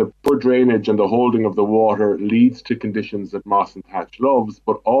the poor drainage and the holding of the water leads to conditions that moss and thatch loves,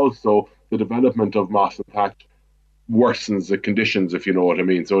 but also the development of moss and thatch worsens the conditions, if you know what I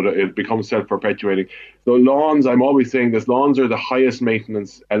mean. So it becomes self-perpetuating. So lawns, I'm always saying this, lawns are the highest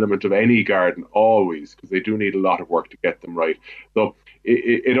maintenance element of any garden, always, because they do need a lot of work to get them right. So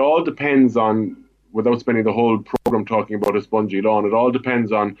it all depends on, without spending the whole program talking about a spongy lawn, it all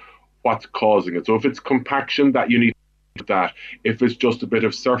depends on what's causing it. So if it's compaction, that you need that. If it's just a bit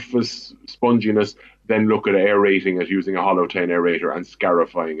of surface sponginess, then look at aerating it using a hollow tine aerator and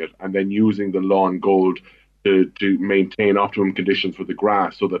scarifying it, and then using the lawn gold to maintain optimum conditions for the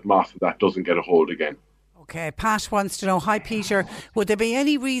grass so that moss of that doesn't get a hold again. Okay, Pat wants to know, hi Peter, would there be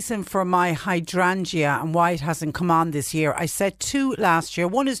any reason for my hydrangea and why it hasn't come on this year? I said 2 last year,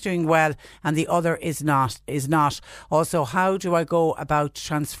 one is doing well and the other is not. Also, how do I go about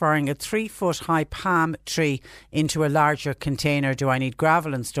transferring a 3-foot high palm tree into a larger container? Do I need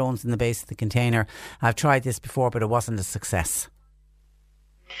gravel and stones in the base of the container? I've tried this before but it wasn't a success.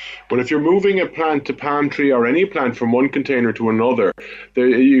 But if you're moving a plant to palm tree or any plant from one container to another,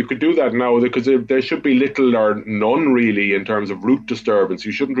 you could do that now because there should be little or none really in terms of root disturbance.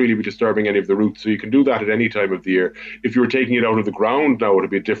 You shouldn't really be disturbing any of the roots, so you can do that at any time of the year. If you were taking it out of the ground now, it would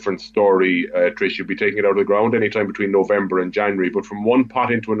be a different story, Trish. You'd be taking it out of the ground anytime between November and January. But from one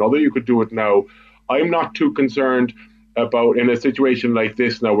pot into another, you could do it now. I'm not too concerned about in a situation like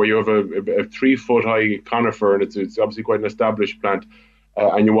this now where you have a 3-foot high conifer and it's obviously quite an established plant.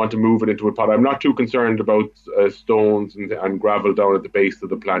 And you want to move it into a pot. I'm not too concerned about stones and gravel down at the base of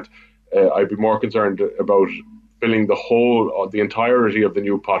the plant. I'd be more concerned about filling the entirety of the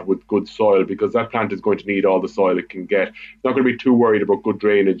new pot with good soil, because that plant is going to need all the soil it can get. It's not going to be too worried about good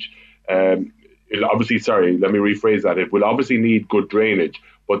drainage. Let me rephrase that. It will obviously need good drainage,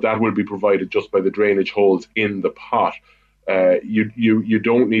 but that will be provided just by the drainage holes in the pot. you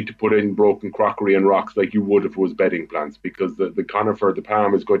don't need to put in broken crockery and rocks like you would if it was bedding plants, because the conifer, the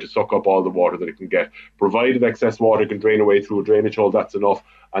palm, is going to suck up all the water that it can get. Provided excess water can drain away through a drainage hole, that's enough,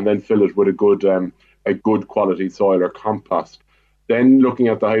 and then fill it with a good quality soil or compost. Then looking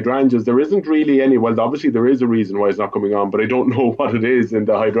at the hydrangeas, there isn't really any. Well, obviously there is a reason why it's not coming on, but I don't know what it is in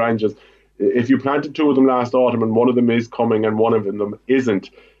the hydrangeas. If you planted 2 of them last autumn and one of them is coming and one of them isn't,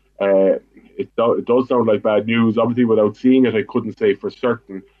 it does sound like bad news. Obviously, without seeing it, I couldn't say for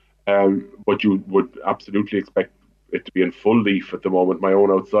certain, but you would absolutely expect it to be in full leaf at the moment. My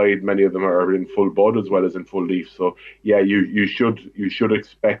own outside, many of them are in full bud as well as in full leaf. So yeah, you should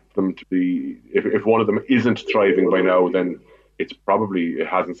expect them to be. If one of them isn't thriving by now, then it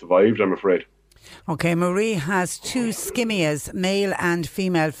hasn't survived, I'm afraid. OK, Marie has 2 skimmias, male and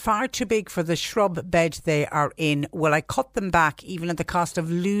female, far too big for the shrub bed they are in. Will I cut them back even at the cost of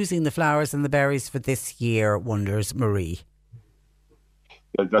losing the flowers and the berries for this year, wonders Marie?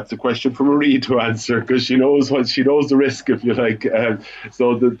 That's a question for Marie to answer, because she knows the risk, if you like.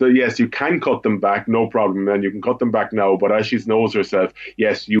 So yes, you can cut them back, no problem, and you can cut them back now. But as she knows herself,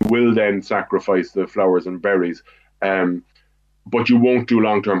 yes, you will then sacrifice the flowers and berries. But you won't do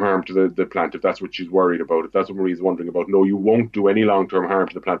long-term harm to the plant, if that's what she's worried about. If that's what Marie's wondering about. No, you won't do any long-term harm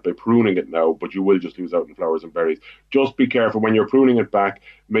to the plant by pruning it now, but you will just lose out on flowers and berries. Just be careful when you're pruning it back.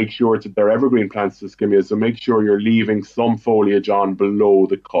 Make sure they're evergreen plants, the skimmias, so make sure you're leaving some foliage on below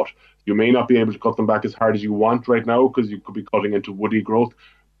the cut. You may not be able to cut them back as hard as you want right now, because you could be cutting into woody growth,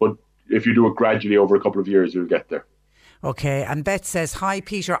 but if you do it gradually over a couple of years, you'll get there. OK, and Beth says, hi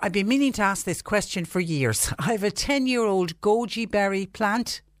Peter, I've been meaning to ask this question for years. I have a 10-year-old goji berry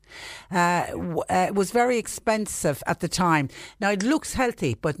plant. It was very expensive at the time. Now it looks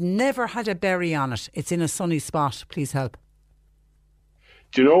healthy, but never had a berry on it. It's in a sunny spot. Please help.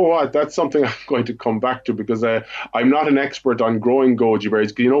 Do you know what? That's something I'm going to come back to, because I'm not an expert on growing goji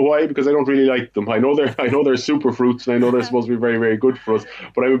berries. Do you know why? Because I don't really like them. I know they're super fruits, and I know they're supposed to be very, very good for us.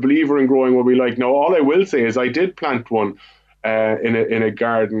 But I'm a believer in growing what we like. Now, all I will say is I did plant one in a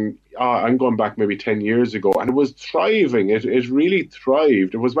garden. I'm going back maybe 10 years ago, and it was thriving. It really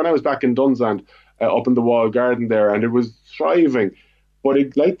thrived. It was when I was back in Dunsand, up in the wall garden there, and it was thriving. But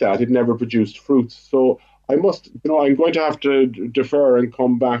it never produced fruits. So I'm going to have to defer and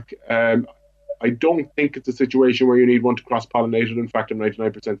come back. I don't think it's a situation where you need one to cross-pollinate it. In fact, I'm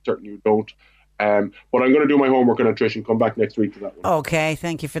 99% certain you don't. But I'm going to do my homework on nutrition, come back next week to that one. OK,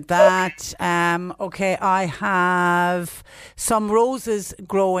 thank you for that. OK, I have some roses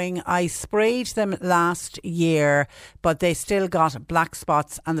growing. I sprayed them last year, but they still got black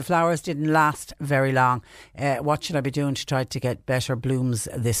spots and the flowers didn't last very long. What should I be doing to try to get better blooms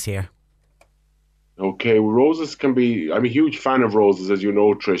this year? Okay, well, roses can be, I'm a huge fan of roses, as you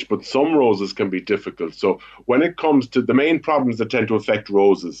know, Trish, but some roses can be difficult. So when it comes to the main problems that tend to affect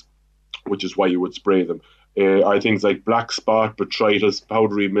roses, which is why you would spray them, are things like black spot, botrytis,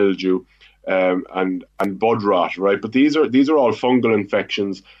 powdery mildew, and bud rot, right? But these are all fungal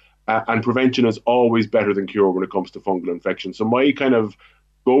infections, and prevention is always better than cure when it comes to fungal infections. So my kind of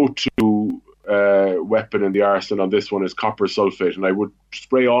go-to weapon in the arsenal on this one is copper sulfate, and I would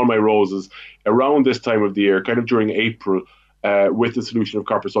spray all my roses around this time of the year, kind of during April, with a solution of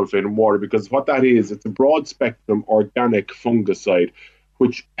copper sulfate and water, because what that is, it's a broad spectrum organic fungicide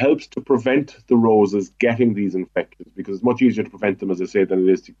which helps to prevent the roses getting these infections, because it's much easier to prevent them, as I say, than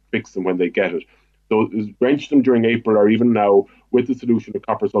it is to fix them when they get it. So drench them during April or even now with the solution of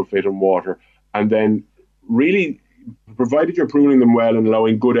copper sulfate and water, and then really, provided you're pruning them well and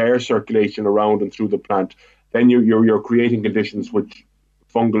allowing good air circulation around and through the plant, then you're creating conditions which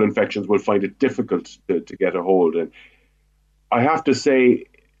fungal infections will find it difficult to get a hold in. I have to say,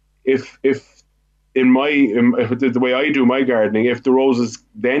 if the way I do my gardening, if the roses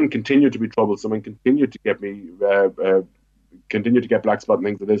then continue to be troublesome and continue to get black spot and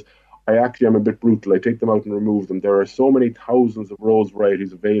things like this, I actually am a bit brutal. I take them out and remove them. There are so many thousands of rose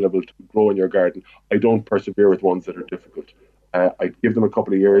varieties available to grow in your garden. I don't persevere with ones that are difficult. I give them a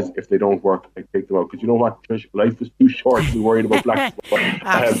couple of years. If they don't work, I take them out. Because you know what, Trish? Life is too short to be worried about black spot.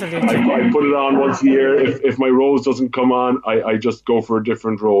 Absolutely. I put it on once a year. If my rose doesn't come on, I just go for a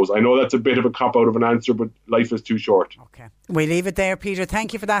different rose. I know that's a bit of a cop-out of an answer, but life is too short. Okay. We leave it there, Peter.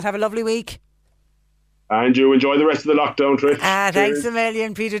 Thank you for that. Have a lovely week. And you enjoy the rest of the lockdown, Trish. Thanks a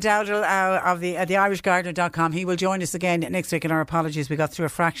million, Peter Dowdall of the irishgardener.com. He will join us again next week, and our apologies, we got through a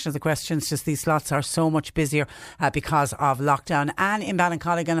fraction of the questions, just these slots are so much busier because of lockdown. Anne in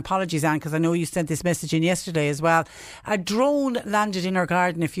Ballincollig, and apologies Anne, because I know you sent this message in yesterday as well. A drone landed in her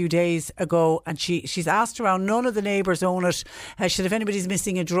garden a few days ago, and she's asked around, none of the neighbours own it. Should if anybody's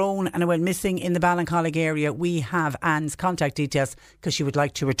missing a drone and it went missing in the Ballincollig area, we have Anne's contact details because she would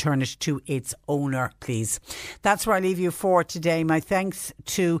like to return it to its owner, please. That's where I leave you for today. My thanks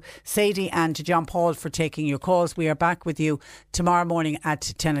to Sadie and to John Paul for taking your calls. We are back with you tomorrow morning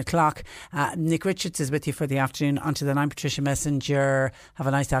at 10 o'clock. Nick Richards is with you for the afternoon. Until then, I'm Patricia Messenger. Have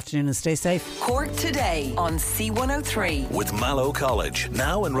a nice afternoon and stay safe. Cork Today on C103. With Mallow College,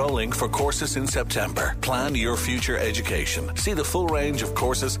 now enrolling for courses in September. Plan your future education. See the full range of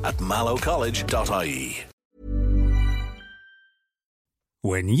courses at mallowcollege.ie.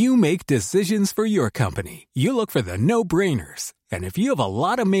 When you make decisions for your company, you look for the no-brainers. And if you have a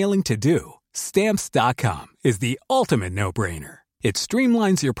lot of mailing to do, Stamps.com is the ultimate no-brainer. It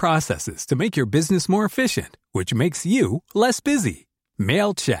streamlines your processes to make your business more efficient, which makes you less busy.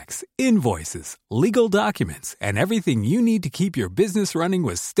 Mail checks, invoices, legal documents, and everything you need to keep your business running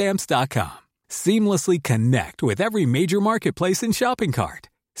with Stamps.com. Seamlessly connect with every major marketplace and shopping cart.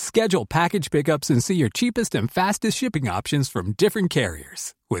 Schedule package pickups and see your cheapest and fastest shipping options from different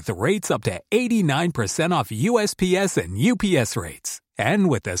carriers. With rates up to 89% off USPS and UPS rates. And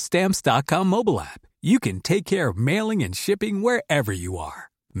with the Stamps.com mobile app, you can take care of mailing and shipping wherever you are.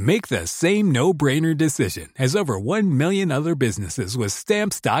 Make the same no-brainer decision as over 1 million other businesses with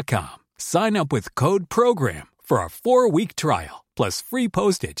Stamps.com. Sign up with code PROGRAM for a 4-week trial, plus free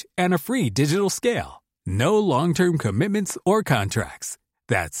postage and a free digital scale. No long-term commitments or contracts.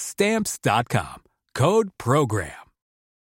 That's Stamps.com. Code PROGRAM.